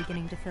already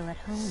beginning to feel at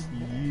home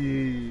here.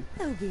 Yeah.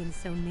 Though being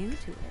so new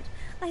to it,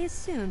 I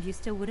assumed you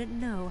still wouldn't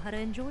know how to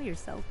enjoy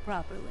yourself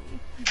properly.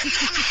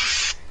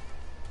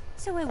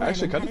 So I went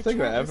Actually, and come had to a think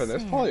of it, chat with Evan,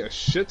 there's Sam. probably a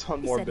shit ton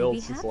He more said he'd builds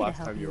be since happy the to last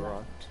help time you were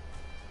on.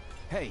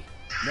 Hey,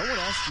 no one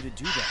asked you to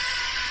do that.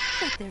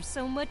 But there's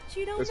so much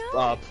you don't There's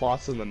know.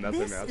 plots in the nether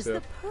This now is too.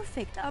 the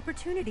perfect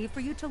opportunity for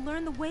you to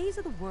learn the ways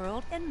of the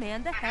world and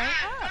man the hell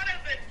up.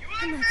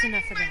 And that's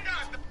enough of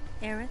that.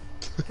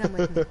 Aerith, come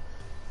with me.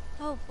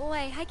 Oh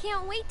boy, I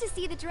can't wait to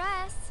see the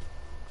dress.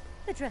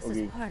 The dress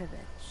is part of it,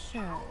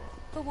 sure.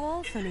 But we'll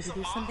also need to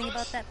do something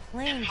about that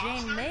plain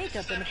Jane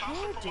makeup and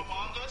hairdo.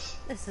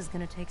 This is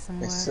gonna take some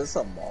work. Is this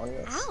Among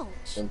Us?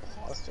 Ouch.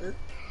 Imposter?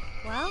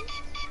 Well,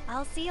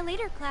 I'll see you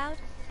later, Cloud.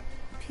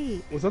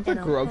 Pete. Was that the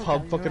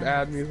Grubhub fucking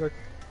ad music?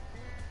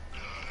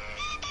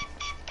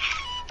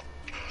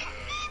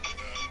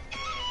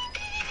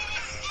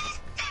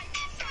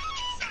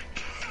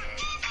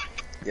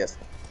 Yes.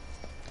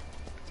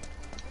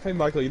 Hey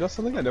Michael, you know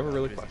something I never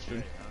really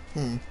questioned?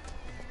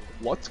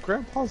 What's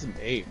Grandpa's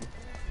name?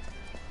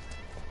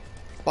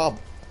 Bob.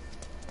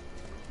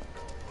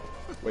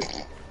 Wait,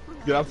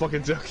 you're not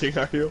fucking joking,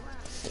 are you?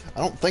 I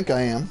don't think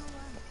I am.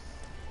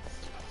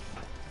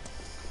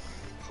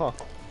 Huh.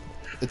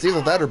 It's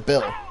either that or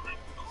Bill.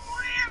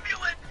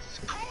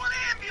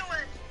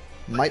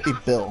 Might be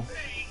Bill.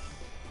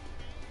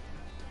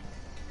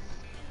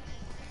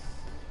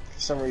 For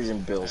some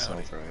reason, Bill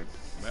sounds right.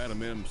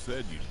 Madam M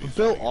said you'd be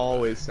Bill swinging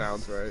always by.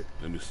 sounds right.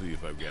 Let me see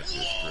if I've got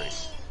this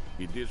straight.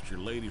 You ditched your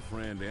lady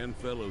friend and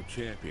fellow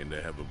champion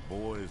to have a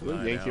boys'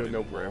 night Yankee out with in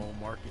no the brim. mall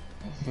market.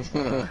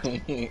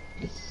 Kidding.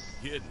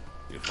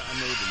 If I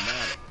know the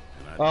matter,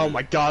 and I Oh do,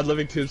 my god,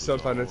 Living Tombstone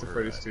it's all Final Fantasy her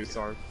 32 idea.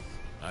 song.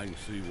 I can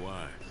see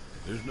why.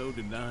 There's no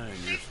denying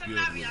you're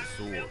skilled with a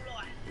sword.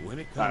 But when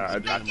it comes to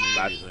That-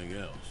 anything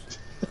else,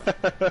 can't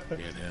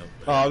help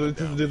but Oh, have they a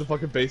didn't doubt. do the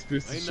fucking bass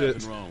boost and Ain't shit.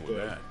 nothing wrong with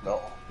that.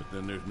 No. But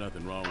then there's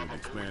nothing wrong with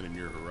expanding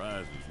your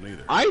horizons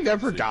neither. I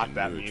never Seeking got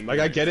that new meme. Like,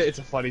 I get it, it's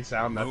a funny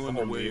sound, that's the Knowing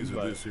whole the ways meme,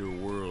 of but... this here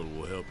world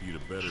will help you to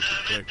better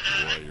protect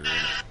you while you're in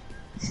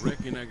it.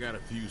 Reckon I got a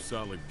few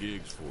solid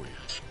gigs for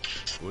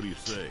you. What do you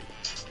say?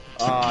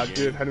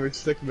 Dude, Henry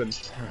Stickmin.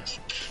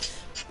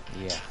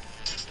 Yeah,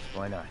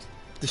 why not?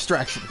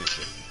 Distraction. You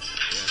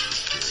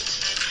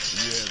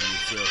have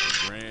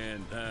yourself a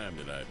grand time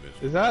tonight,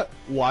 mister. Is that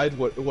Wide,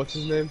 what's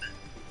his name?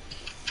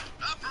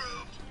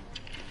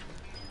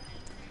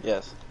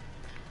 Yes.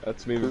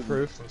 That's meme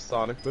proof from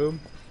Sonic Boom.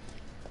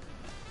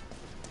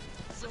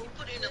 So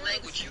put it in a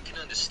language you can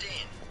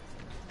understand.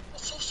 I'm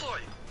so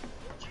sorry.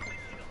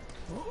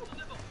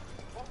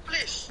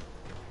 Please.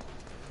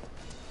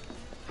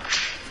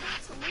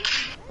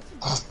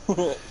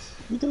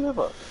 You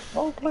deliver.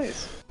 Oh,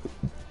 please.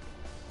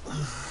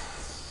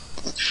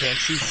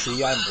 Can't you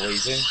see I'm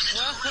blazing?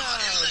 Wow,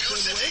 been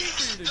waiting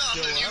for you to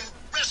show up.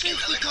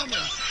 Thanks for coming.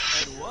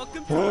 And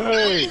welcome to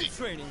Hey! the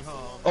training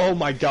hall. Oh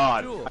my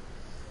god. Cool.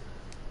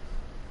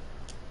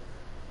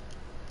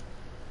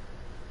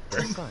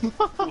 Very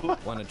fun.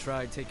 Want to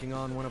try taking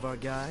on one of our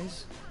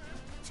guys?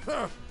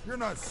 You're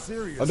not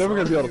serious. I'm never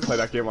gonna be are able to you? play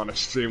that game on a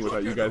stream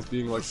without you guys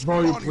being like,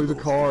 Mario, play the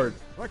card.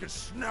 I can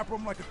snap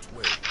them like a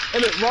twig.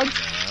 And it runs...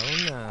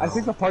 No. I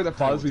think the part that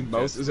bothers me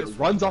most is it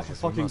runs off a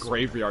fucking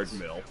graveyard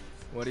mill.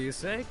 What do you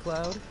say,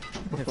 Cloud?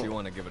 If you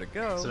want to give it a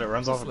go. So it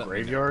runs off a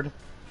graveyard?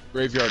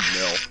 Graveyard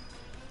mill.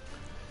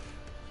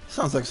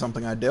 Sounds like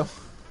something I'd do.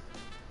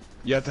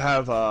 You have to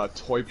have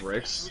toy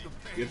bricks.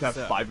 You have to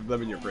have 5 of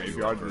them in your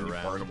graveyard, and then you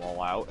burn them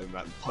all out, and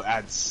that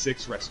adds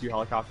 6 rescue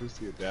helicopters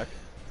to your deck.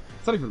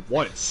 It's not even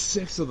 1, it's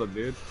 6 of them,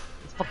 dude.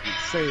 It's fucking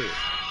insane.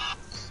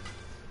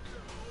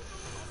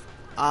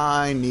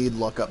 I need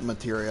look-up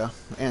materia,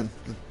 and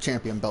the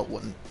champion belt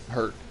wouldn't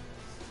hurt.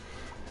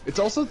 It's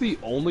also the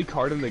only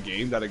card in the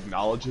game that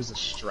acknowledges a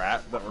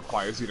strat that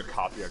requires you to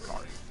copy a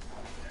card.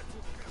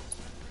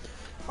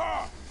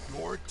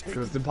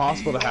 Because it's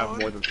impossible to have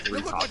more than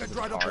 3 copies of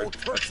a card at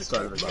the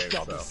start of the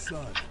game,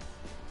 so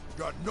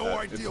Got no that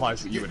idea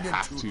implies what that you you're would getting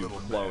have into, to little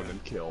clone man.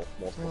 and kill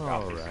multiple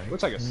All copies, right,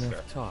 which I guess is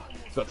enough fair. talk.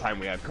 It's the time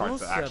we had cards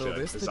We'll that settle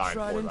actually this the designed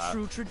tried for and that.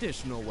 true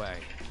traditional way.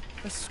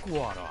 A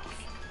squat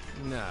off.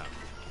 Now,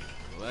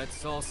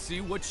 let's all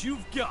see what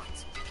you've got.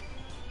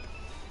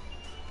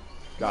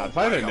 God, if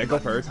I had a nickel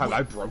for every time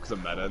I broke the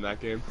meta in that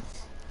game.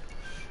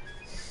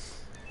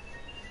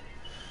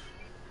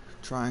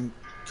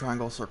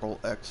 Triangle, circle,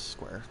 X,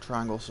 square.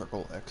 Triangle,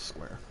 circle, X,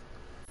 square.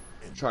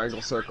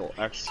 Triangle, circle,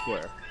 X,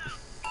 square.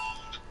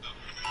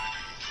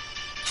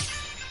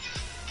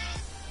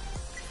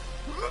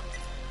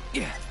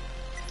 Yeah.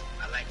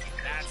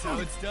 That's how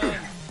it's done.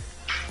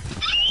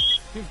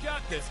 You've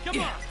got this. Come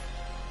on.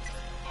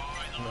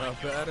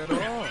 Not bad at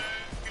all.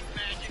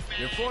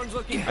 Your form's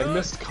looking good. I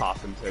missed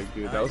Coffin Take,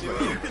 dude. That was my You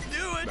can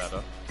do it.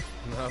 meta.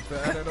 Not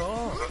bad at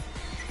all.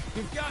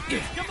 You've got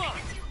this. Come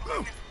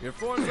on. Your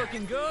form's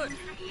looking good.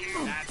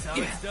 That's how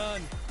it's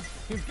done.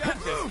 You've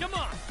got this. Come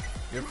on.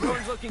 Your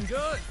form's looking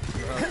good.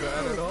 Not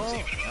bad at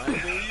all. I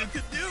knew you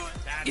could do it.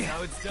 That's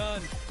how it's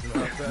done.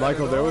 Not bad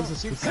Michael, at there all.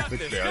 was a You've got specific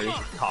this. variant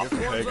Come of on. Coffin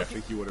Your form's Take I looking-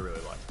 think you would have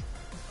really liked.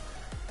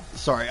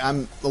 Sorry,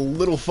 I'm a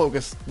little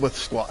focused with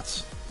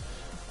squats.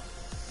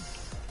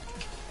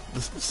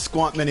 The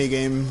squat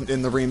minigame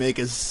in the remake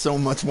is so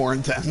much more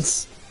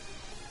intense.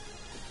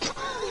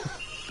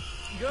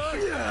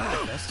 Good.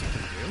 Best you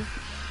can do.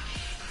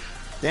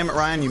 Damn it,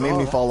 Ryan, you made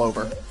me fall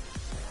over.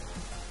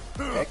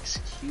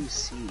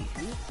 XQC.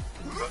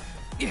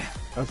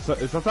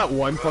 Is that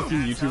one fucking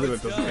YouTuber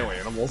that doesn't know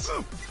animals?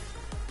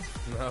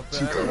 Not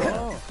bad at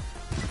all.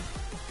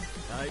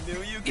 I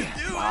knew you could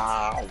do it.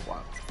 Wow.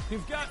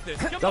 You've got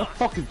this. Is Come that on. a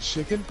fucking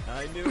chicken?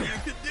 I knew you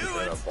could do Is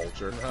that it. a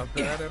vulture? Not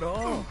bad at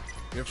all.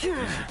 You should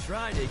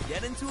try to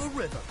get into a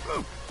rhythm.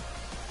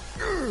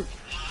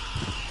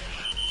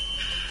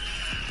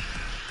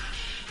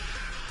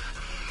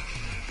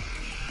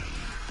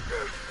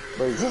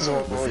 Wait, this is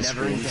what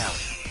Never in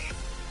doubt.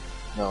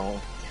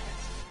 No.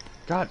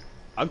 God,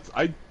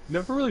 I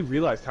never really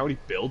realized how many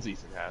builds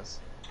Ethan has.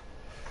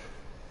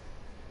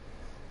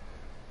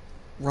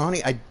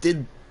 Ronnie, I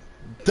did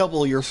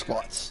double your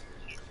squats.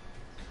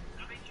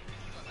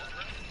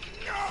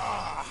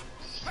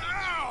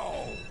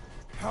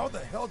 How the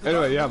hell did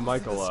Anyway, I yeah, lose to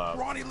Michael, this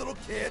scrawny little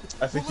kid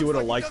I think who you would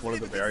have looks liked one of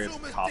the like he variants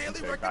of doesn't Coffin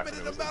consume his Take back when daily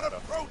it was recommended in amount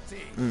of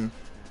stuff.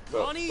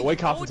 protein. The way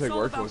Coffin Take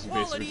worked was you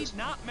basically quality, just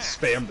not mass.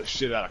 spam the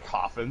shit out of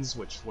coffins,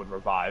 which would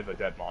revive a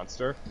dead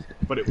monster,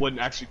 but it wouldn't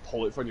actually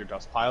pull it from your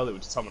dust pile, it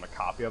would just summon a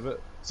copy of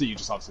it, so you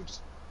just obviously just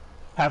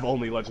have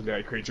only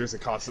legendary creatures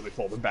and constantly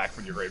pull them back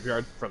from your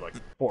graveyard for like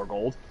 4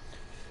 gold.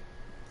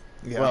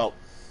 Yeah. Well,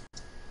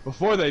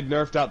 before they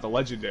nerfed out the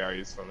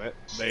legendaries from it,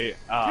 they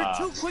You're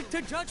too quick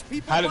to judge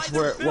people had by it to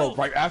their where, well, build.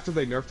 right after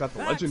they nerfed out the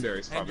That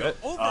legendaries and from your it,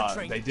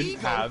 overtrained they didn't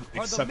ego have are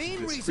the except main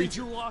this reasons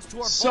creature. you lost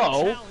to our So,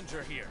 bold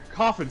challenger here.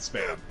 coffin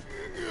spam.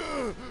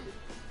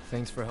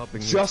 Thanks for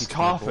helping me Just teach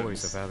my boys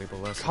coffins. a valuable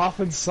lesson.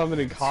 Coffins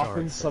summoning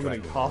coffins, Sorry for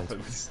summoning dragging you into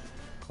coffins.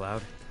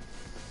 Cloud,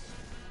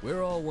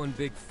 we're all one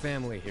big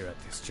family here at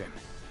this gym.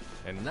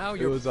 And now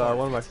It you're was part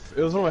one of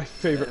of my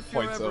favorite If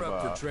you're points ever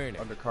of up to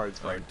training,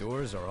 Undercard's our game.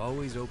 doors are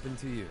always open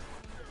to you.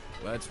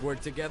 Let's work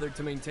together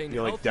to maintain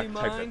You're like healthy death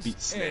type that minds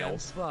beats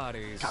snails. and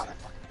bodies. God, I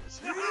fucking hate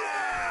snails.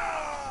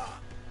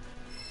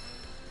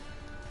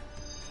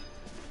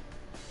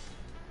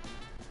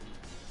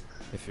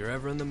 If you're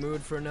ever in the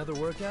mood for another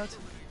workout,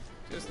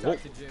 just Well,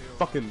 talk to J.O.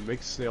 fucking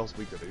makes snails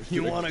weaker. They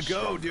You make wanna them go,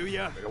 stronger. do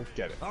ya? I don't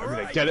get it. All I mean,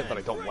 I right, get it, then, but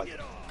I don't bring like it it.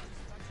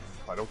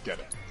 on. I don't get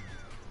it.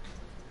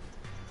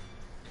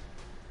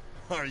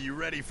 Are you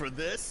ready for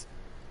this?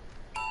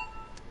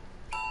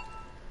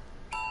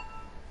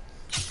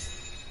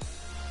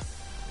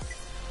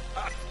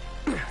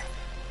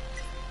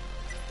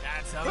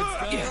 That's how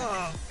it's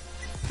done.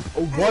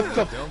 Oh, what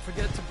the? Don't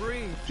forget to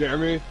breathe.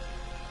 Jeremy,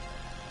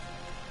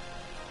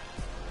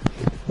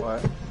 What?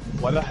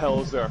 why the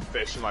hell is there a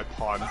fish in my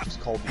pond just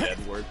called the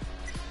N-word?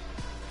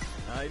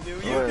 I knew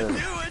you Where? could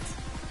do it.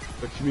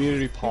 The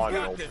community pond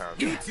in Got Old this. Town.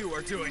 You two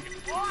are doing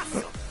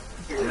awesome.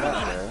 I'm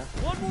not there.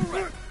 One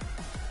more rep.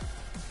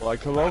 Well, I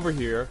come over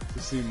here to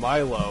see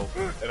Milo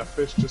and a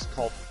fish just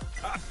called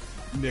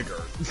nigger.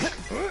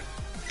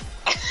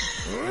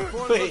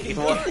 Wait,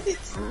 what?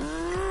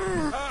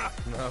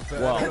 Not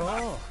bad Well, at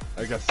all.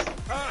 I guess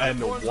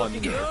N1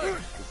 looking nigger good.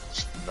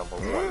 is number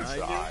 1 I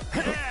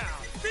side. knew. Yeah,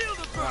 feel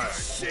the burn.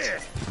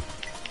 Shit.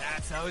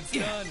 That's how it's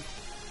done.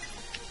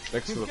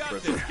 Next to the You've got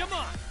prison. this. Come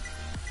on.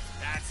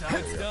 That's how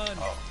it's done.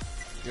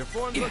 Your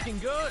form's looking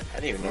good. I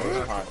didn't even know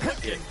this part was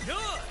Looking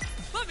good.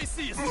 Let me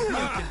see you see if you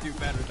can do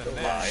better than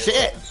that.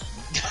 Shit!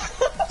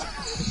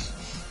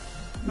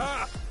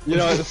 You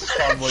know, this is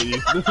probably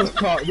Ethan.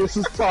 This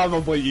is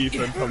probably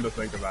Ethan, come to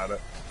think about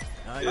it.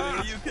 I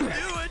knew you could do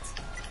it.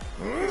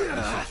 You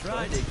should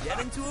try to get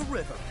into a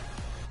rhythm.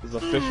 There's a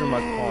fish in my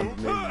pond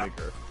named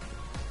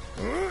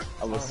Nigger.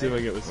 I'm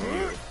assuming it was you.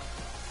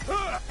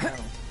 I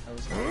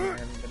was hoping I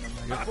haven't been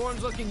on Your my...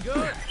 form's looking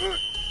good.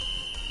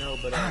 No,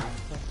 but get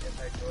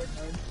my door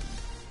card.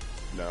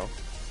 No.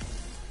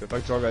 If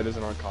like Joyride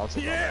isn't on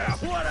console. Yeah,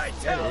 what I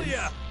tell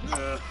ya.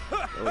 No,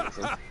 it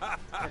isn't.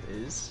 That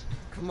is.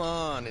 Come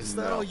on, is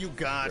that all you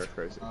got? You're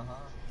crazy.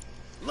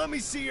 Let me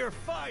see your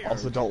fire.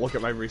 Also, don't look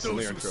at my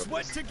recently Those earned who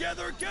sweat trophies.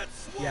 together get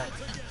swole Yeah,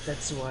 together.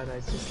 that's what I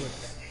just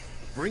looked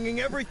at. Bringing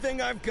everything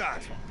I've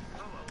got.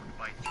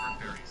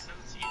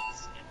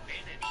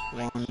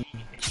 One.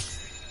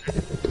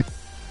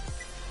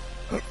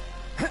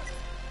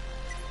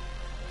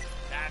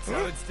 That's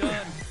how it's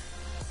done.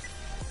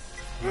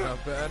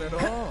 Not bad at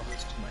all.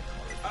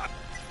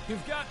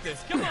 You've got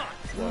this. Come on.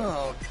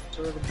 Oh,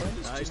 so the bug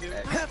is I just knew.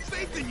 X. Have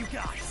faith in you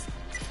guys.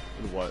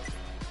 And what?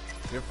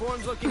 Your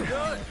form's looking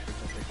good.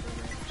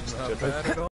 Not bad at all.